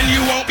slap man, you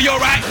won't be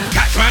alright.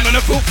 Catch man on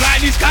the foot, fly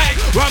in the sky.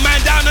 Run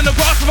man down on the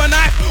grass with a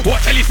knife.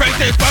 Watch Ellie friends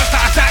take first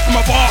that attack from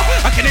a bar.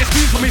 I can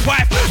excuse from his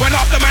wife. When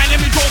after man,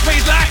 let me draw for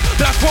his life.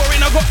 Blood pouring,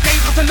 I got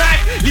stains for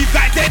tonight. Leave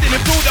guys dead in the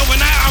field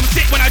overnight. I'm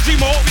sick when I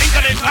dream, I won't think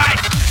of this life.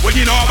 When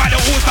you know about the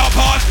all-star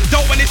pass,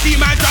 don't wanna see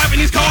man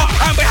driving his car.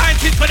 I'm behind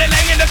kids for the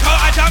lane in the car.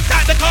 I jumped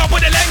out the car, put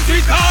the lane to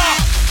his car.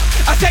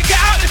 I said get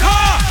out the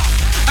car.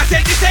 I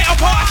said this ain't a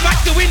part. I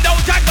smashed the window,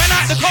 dragged man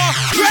out the car.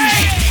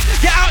 Great,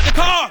 get out the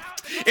car.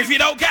 If you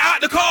don't get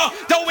out the car,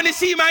 don't wanna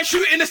see man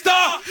shooting the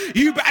star.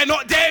 You better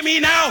not dare me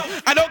now.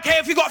 I don't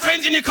care if you got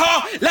friends in your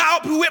car. Let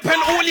out the whip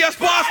and all your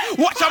spars.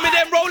 Watch some of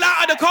them roll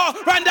out of the car.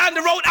 Run down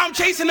the road, I'm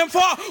chasing them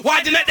far.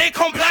 Why didn't they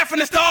comply from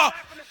the start?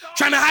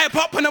 Trying to hype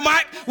up on the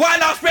mic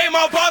while I spray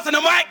my bars on the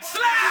mic.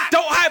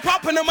 Don't hype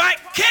up on the mic.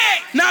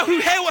 Kick! Now who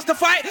here wants to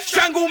fight?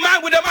 Strangle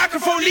man with a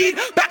microphone lead.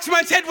 Back to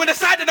man's head with the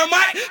side of the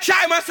mic.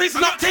 Shouting my face,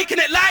 not taking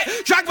it light.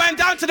 Drag man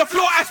down to the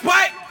floor, I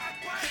spike.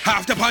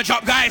 Have to punch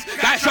up guys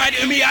tried it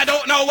with me, I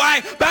don't know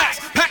why. Backs,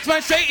 packs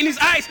man straight in his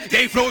eyes.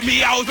 They flowed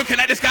me, I was looking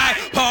at the sky.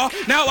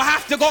 Now I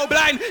have to go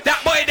blind. That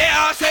boy there,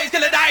 I swear he's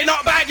gonna die,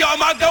 not bad. Your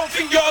mug don't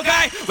think you're a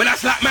guy. When I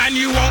slap man,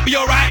 you won't be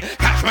alright.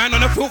 Catch man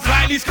on the foot,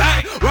 fly in his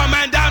sky. Run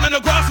man down on the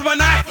grass with a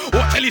knife.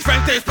 Watch Ellie's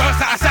friends take first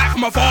that I sack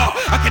from afar.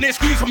 I can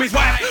excuse from his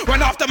wife.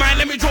 Run after man,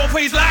 let me draw for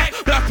his life.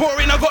 Blood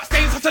pouring, I got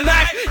stains for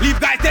tonight. Leave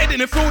guys dead in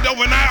the field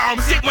overnight.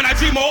 I'm sick when I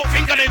dream, I won't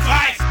think of it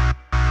twice.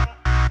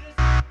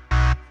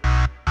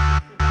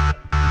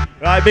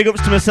 Right, big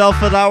ups to myself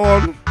for that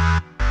one.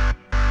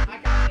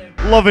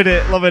 Loving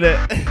it, loving it.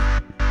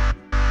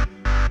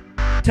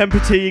 Temper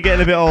T, you're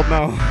getting a bit old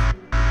now.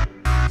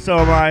 So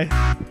am I.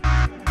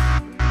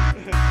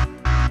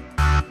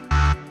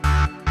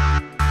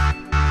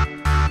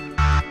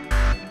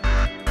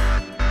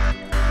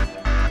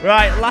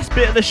 Right, last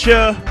bit of the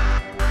show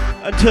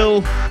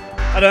until,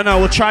 I don't know,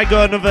 we'll try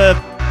go another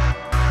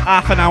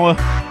half an hour.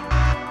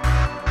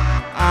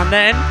 And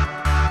then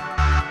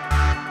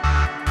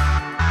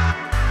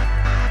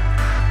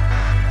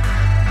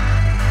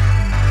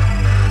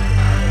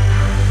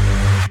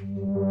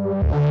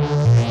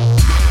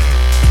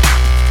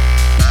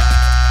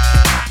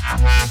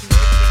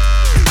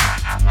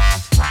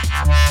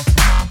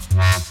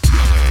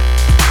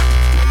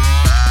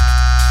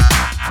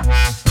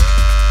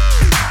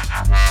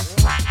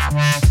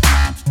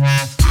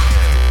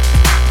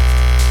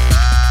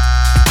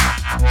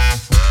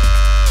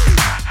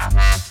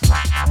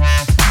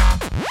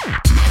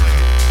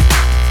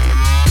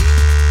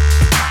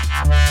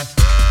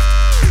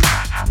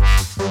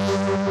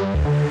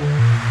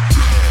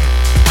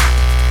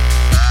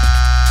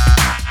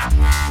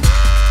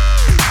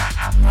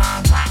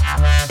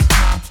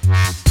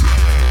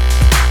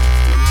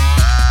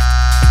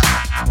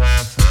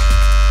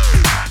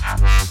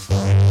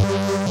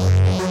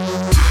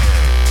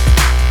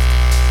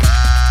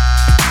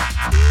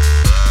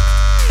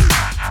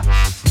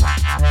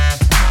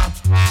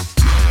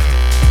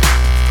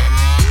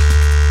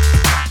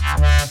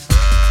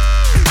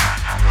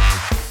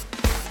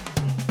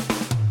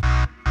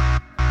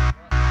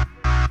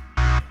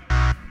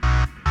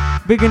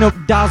bigging up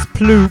Daz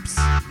Ploops.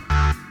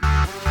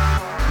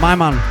 My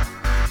man.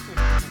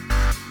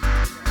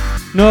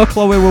 No,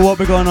 Chloe, we won't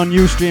be going on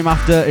Ustream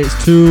after,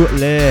 it's too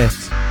late.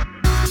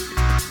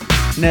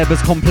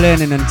 Neighbours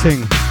complaining and ting.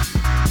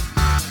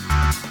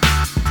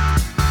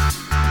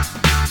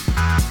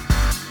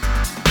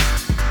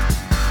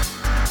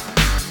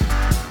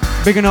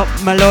 Bigging up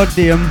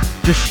Melodium,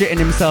 just shitting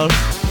himself.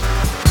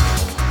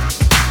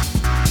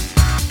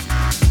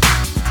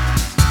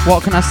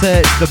 What can I say,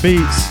 it's the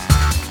beats.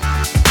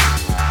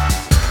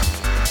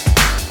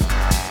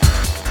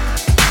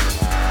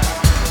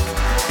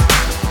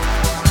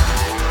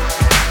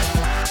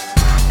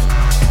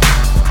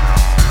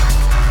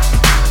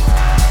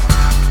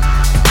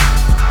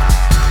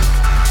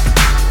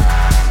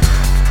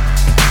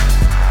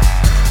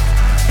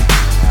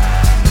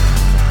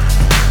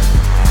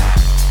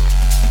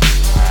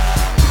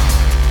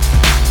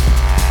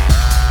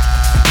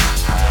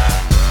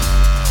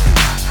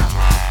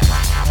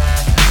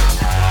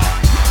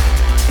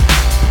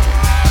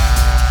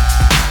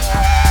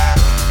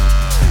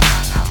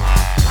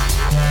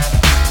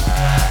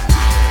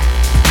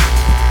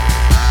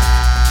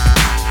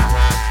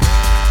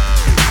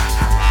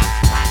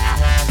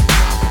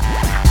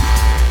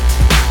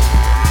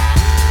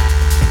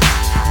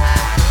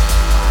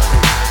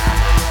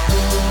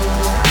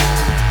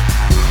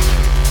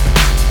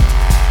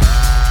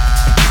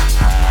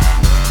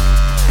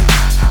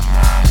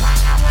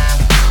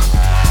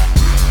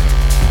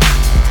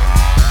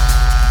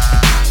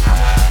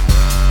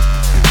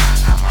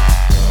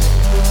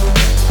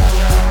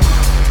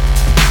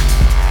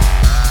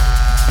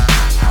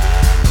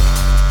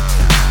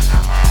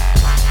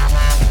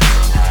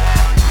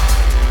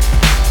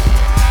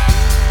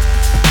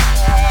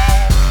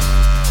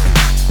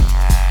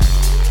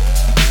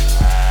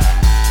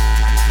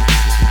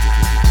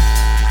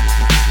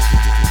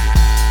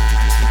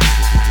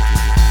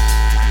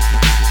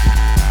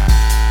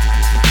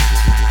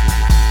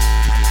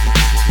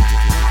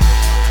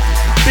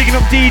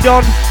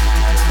 D-Don.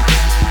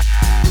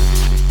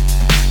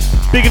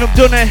 Bigging up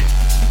Dunny.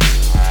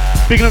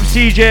 Bigging up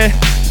CJ.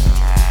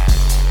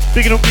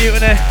 Bigging up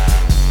Mutiny.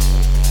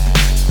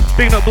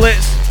 Bigging up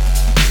Blitz.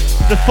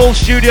 The full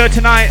studio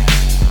tonight.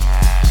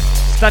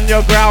 Stand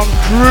your ground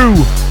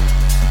crew.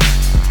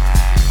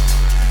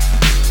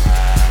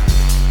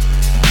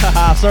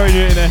 Haha, sorry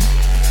Mutiny.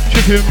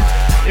 Trip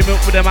him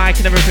up with the mic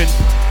and everything.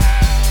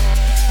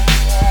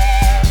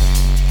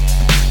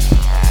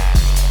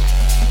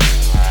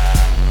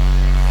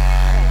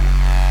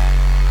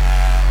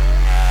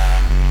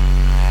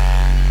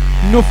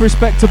 Enough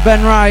respect to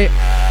Ben Wright.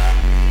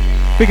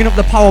 Bigging up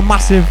the Power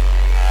Massive.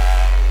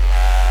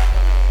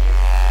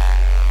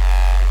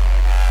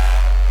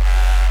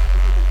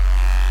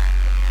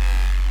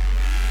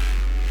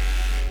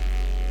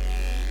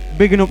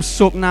 Bigging up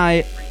Suck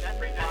Knight.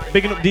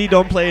 Bigging up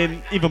D-Don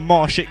playing even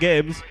more shit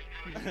games.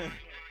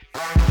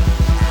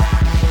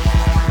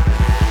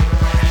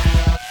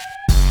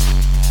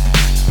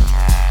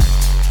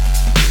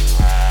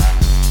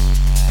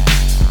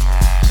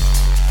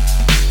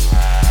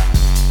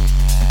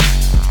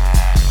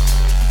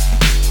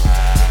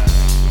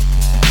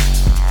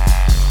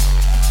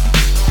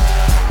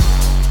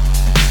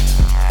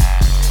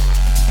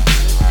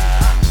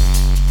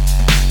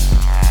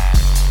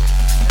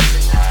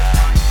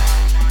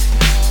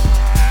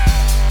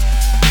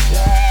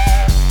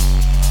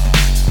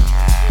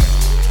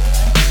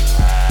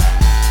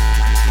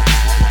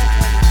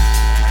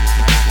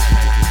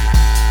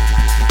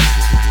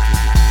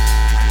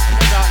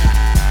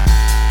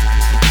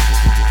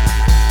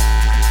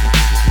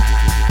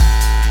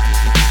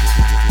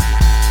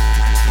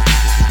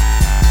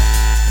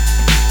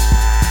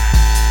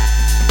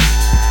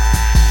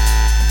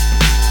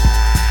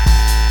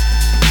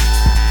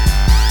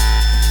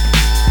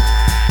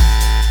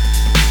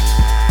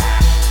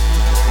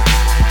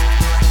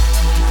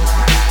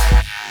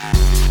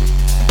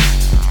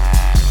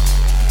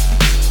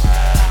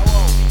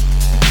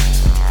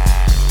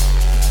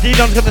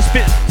 D-Don's gonna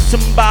spit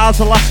some bars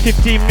the last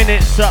 15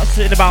 minutes, so that's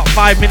in about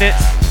 5 minutes.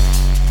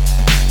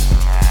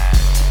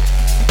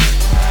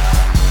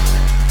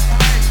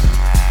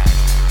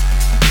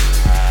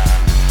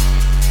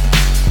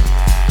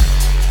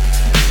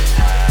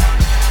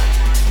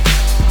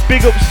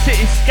 Big up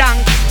City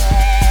Skank.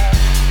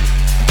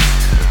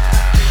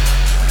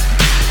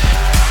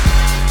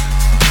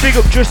 Big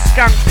up Just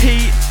Skank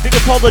Pete. Big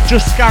up all the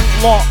Just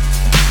Skank lot.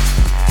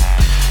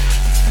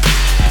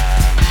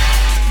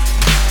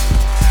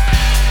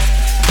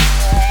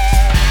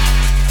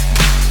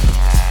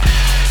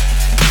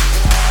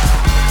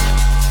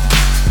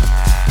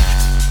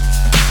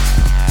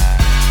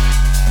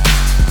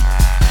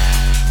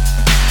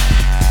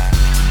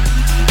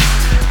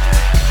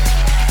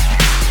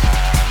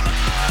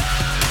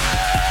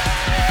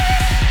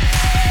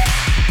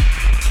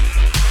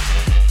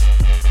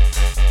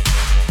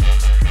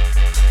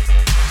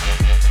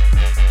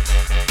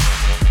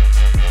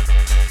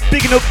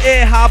 Bigging up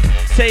Ahab,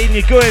 saying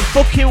you're going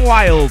fucking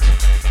wild.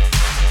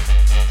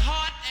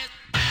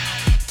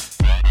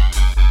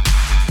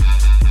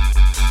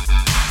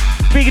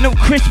 Bigging up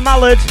Chris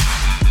Mallard,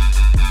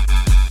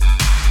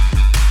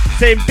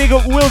 saying big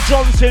up Will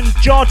Johnson,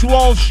 George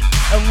Walsh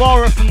and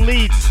Laura from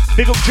Leeds.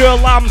 Big up Joe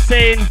Lamb,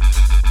 saying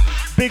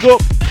big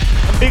up,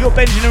 and big up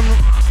Benjamin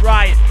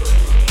Wright.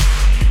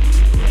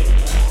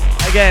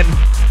 Again,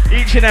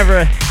 each and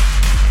every.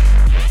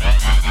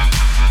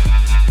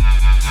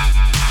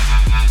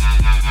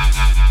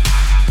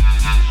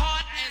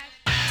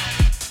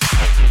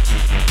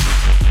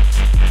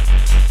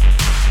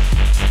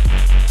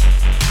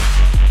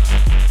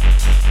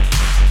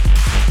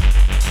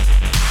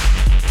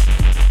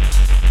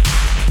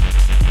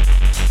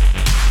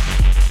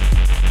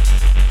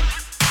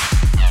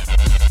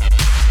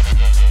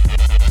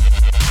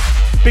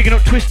 Bigging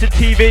up Twisted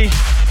TV.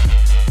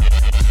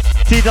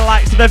 See the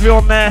likes of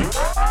everyone there.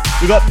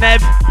 We got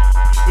Neb.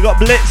 We got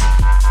Blitz.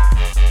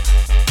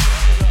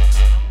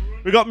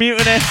 We got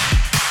Mutiny.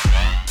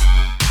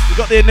 We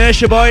got the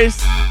Inertia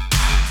Boys.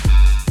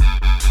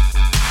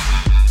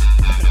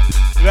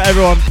 We got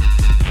everyone.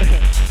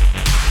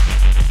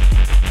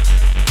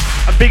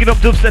 I'm bigging up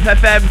Dubstep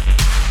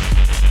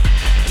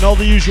FM and all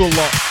the usual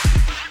lot.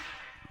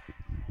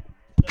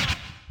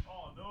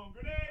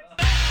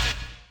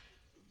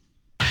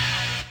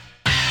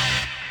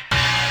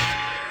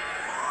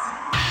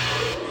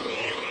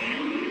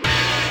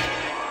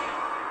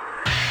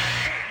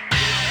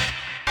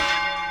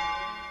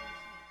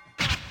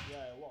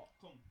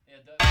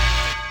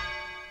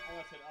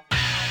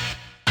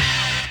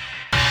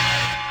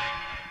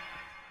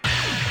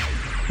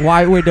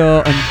 White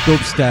Widow and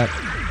Dubstep.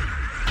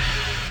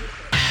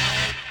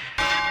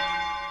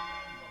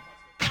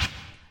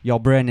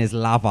 Your brain is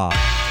lava.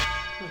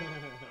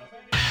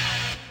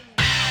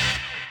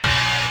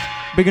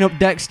 Bigging up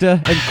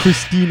Dexter and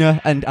Christina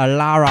and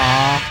Alara.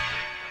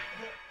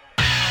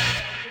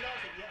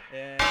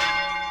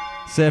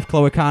 Safe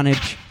Chloe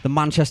Carnage, the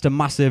Manchester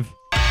Massive.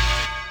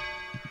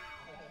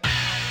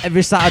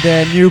 Every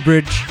Saturday,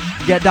 Newbridge.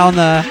 Get down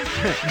there.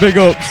 Big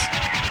ups.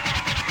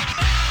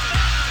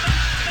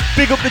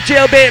 Big up the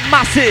Jailbait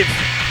Massive.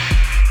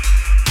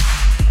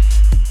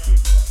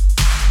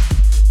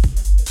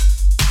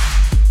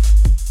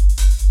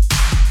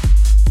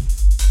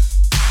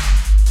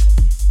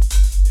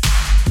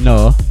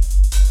 No.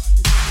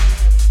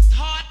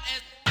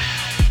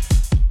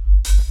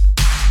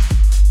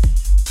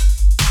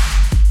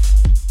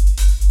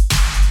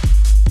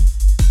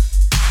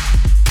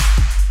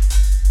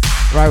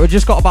 Right, we've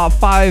just got about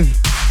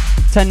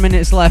 5-10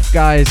 minutes left,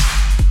 guys.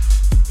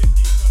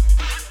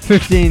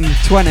 15,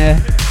 20,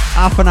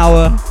 half an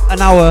hour, an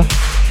hour.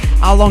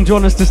 How long do you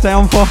want us to stay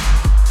on for?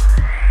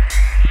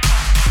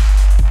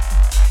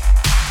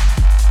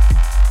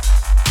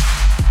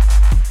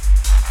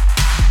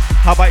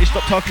 How about you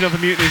stop talking over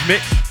Mutiny's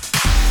mix?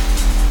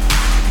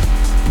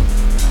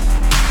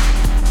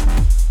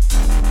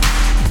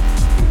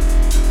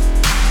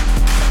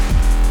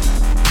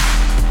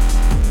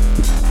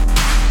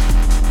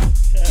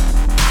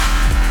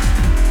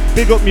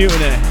 Big up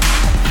Mutiny.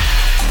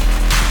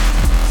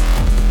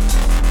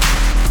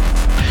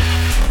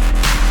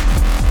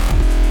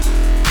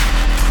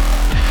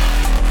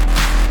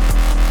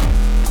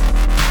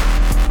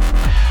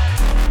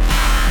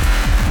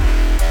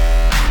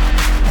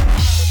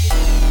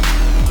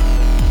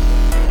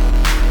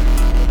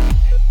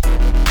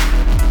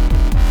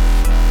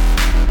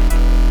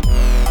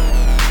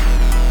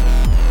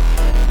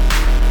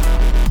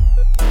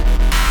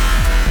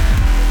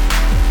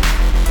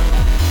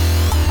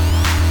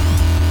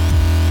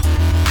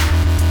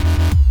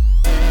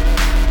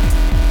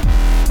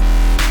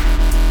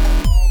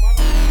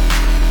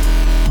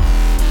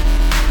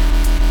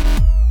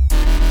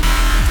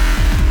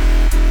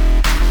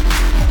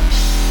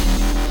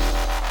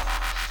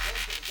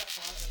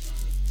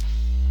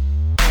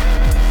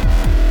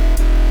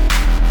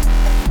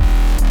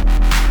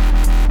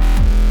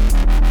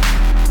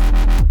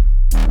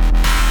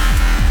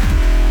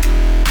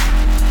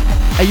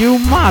 Are you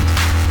mad?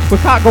 We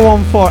can't go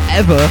on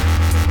forever.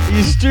 Are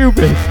you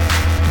stupid?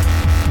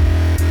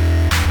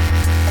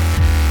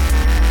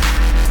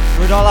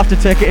 We'd all have to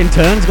take it in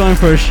turns going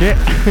for a shit.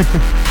 I'm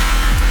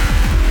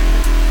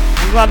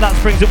glad that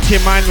springs up to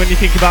your mind when you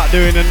think about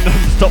doing a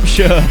non-stop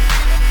show.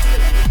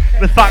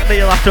 The fact that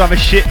you'll have to have a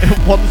shit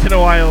once in a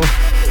while.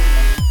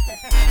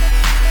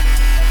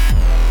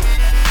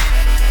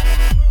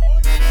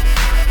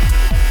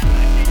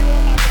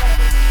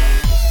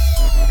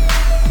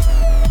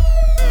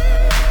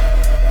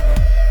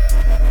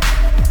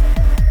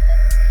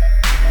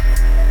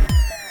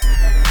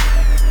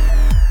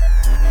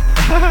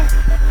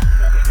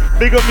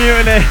 Big up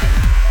Mutiny.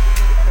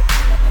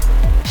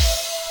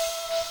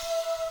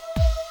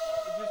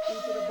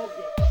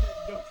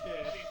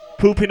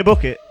 Poop in a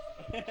bucket?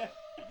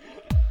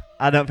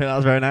 I don't think that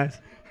was very nice.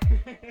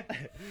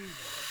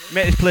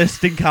 Make this place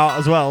stink out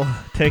as well,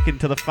 taken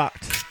to the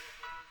fact.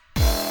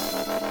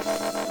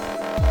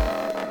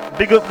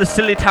 Big up the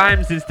Silly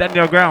Times in Stand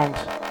Your Ground.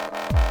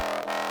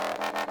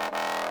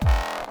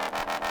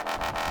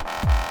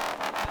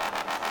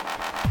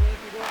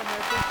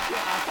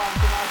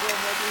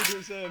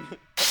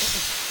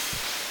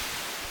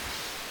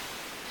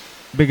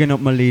 Bigging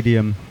up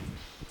Millennium.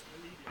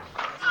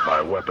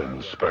 My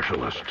weapons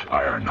specialist,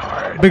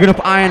 Ironhide. Bigging up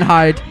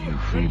Ironhide. You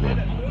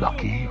feeling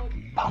lucky,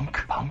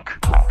 punk?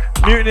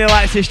 Mutiny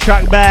likes this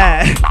track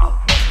bear.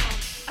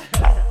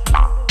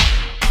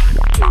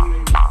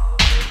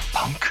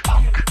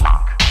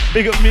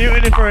 Big up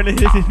Mutiny for an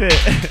hissy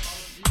fit.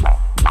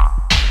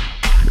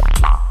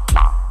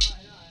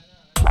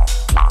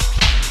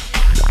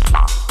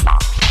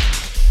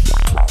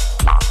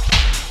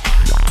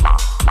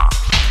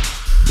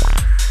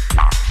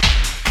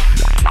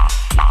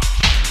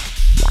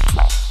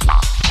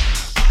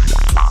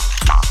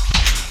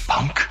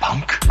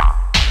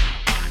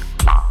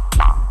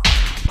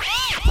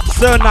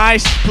 So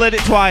nice, played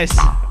it twice.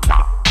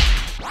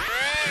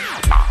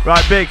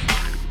 Right, big.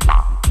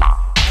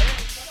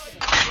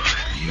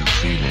 You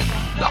feeling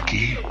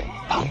lucky,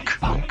 punk?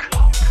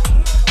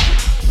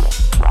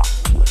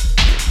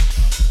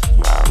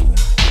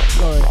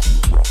 Sorry.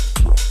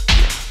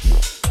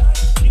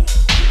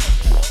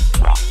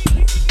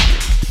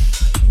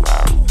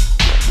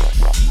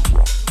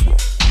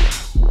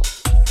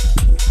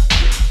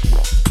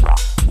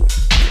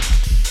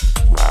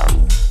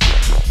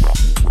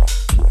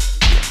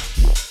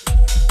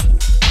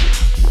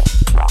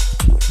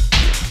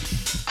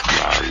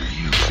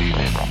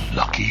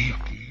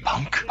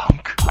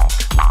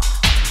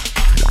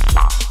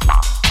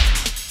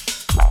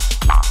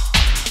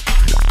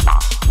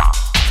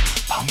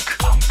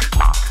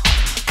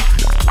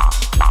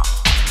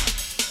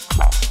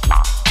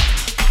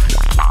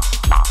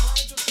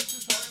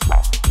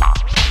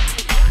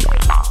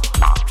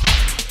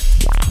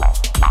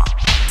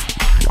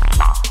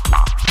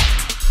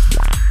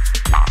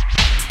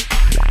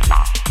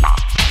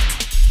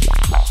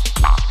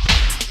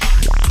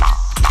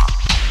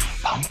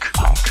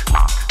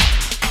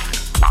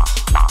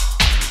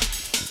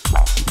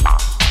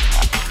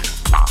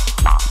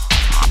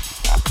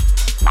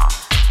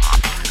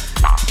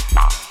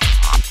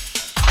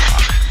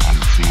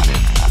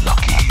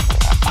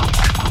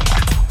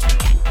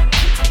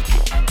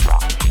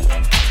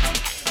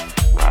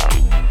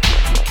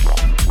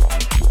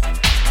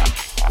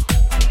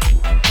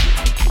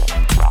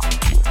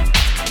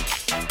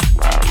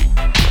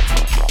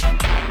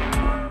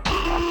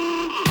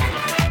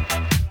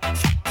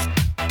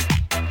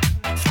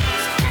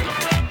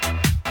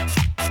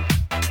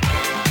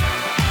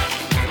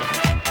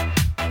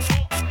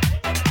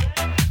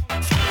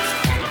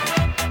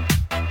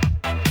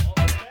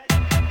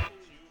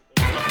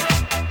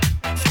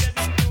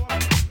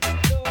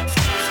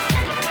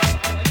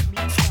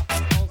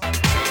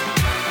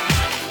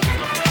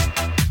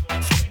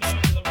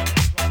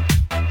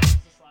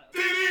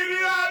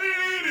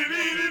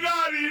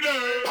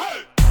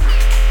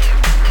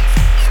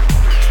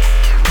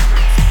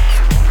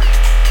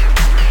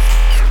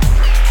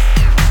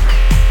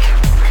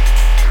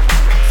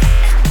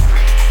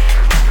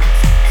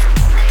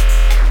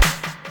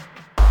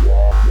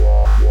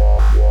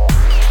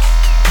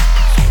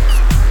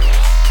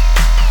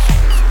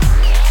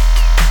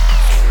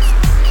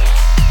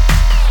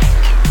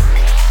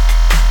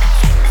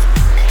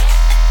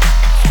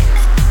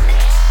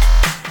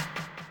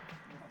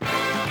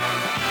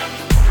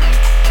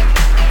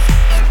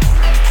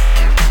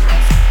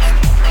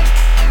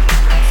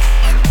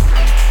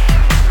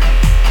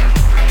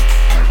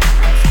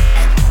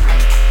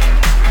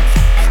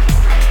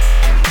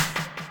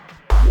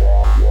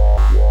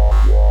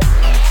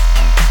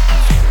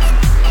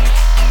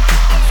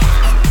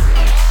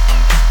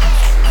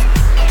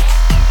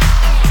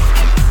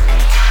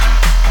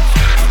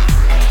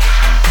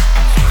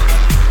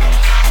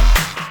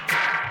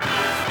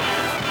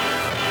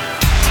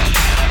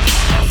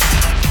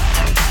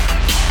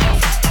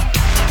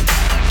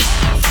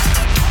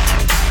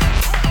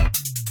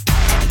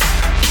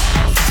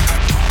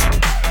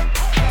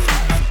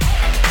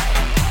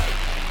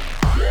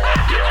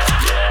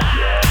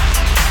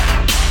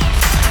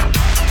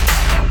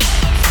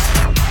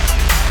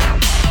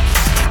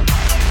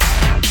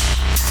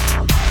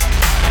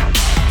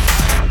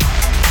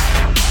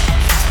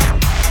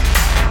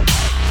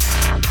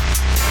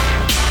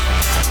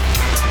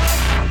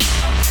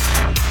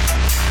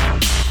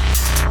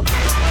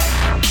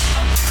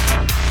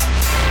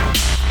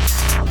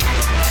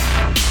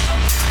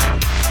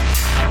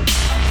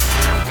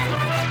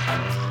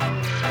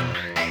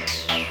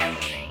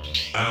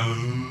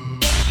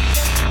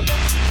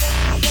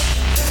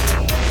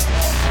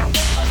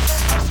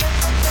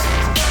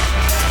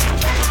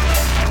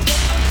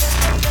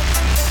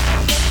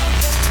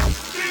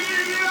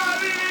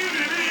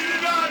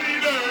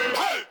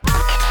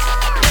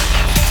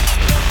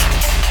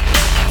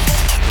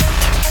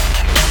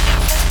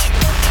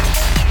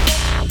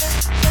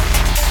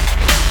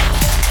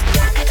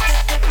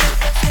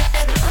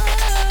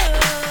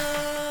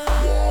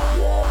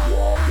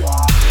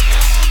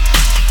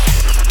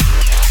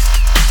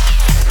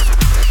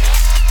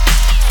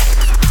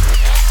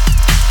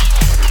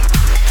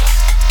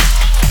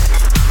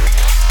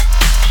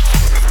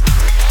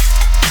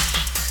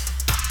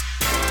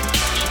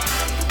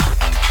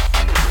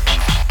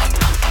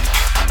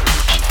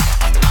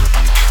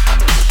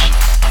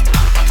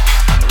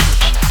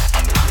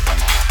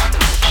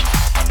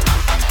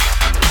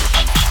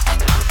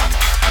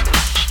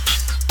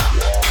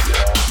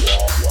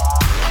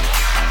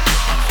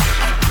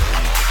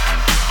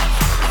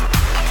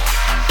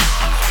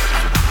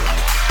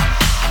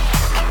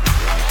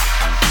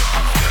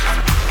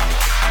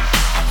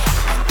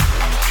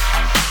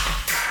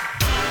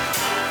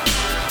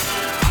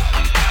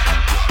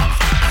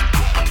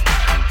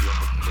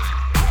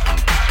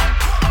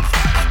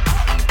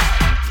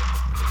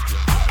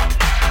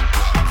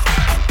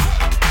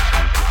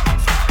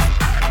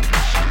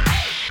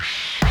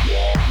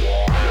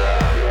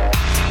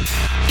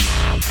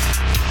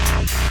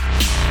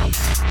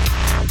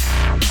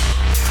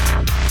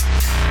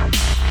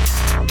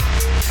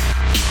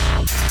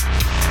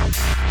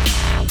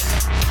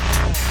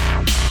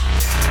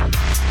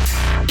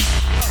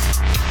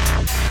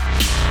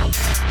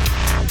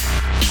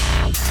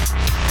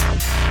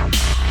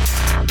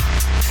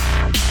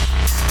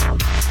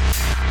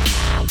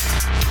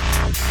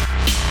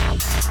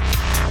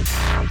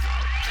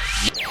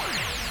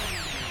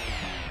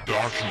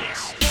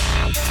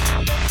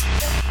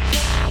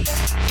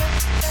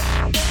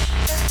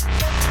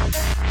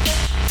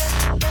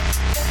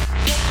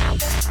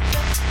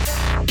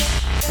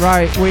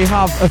 Right, we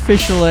have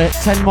officially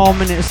 10 more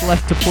minutes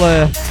left to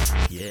play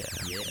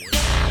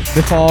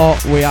before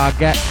we are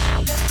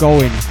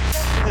going.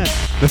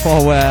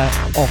 Before we're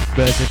off,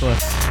 basically.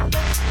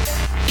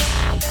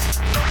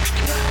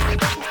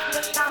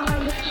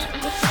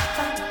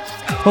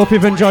 Hope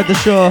you've enjoyed the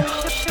show.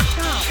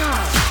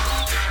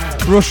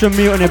 Rush and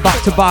Mutiny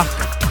back to back.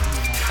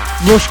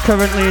 Rush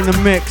currently in the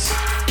mix.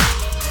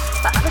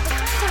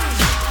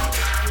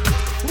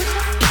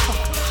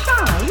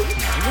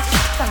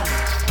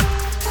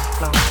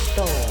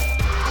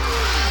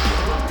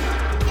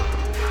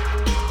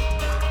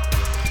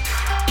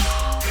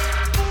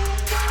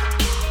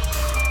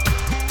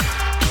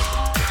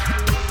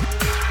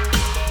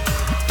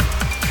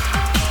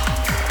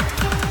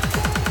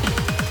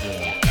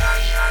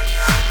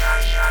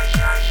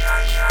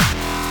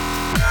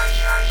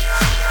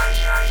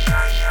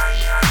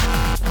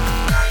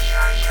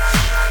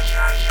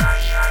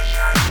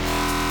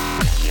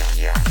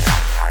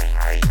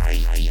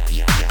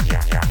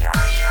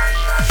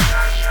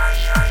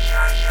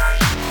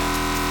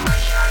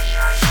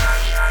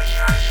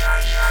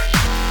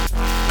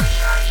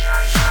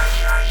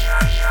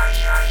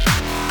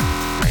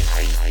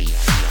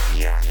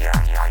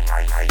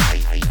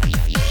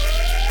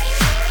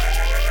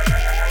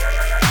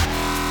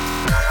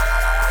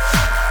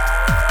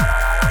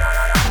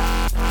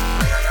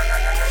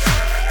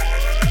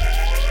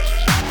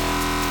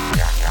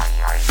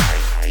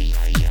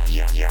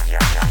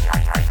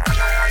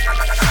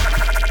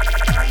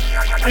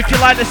 If you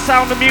like the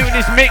sound of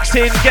Mutiny's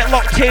mixing, get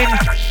locked in.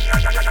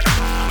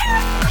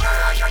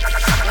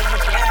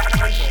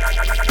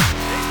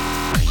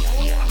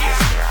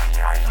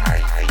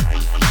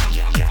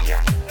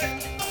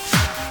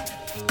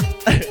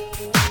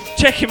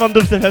 Check him on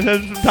Dubstep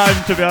FM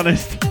sometimes, to be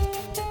honest.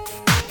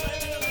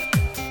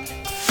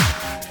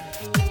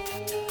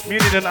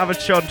 Mutiny doesn't have a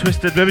show on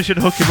Twisted, maybe we should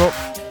hook him up.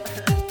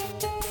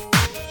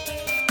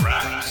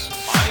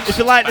 If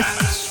you like the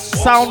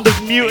sound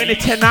of Mutiny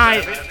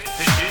tonight,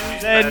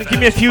 then give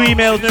me a few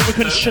emails and we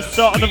can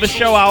sort another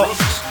show out.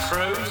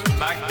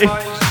 If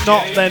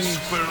not, then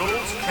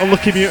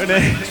unlucky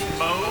Mutiny.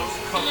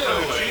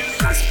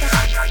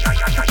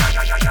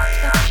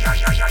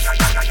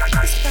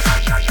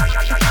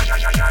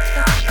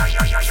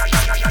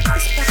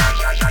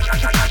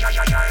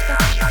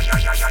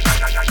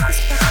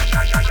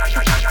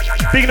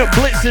 Bigging up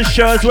Blitz's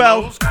show as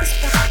well.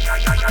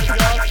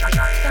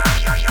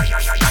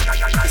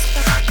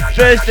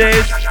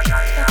 Thursdays,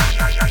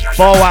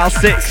 4 while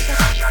 6.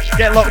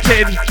 Get locked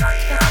in.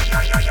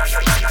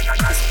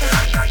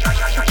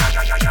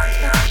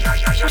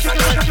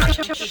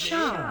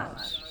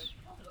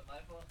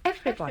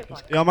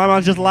 Yo, my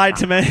man just lied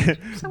to me.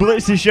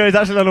 Blitz's show is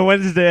actually on a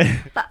Wednesday.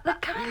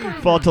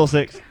 4 till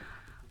 6.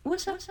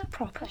 Was that a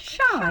proper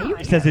show?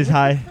 He says he's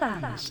high.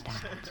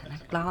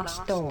 Glass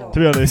door. To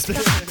be honest.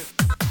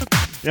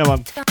 Yeah,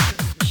 man.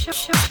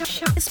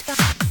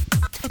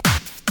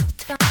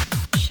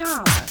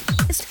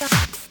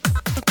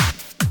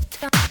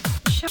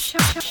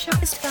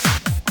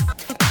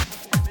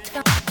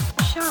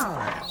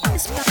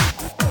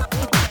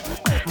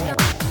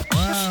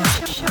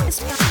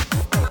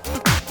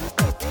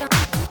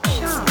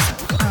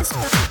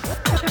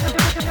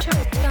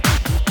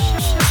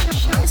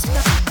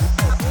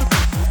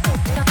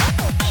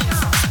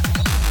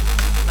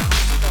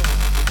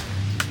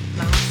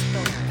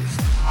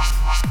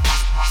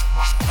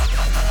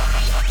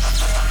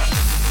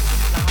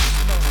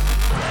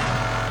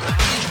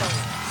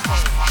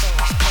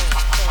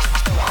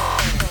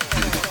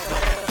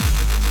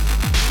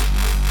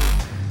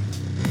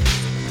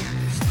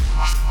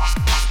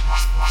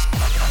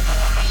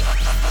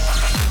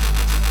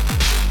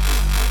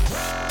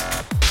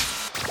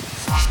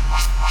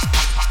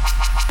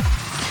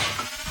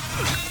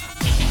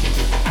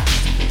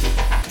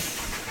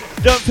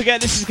 Don't forget,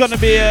 this is going to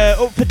be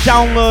up for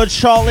download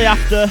shortly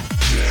after.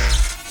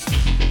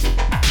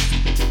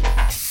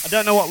 I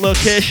don't know what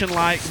location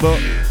like,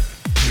 but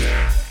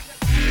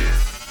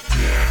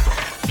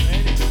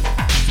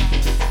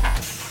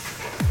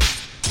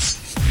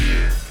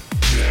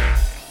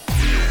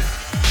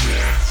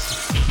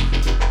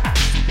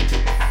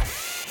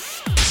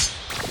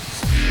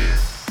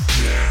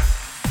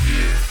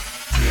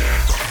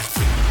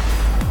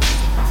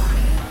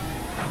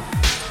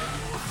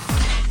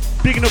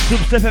bigging up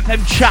Dubstep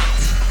FM chat.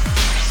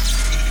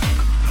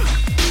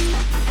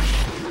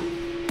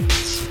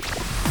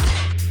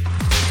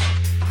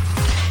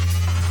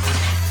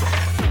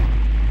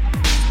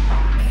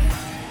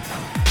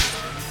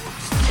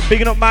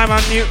 Bigging up my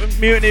man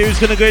Mutiny, who's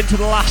going to go into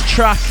the last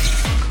track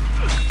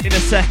in a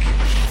sec.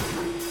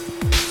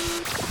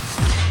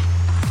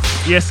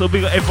 Yes, so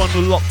big up everyone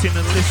who locked in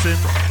and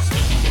listened.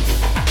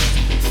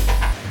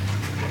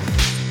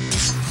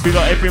 Big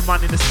up every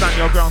man in the Stand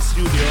Your Ground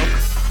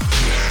studio.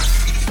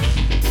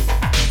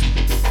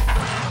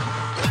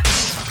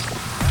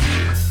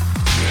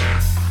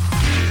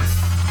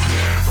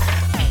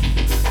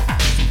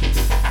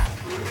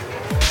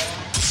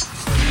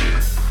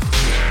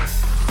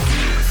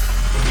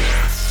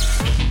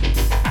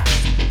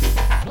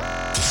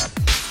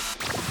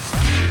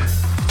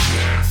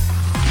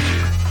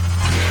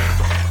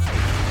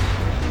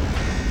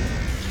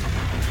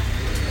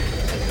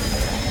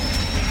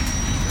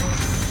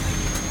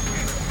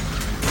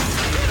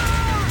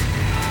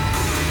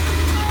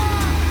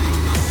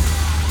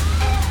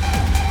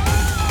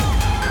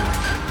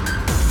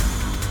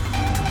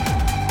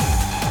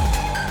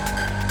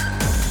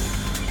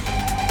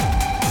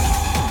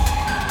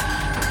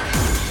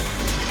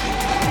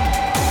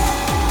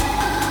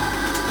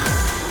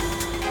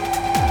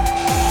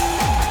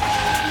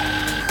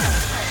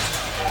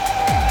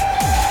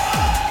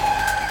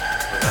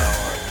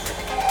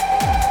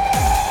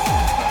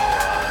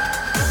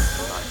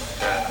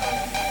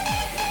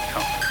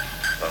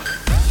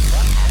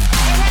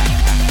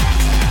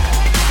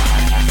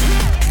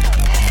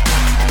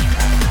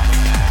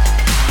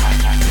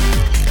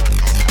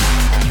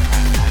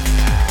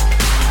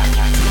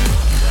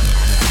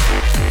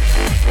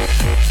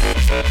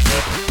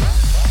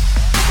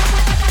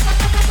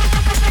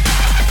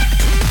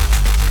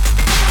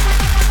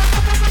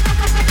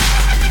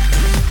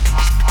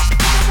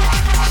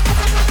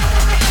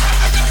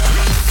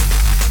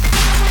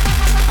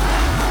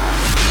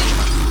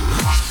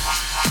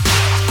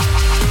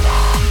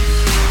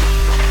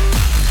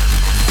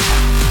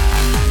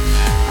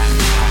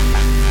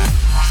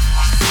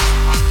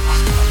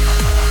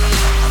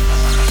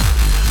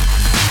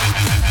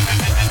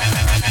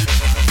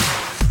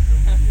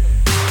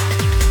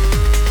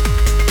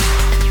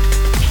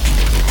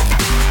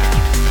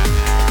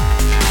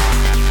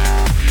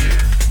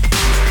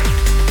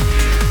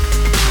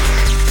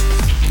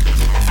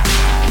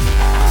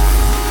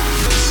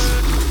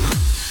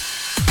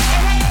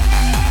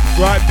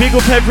 Big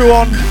up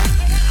everyone.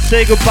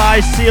 Say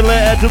goodbye. See you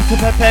later.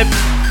 Dubstep FM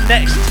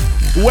next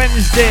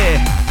Wednesday.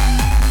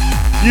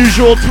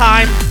 Usual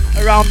time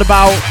around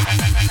about.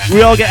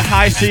 We all get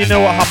high so you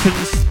know what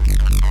happens.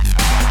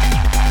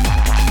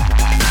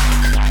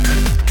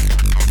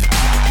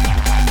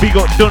 Big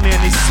up Dunny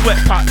and his sweat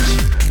patch.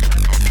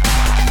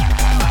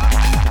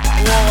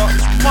 Whoa,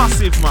 it's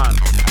massive, man.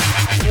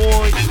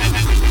 Whoa.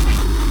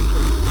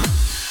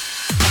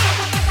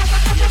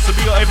 Yeah, so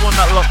big up everyone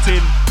that locked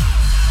in.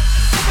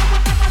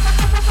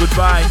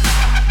 Goodbye.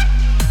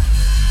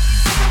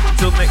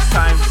 Until next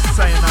time,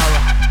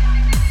 sayonara.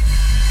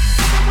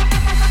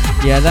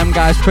 Yeah, them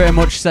guys pretty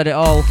much said it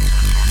all.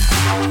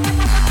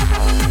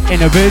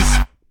 In a biz.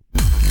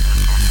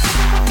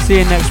 See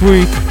you next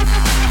week.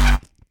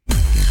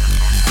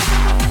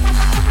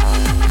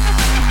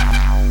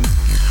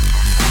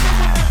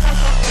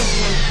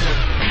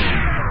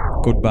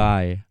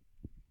 Goodbye.